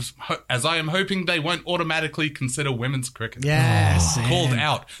 as I am hoping they won't automatically consider women's cricket. Yes. Called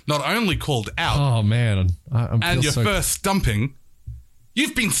out. Not only called out, Oh man, I'm and feel your so first stumping,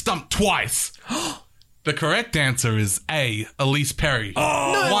 you've been stumped twice. The correct answer is A, Elise Perry.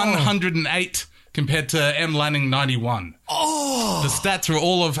 108 compared to M. Lanning, 91. The stats are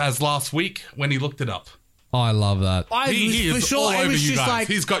all of as last week when he looked it up. Oh, I love that. He for is sure, all it over was you just guys. like,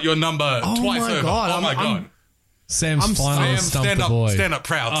 He's got your number Oh twice my over. God, Oh my I'm- God. Sam's I'm finally Sam, stumped the boy. stand up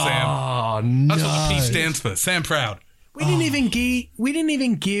proud, Sam. Oh no! That's what the P stands for. Sam Proud. we didn't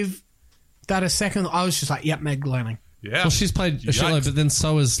even give that a second. I was just like, yep, Meg Lanning. Yeah. Well, she's played a shitload, Yikes. but then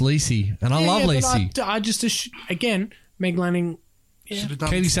so has Lacey, and I love but Lacey. I just again, Meg Lanning. Should've done-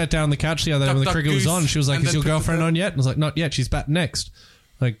 Katie sat down on the couch the other day Duck, when the duck, cricket was goose, on. She was like, and "Is then your took the girlfriend ball. on yet?" I was like, "Not yet. She's batting next."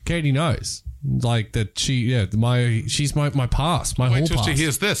 Like Katie knows, like that. She's my past, my Wait whole till past. she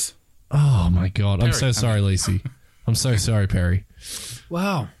hears this. Oh my god! I'm so Perry, sorry, Lacey. I'm so sorry, Perry.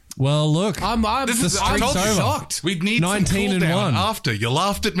 Wow. Well, look. I'm This is I told you. shocked. We need 19 some cool and down 1. after. You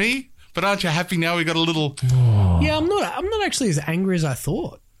laughed at me, but aren't you happy now we got a little... Yeah, I'm not actually as angry as I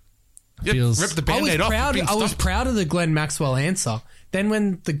thought. Feels- Rip the I was Band-Aid off. proud. You've been I was stumped. proud of the Glenn Maxwell answer. Then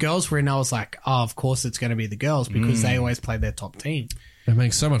when the girls were in, I was like, oh, of course it's going to be the girls because they always play their top team. It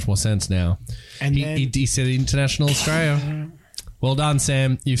makes so much more sense now. And He, then, he said International Australia. Well done,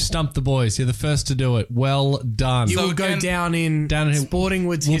 Sam. You've stumped the boys. You're the first to do it. Well done. you So will go again- down in We'll Sporting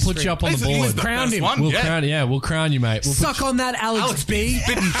Woods put you up on the He's the board. Crowned first him. one, We'll yeah. crown, we'll crown you, mate. We'll put Suck on that, Alex B.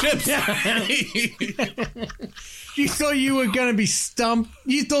 Spitting chips. You thought you were going to be stumped.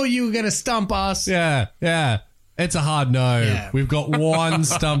 You thought you were going to stump us. yeah. It's a hard no. Yeah. We've got one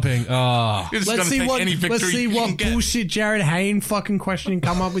stumping. Oh. You're just Let's gonna see take what. any victory Let's see you what can get. bullshit Jared Hayne fucking question you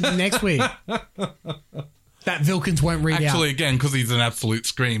come up with next week. That Vilkins won't read Actually, out. again, because he's an absolute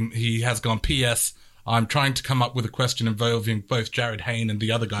scream, he has gone, P.S. I'm trying to come up with a question involving both Jared Hayne and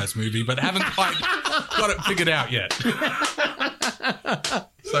the other guy's movie, but haven't quite got it figured out yet.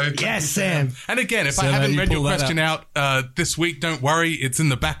 So Yes, Sam. And again, if I Sam, haven't you read your pull that question out this week, don't worry. It's in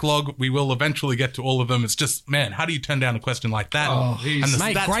the backlog. We will eventually get to all of them. It's just, man, how do you turn down a question like that? And the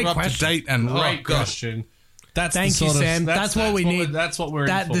Mate, stats great are up question. to date. And Great gosh. question. That's Thank the you, sort of, Sam. That's what we need. That's what we're in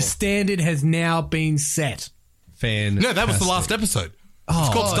That for. the standard has now been set. Fan. No, that was the last episode. It's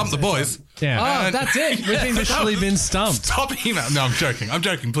called Stump the Boys. Yeah. Oh, that's it. We've officially been stumped. Stop email. No, I'm joking.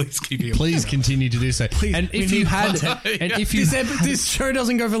 Please keep emailing. Please continue to do so. And we if you need had, content. and if you, This show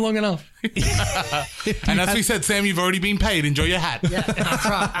doesn't go for long enough. And as we said, Sam, you've already been paid. Enjoy your hat. That's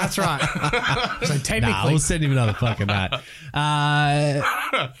right. That's right. So technically, nah, we'll send him another fucking hat.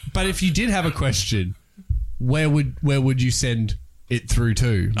 But if you did have a question, where would you send it through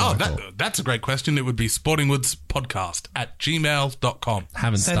to? Oh, Michael? that's a great question. It would be sportingwoodspodcast@gmail.com.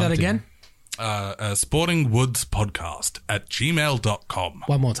 Haven't say stumped that him. again. sportingwoodspodcast@gmail.com.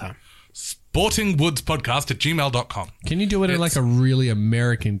 One more time. sportingwoodspodcast@gmail.com. Can you do it in like a really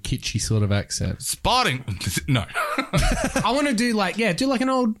American kitschy sort of accent? No. I want to do like an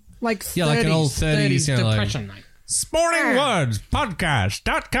old like 30s, Yeah, like an old 30s, you know, like- depression. Like,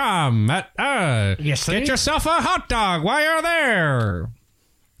 SportingWoodsPodcast.com Yes, sir. get yourself a hot dog while you're there.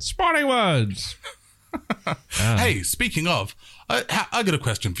 Sporting Woods. Hey, speaking of, I got a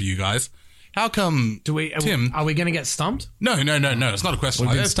question for you guys. How come Tim... Are we going to get stumped? No. It's not a question.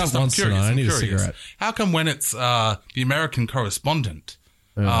 We've been It's just stumped I'm once curious, tonight. I I'm need a curious. cigarette. How come when it's the American correspondent,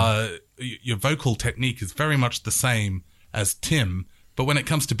 your vocal technique is very much the same as Tim, but when it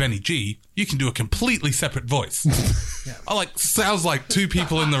comes to Benny G, you can do a completely separate voice. Sounds like two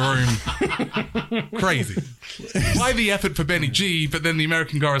people in the room. Crazy. Why the effort for Benny G, but then the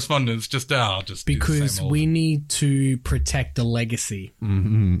American correspondent's just do the Because same old- we need to protect the legacy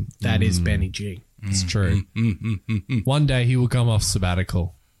that is Benny G. It's true. One day he will come off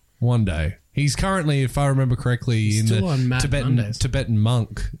sabbatical. One day. He's currently, if I remember correctly, He's in still the on Mad Mondays. Tibetan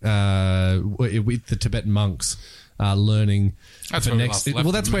monk, with the Tibetan monks, learning. That's for where we next. last left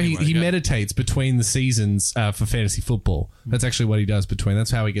Well, that's him where anyway, he yeah. meditates between the seasons for fantasy football. That's actually what he does between.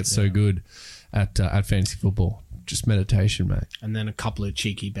 That's how he gets so good at fantasy football. Just meditation, mate. And then a couple of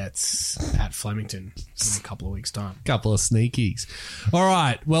cheeky bets at Flemington in a couple of weeks' time. Couple of sneakies. All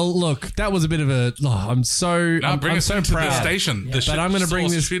right. Well, look, that was a bit of a. I'm so. Now bring I'm us so into proud. the station. The But I'm going to bring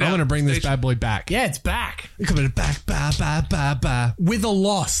this. I'm going to bring this bad boy back. Yeah, it's back. Coming back, ba. With a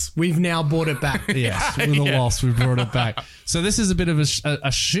loss, we've now brought it back. Yes, with a loss, we brought it back. So this is a bit of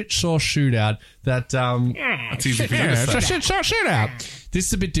a shit sauce shootout. That It's easy for you to it's say. a shit sauce shootout. This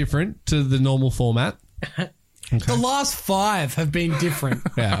is a bit different to the normal format. The last 5 have been different.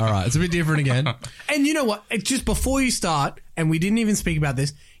 Yeah, all right, it's a bit different again. And you know what? Just before you start, and we didn't even speak about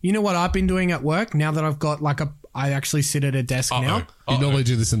this, you know what I've been doing at work now that I've got I actually sit at a desk now? You normally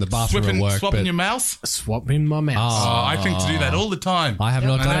do this in the bathroom at work, Swapping but your mouse? Swapping my mouse. Oh, I think to do that all the time. I have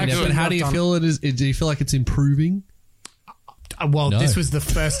not I've done it yet. actually But how not do you done feel it is? Do you feel like it's improving? Well, No. this was the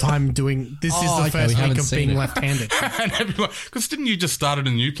first time doing. This is the okay, we first haven't week of seen being it. left-handed. And everyone, because didn't you just start at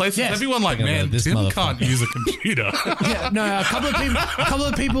a new place? Yes. Everyone like, Yeah, man, this Tim motherfucker. can't use a computer. Yeah, no, a couple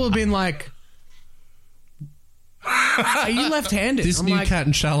of people have been like, "Are you left-handed?" This I'm new like, Cat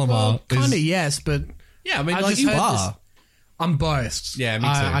and Shalimar well, kind of is. yes, but Yeah, I mean, I like just you heard are. I'm both. Yeah, me too.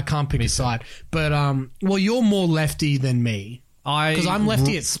 I can't pick a side, but well, you're more lefty than me because I'm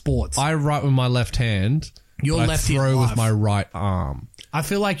lefty at sports. I write with my left hand. You're but lefty I at throw with life. my right arm. I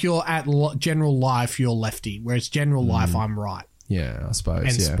feel like you're at general life, you're lefty, whereas general life, I'm right, Yeah, I suppose.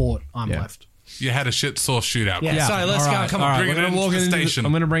 and yeah. sport, I'm Yeah. left. You had a shit sauce shootout. Yeah. Sorry, let's All go. right, Come all on, right, bring we're it gonna into walk the it into station.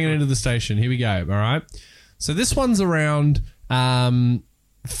 I'm going to bring it into the station. Here we go. All right. So this one's around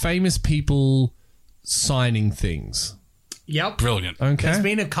famous people signing things. Yep. Brilliant. Okay. There's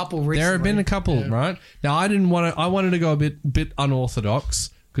been a couple recently. There have been a couple, right? Now, I wanted to go a bit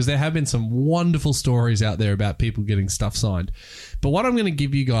unorthodox because there have been some wonderful stories out there about people getting stuff signed. But what I'm going to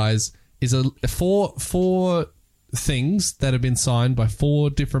give you guys is four things that have been signed by 4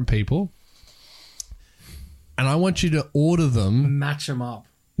 different people. And I want you to order them. Match them up.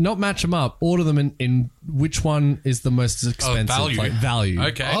 Not match them up. Order them in which one is the most expensive. value. Like value.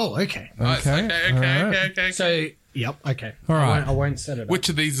 Okay. Oh, okay. Okay. So, yep, okay. All right. I won't set it up. Which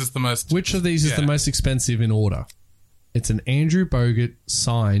of these is the most? Which of these is the Yeah. most expensive in order? It's an Andrew Bogut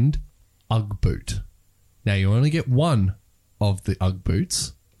signed Ugg boot. Now, you only get one of the Ugg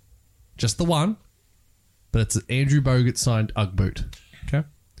boots. Just the one. But it's an Andrew Bogut signed Ugg boot. Okay.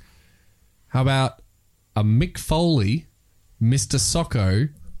 How about a Mick Foley Mr. Socko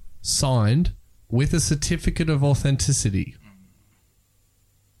signed with a certificate of authenticity?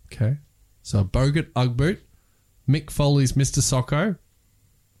 Okay. So a Bogut Ugg boot. Mick Foley's Mr. Socko.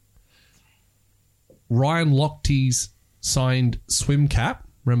 Ryan Lochte's signed swim cap.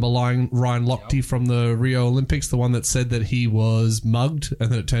 Remember Ryan Lochte from the Rio Olympics, the one that said that he was mugged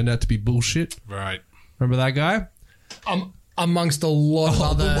and that it turned out to be bullshit? Right. Remember that guy? Amongst a lot of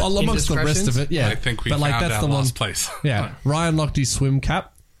other amongst the rest of it, yeah. I think we But, found that's our the one. last place. Yeah, Ryan Lochte's swim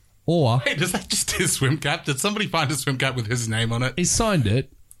cap, or Hey, is that just his swim cap? Did somebody find a swim cap with his name on it? he signed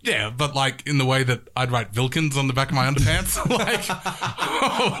it. Yeah, but like in the way that I'd write Vilkins on the back of my underpants. Like,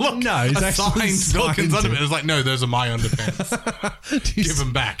 oh, look, No, he's a actually signed Vilkins signed underpants. it. It was like, no, those are my underpants. Give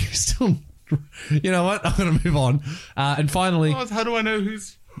them back. Still, you know what? I'm going to move on. And finally, How do I know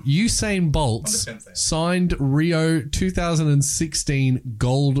who's... Usain Bolt Underpants. signed Rio 2016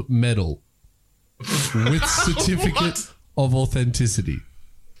 gold medal with certificate of authenticity.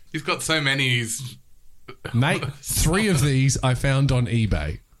 He's got so many, he's... Mate, 3 of these I found on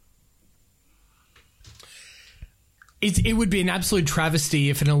eBay. It would be an absolute travesty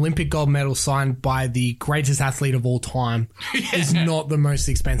if an Olympic gold medal signed by the greatest athlete of all time is not the most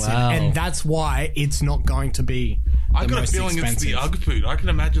expensive. Wow. And that's why it's not going to be the I've got a most feeling expensive. it's the Ugg boot. I can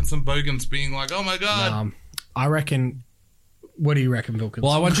imagine some bogans being like, oh my God. I reckon... What do you reckon, Vilkins?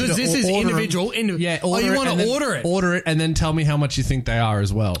 Well, I want you because to this is order individual. Yeah, oh, you want and to then order it? Order it and then tell me how much you think they are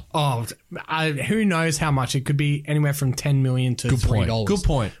as well. Oh, who knows how much? It could be anywhere from $10 million to $3. Good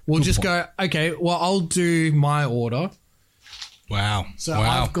point. We'll Good just point. go, okay, well, I'll do my order. Wow. So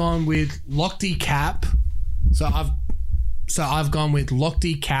wow. I've gone with Lochte cap. So I've gone with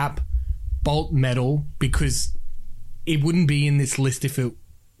Lochte cap, Bolt medal, because it wouldn't be in this list if it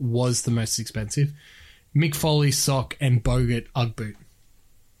was the most expensive. Mick Foley sock and Bogut Ugg boot.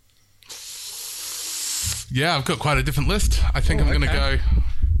 Yeah, I've got quite a different list. I think I'm going to go...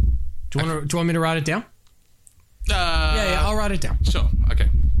 Do you want me to write it down? Uh, Yeah, I'll write it down. Sure. Okay.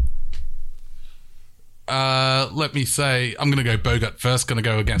 Let me say, I'm going to go Bogut first. Going to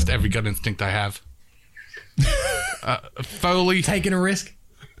go against every gut instinct I have. Foley, Taking a risk.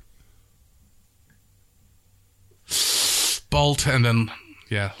 Bolt, and then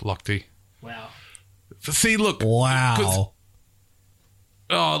Lochte. Wow. See, look. Wow.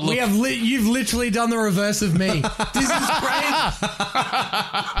 Oh, look. You've literally done the reverse of me. This is great.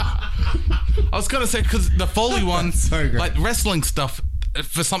 I was going to say, because the Foley one, so great. like wrestling stuff,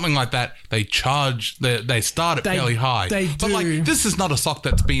 for something like that, they charge, they start at fairly high. they But do. like, this is not a sock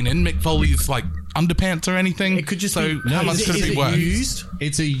that's been in Mick Foley's like underpants or anything. It could just so be. how much is could it be worth? used?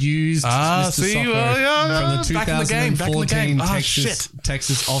 It's a used Ah, Mr. see? Socko Well, yeah, from the back in the game, back in the 2014 game. Ah,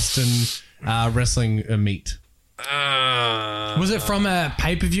 Texas Austin wrestling meet. Was it from a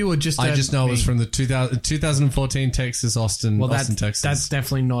pay-per-view or just I just know it was from the 2014 Texas Austin Texas. That's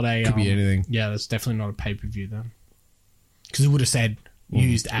definitely not a... Could be anything. Yeah, that's definitely not a pay-per-view then. Because it would have said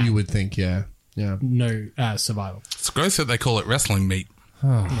used at You would think, yeah. no survival. It's gross that they call it wrestling meat.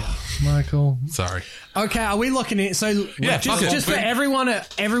 Michael. Sorry. Okay, are we locking it? So Yeah, fuck it. just for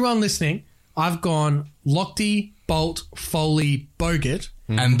everyone listening, I've gone Lochte, Bolt, Foley, Bogut.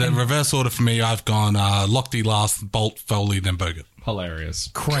 And the reverse order for me, I've gone Lochte last, Bolt, Foley, then Bogut. Hilarious.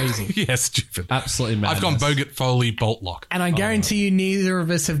 Crazy. Yeah, stupid. Absolutely madness. I've gone Bogut, Foley, Bolt, Lock. And I guarantee you neither of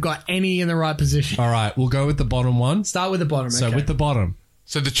us have got any in the right position. All right, we'll go with the bottom one. Start with the bottom. So okay. with the bottom,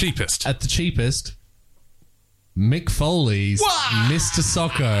 So the cheapest. at the cheapest, Mick Foley's Mr.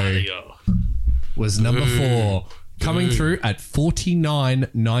 Socko was number 4, coming through at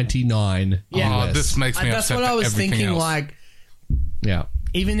 $49.99. Yeah. US. This makes me That's upset what I for was everything thinking, else. like, Yeah,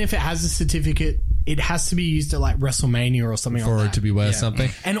 even if it has a certificate, it has to be used at like WrestleMania or something for like it that. to be worth something.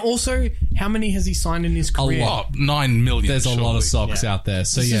 And also, how many has he signed in his career? Oh, 9 million. There's a lot of surely. socks out there.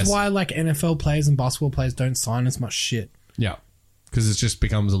 So This yes, is why like NFL players and basketball players don't sign as much shit. yeah. because it just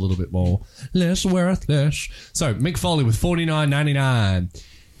becomes a little bit more less worthless. So Mick Foley with $49.99.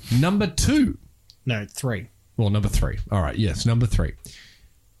 Number 2. No, 3. Well, number 3. All right, yes, number 3.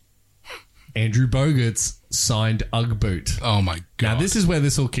 Andrew Bogut's signed Ugg boot. Oh my god! Now this is where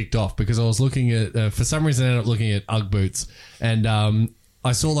this all kicked off because I was looking at for some reason I ended up looking at Ugg boots and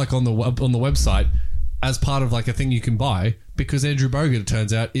I saw like on the website as part of like a thing you can buy because Andrew Bogut, it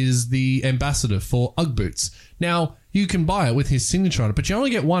turns out, is the ambassador for Ugg boots. Now you can buy it with his signature on it, but you only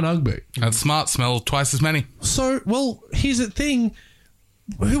get one Ugg boot. That's smart. Smell twice as many. So well, here's the thing: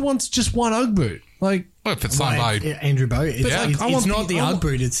 who wants just one Ugg boot? Like, Well, if it's signed by Andrew Bogut. But, like, I It's want not the Ugg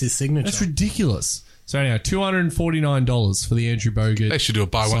boot, it's his signature. that's ridiculous. So anyhow, $249 for the Andrew Bogut. they should do a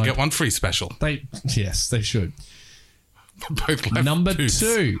buy one signed- get one free special. Yes, they should. Both left Number boots.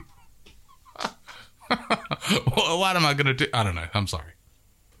 2. What am I going to do? I don't know. I'm sorry.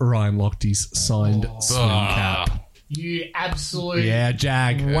 Ryan Lochte's signed swim cap. You absolute... Yeah,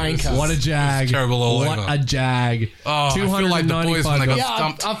 Jag. Wanker. What a Jag. It's terrible all what over. a Jag. Oh, I feel like the boys when they got Yeah,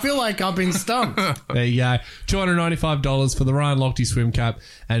 stumped. I feel like I've been stumped. There you go. $295 for the Ryan Lochte swim cap.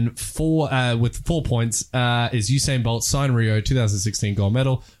 And with 4 points is Usain Bolt signed Rio 2016 gold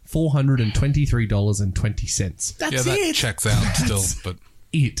medal. $423.20. That's Yeah, that it. checks out still. But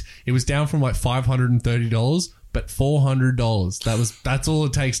It was down from like $530, but $400. That's all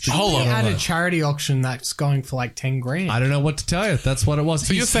it takes to Hold They on. had a charity auction that's going for like 10 grand. I don't know what to tell you. That's what it was.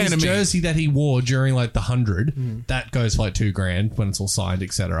 So you're saying his to me- jersey that he wore during like the 100 that goes for like $2,000 when it's all signed,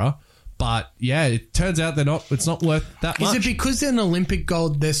 etc. But yeah, it turns out it's not worth that Is much. it because in Olympic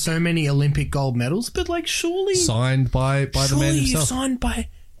gold, there's so many Olympic gold medals? But like, surely Signed by the surely man you himself. signed by...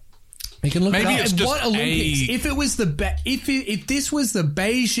 You can look Maybe it up. it's just what Olympics? a- If it was if this was the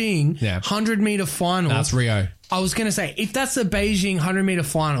Beijing Yeah. 100-meter final, That's Rio. I was going to say, if that's the Beijing 100-meter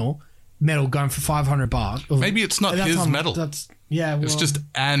final medal going for $500, Maybe it's not that's his on- medal. That's well, it's just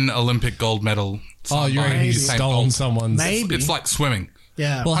an Olympic gold medal. Oh, signed you by reckon he's Usain stolen Bolt. someone's? Maybe. It's like swimming.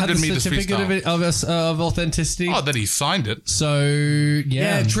 yeah. Well, have 100 the meters certificate of authenticity. Oh, that he signed it. So yeah,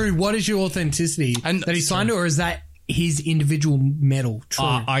 yeah, true. What is your authenticity? And- that he signed it, or is that his individual medal? True.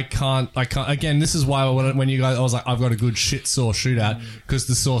 I can't. Again, this is why when you guys, I was like, I've got a good shit sauce shootout because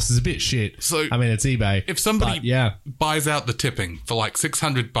the sauce is a bit shit. So, I mean, it's eBay. If somebody but, yeah, buys out the tipping for like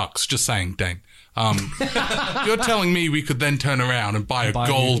 $600, just saying, Dane, you're telling me we could then turn around and buy a Buy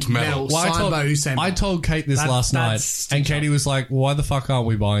gold a medal? medal. Signed by Usain I Bolt. told Kate this last night, that's and Katie was like, "Why the fuck aren't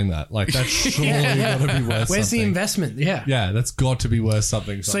we buying that? Like, that's surely got to be worth Where's the something." investment? Yeah. Yeah, that's got to be worth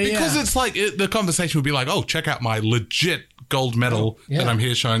something. So yeah. Because it's like the conversation would be like, oh, check out my legit gold medal that I'm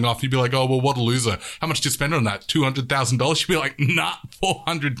here showing off. You'd be like, oh, well, what a loser. How much did you spend on that? $200,000? You'd be like, nah,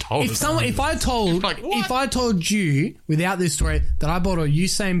 $400. If I told you without this story that I bought a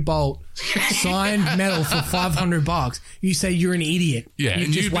Usain Bolt signed medal for $500, you say you're an idiot. Yeah, You've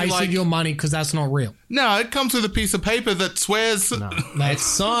and just you'd be wasted like- your money because that's not real. No, it comes with a piece of paper that swears. It's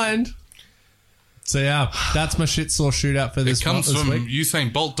signed. So yeah, that's my shit sauce shootout for this It comes this from week.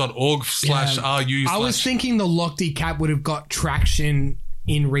 usainbolt.org/RU. I was thinking the Lochte cap would have got traction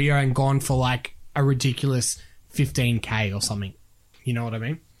in Rio and gone for like a ridiculous $15K or something. You know what I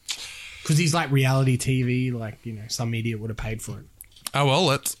mean? Because he's like reality TV, like, you know, some idiot would have paid for it. Oh, well,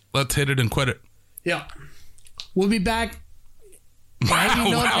 let's hit it and quit it. Yeah. We'll be back. Maybe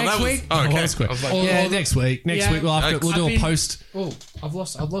not that next was- week. Oh, okay. That's quick. I was like, yeah, next week. Next Yeah. week we'll have to, we'll do a post. Oh, I've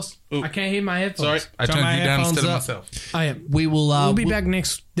lost. I can't hear my headphones. sorry, I Turn turned my you down headphones instead of up. myself. Oh, yeah. We will. We'll be we'll- back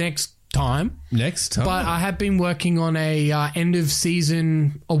next time. next time. But I have been working on a end of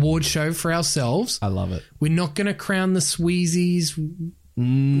season award show for ourselves. I love it. We're not going to crown the Sweezies.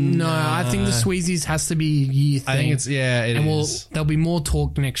 No, I think the Sweezies has to be a year thing. I think it's it and is. there'll be more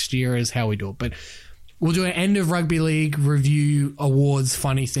talk next year as how we do it. But we'll do an end of rugby league review, awards,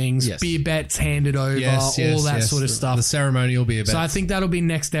 funny things, Yes. beer bets handed over, Yes, all that yes. sort of stuff. The ceremony will be a bit. So I think that'll be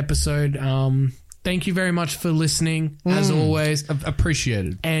next episode. Thank you very much for listening, as always.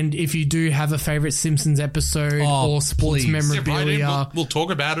 appreciated. And if you do have a favorite Simpsons episode Oh, or sports please. Yeah, right in. memorabilia We'll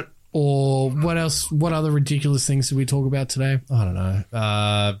talk about it. or what else, what other ridiculous things did we talk about today? I don't know.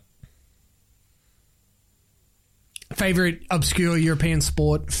 Favorite obscure European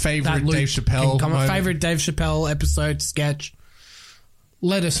sport. Favorite that Luke Dave Chappelle can come- moment. favorite Dave Chappelle episode, sketch.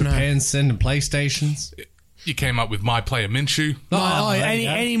 Let us know. and sending PlayStations. You came up with My Player Minshew.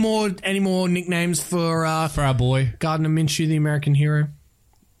 Any more nicknames for For our boy. Gardner Minshew, the American hero?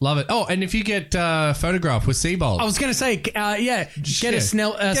 Love it. Oh, and if you get photographed with Seabold. I was going to say, get Yeah. a Get a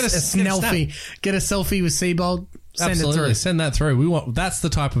snap. selfie with Seabold. Send Absolutely. it through. Send that through. We want. That's the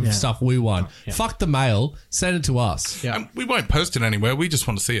type of stuff we want. Yeah. Fuck the mail. Send it to us. Yeah. And we won't post it anywhere. We just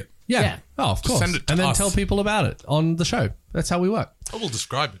want to see it. Yeah. Yeah. Oh, of course. send it to and then us. tell people about it on the show. That's how we work. I will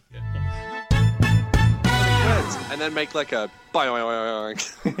describe it. Yeah. Words, and then make like a boing.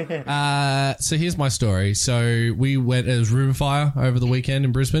 So here's my story. So we went, it was river fire over the weekend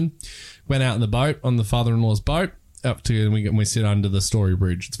in Brisbane. Went out in the boat, on the father-in-law's boat, up to, and we sit under the Story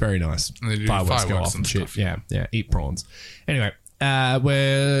Bridge. It's very nice. And they do Fireworks go fireworks off and and shit. stuff. Yeah. Eat prawns. Anyway,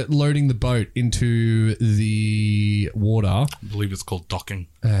 we're loading the boat into the water. I believe it's called docking.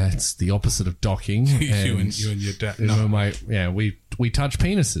 It's the opposite of docking. you and your dad. No, No. we touch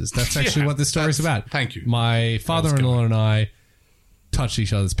penises. That's actually Yeah, what this story's that's- about. thank you. My father-in-law and I touched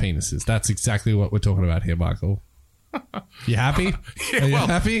each other's penises. That's exactly what we're talking about here, Michael. You happy? Yeah, Are you well,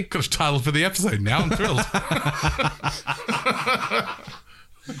 happy? Got a title for the episode now. I'm thrilled.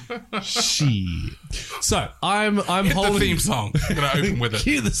 Shit. So I'm Hit holding the theme song. I'm going to open with it.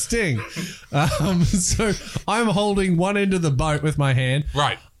 Cue the sting. So I'm holding one end of the boat with my hand.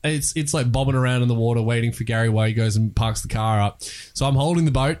 Right. It's like bobbing around in the water, waiting for Gary while he goes and parks the car up. So I'm holding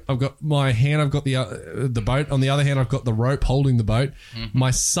the boat. I've got my hand. I've got the boat. On the other hand, I've got the rope holding the boat. Mm-hmm.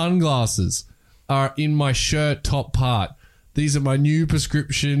 My sunglasses are in my shirt top part. These are my new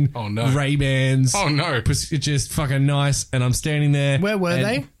prescription Oh, no. Ray-Bans. Oh, no. It's just fucking nice. And I'm standing there. Where were and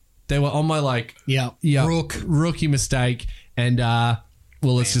they? They were on my rookie mistake. And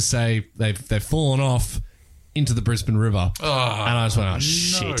let's just say they've fallen off into the Brisbane River. And I just went,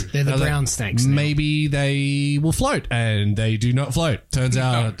 shit. They're the I was brown snakes now. Maybe they will float, and they do not float. Turns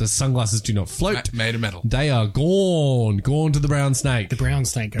out the sunglasses do not float. Made of metal. They are gone to the brown snake. The brown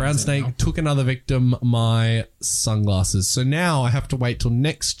snake. Brown snake took another victim, my sunglasses. So now I have to wait till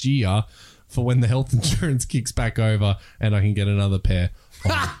next year for when the health insurance kicks back over and I can get another pair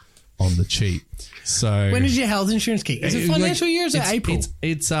on the cheap. So When is your health insurance kick? Is it financial year or is it April? It's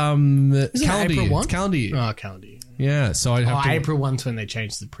Isn't it calendar April year. 1? It's calendar year. Oh, calendar year. Yeah, so I have to April 1's when they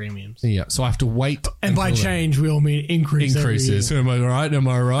change the premiums. Yeah, so I have to wait. And by until change, we all mean increase. increases. Am I right? Am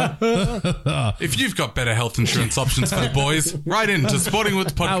I right? If you've got better health insurance options for the boys, write in to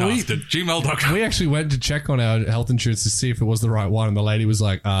sportingwithpodcast at gmail.com. We actually went to check on our health insurance to see if it was the right one, and the lady was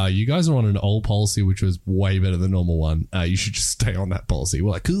like, you guys are on an old policy, which was way better than the normal one. You should just stay on that policy.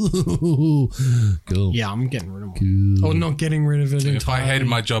 We're like, cool. Yeah, I'm getting rid of it. Or not getting rid of it entirely. If I hated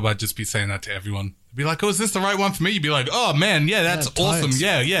my job, I'd just be saying that to everyone. I'd be like, oh, is this the right one for me? You'd be like, oh, man, yeah, that's Yeah, awesome. totes.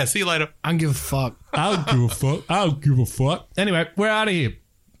 Yeah, see you later. I don't give a fuck. I don't give a fuck. Anyway, we're out of here.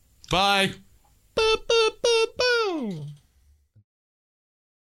 Bye. Boop, boop, boop, boop.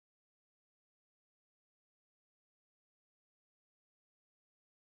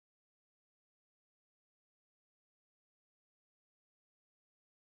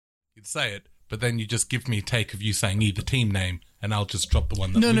 You'd say it, but then you just give me a take of you saying either team name, and I'll just drop the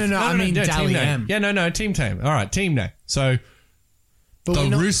one that No, we've- I mean team Dally name. M. Yeah, no, team name. All right, team name. So But the we're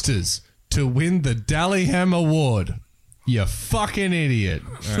not- Roosters to win the Dally M Award. You fucking idiot.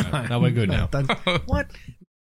 All right, now we're good now. What?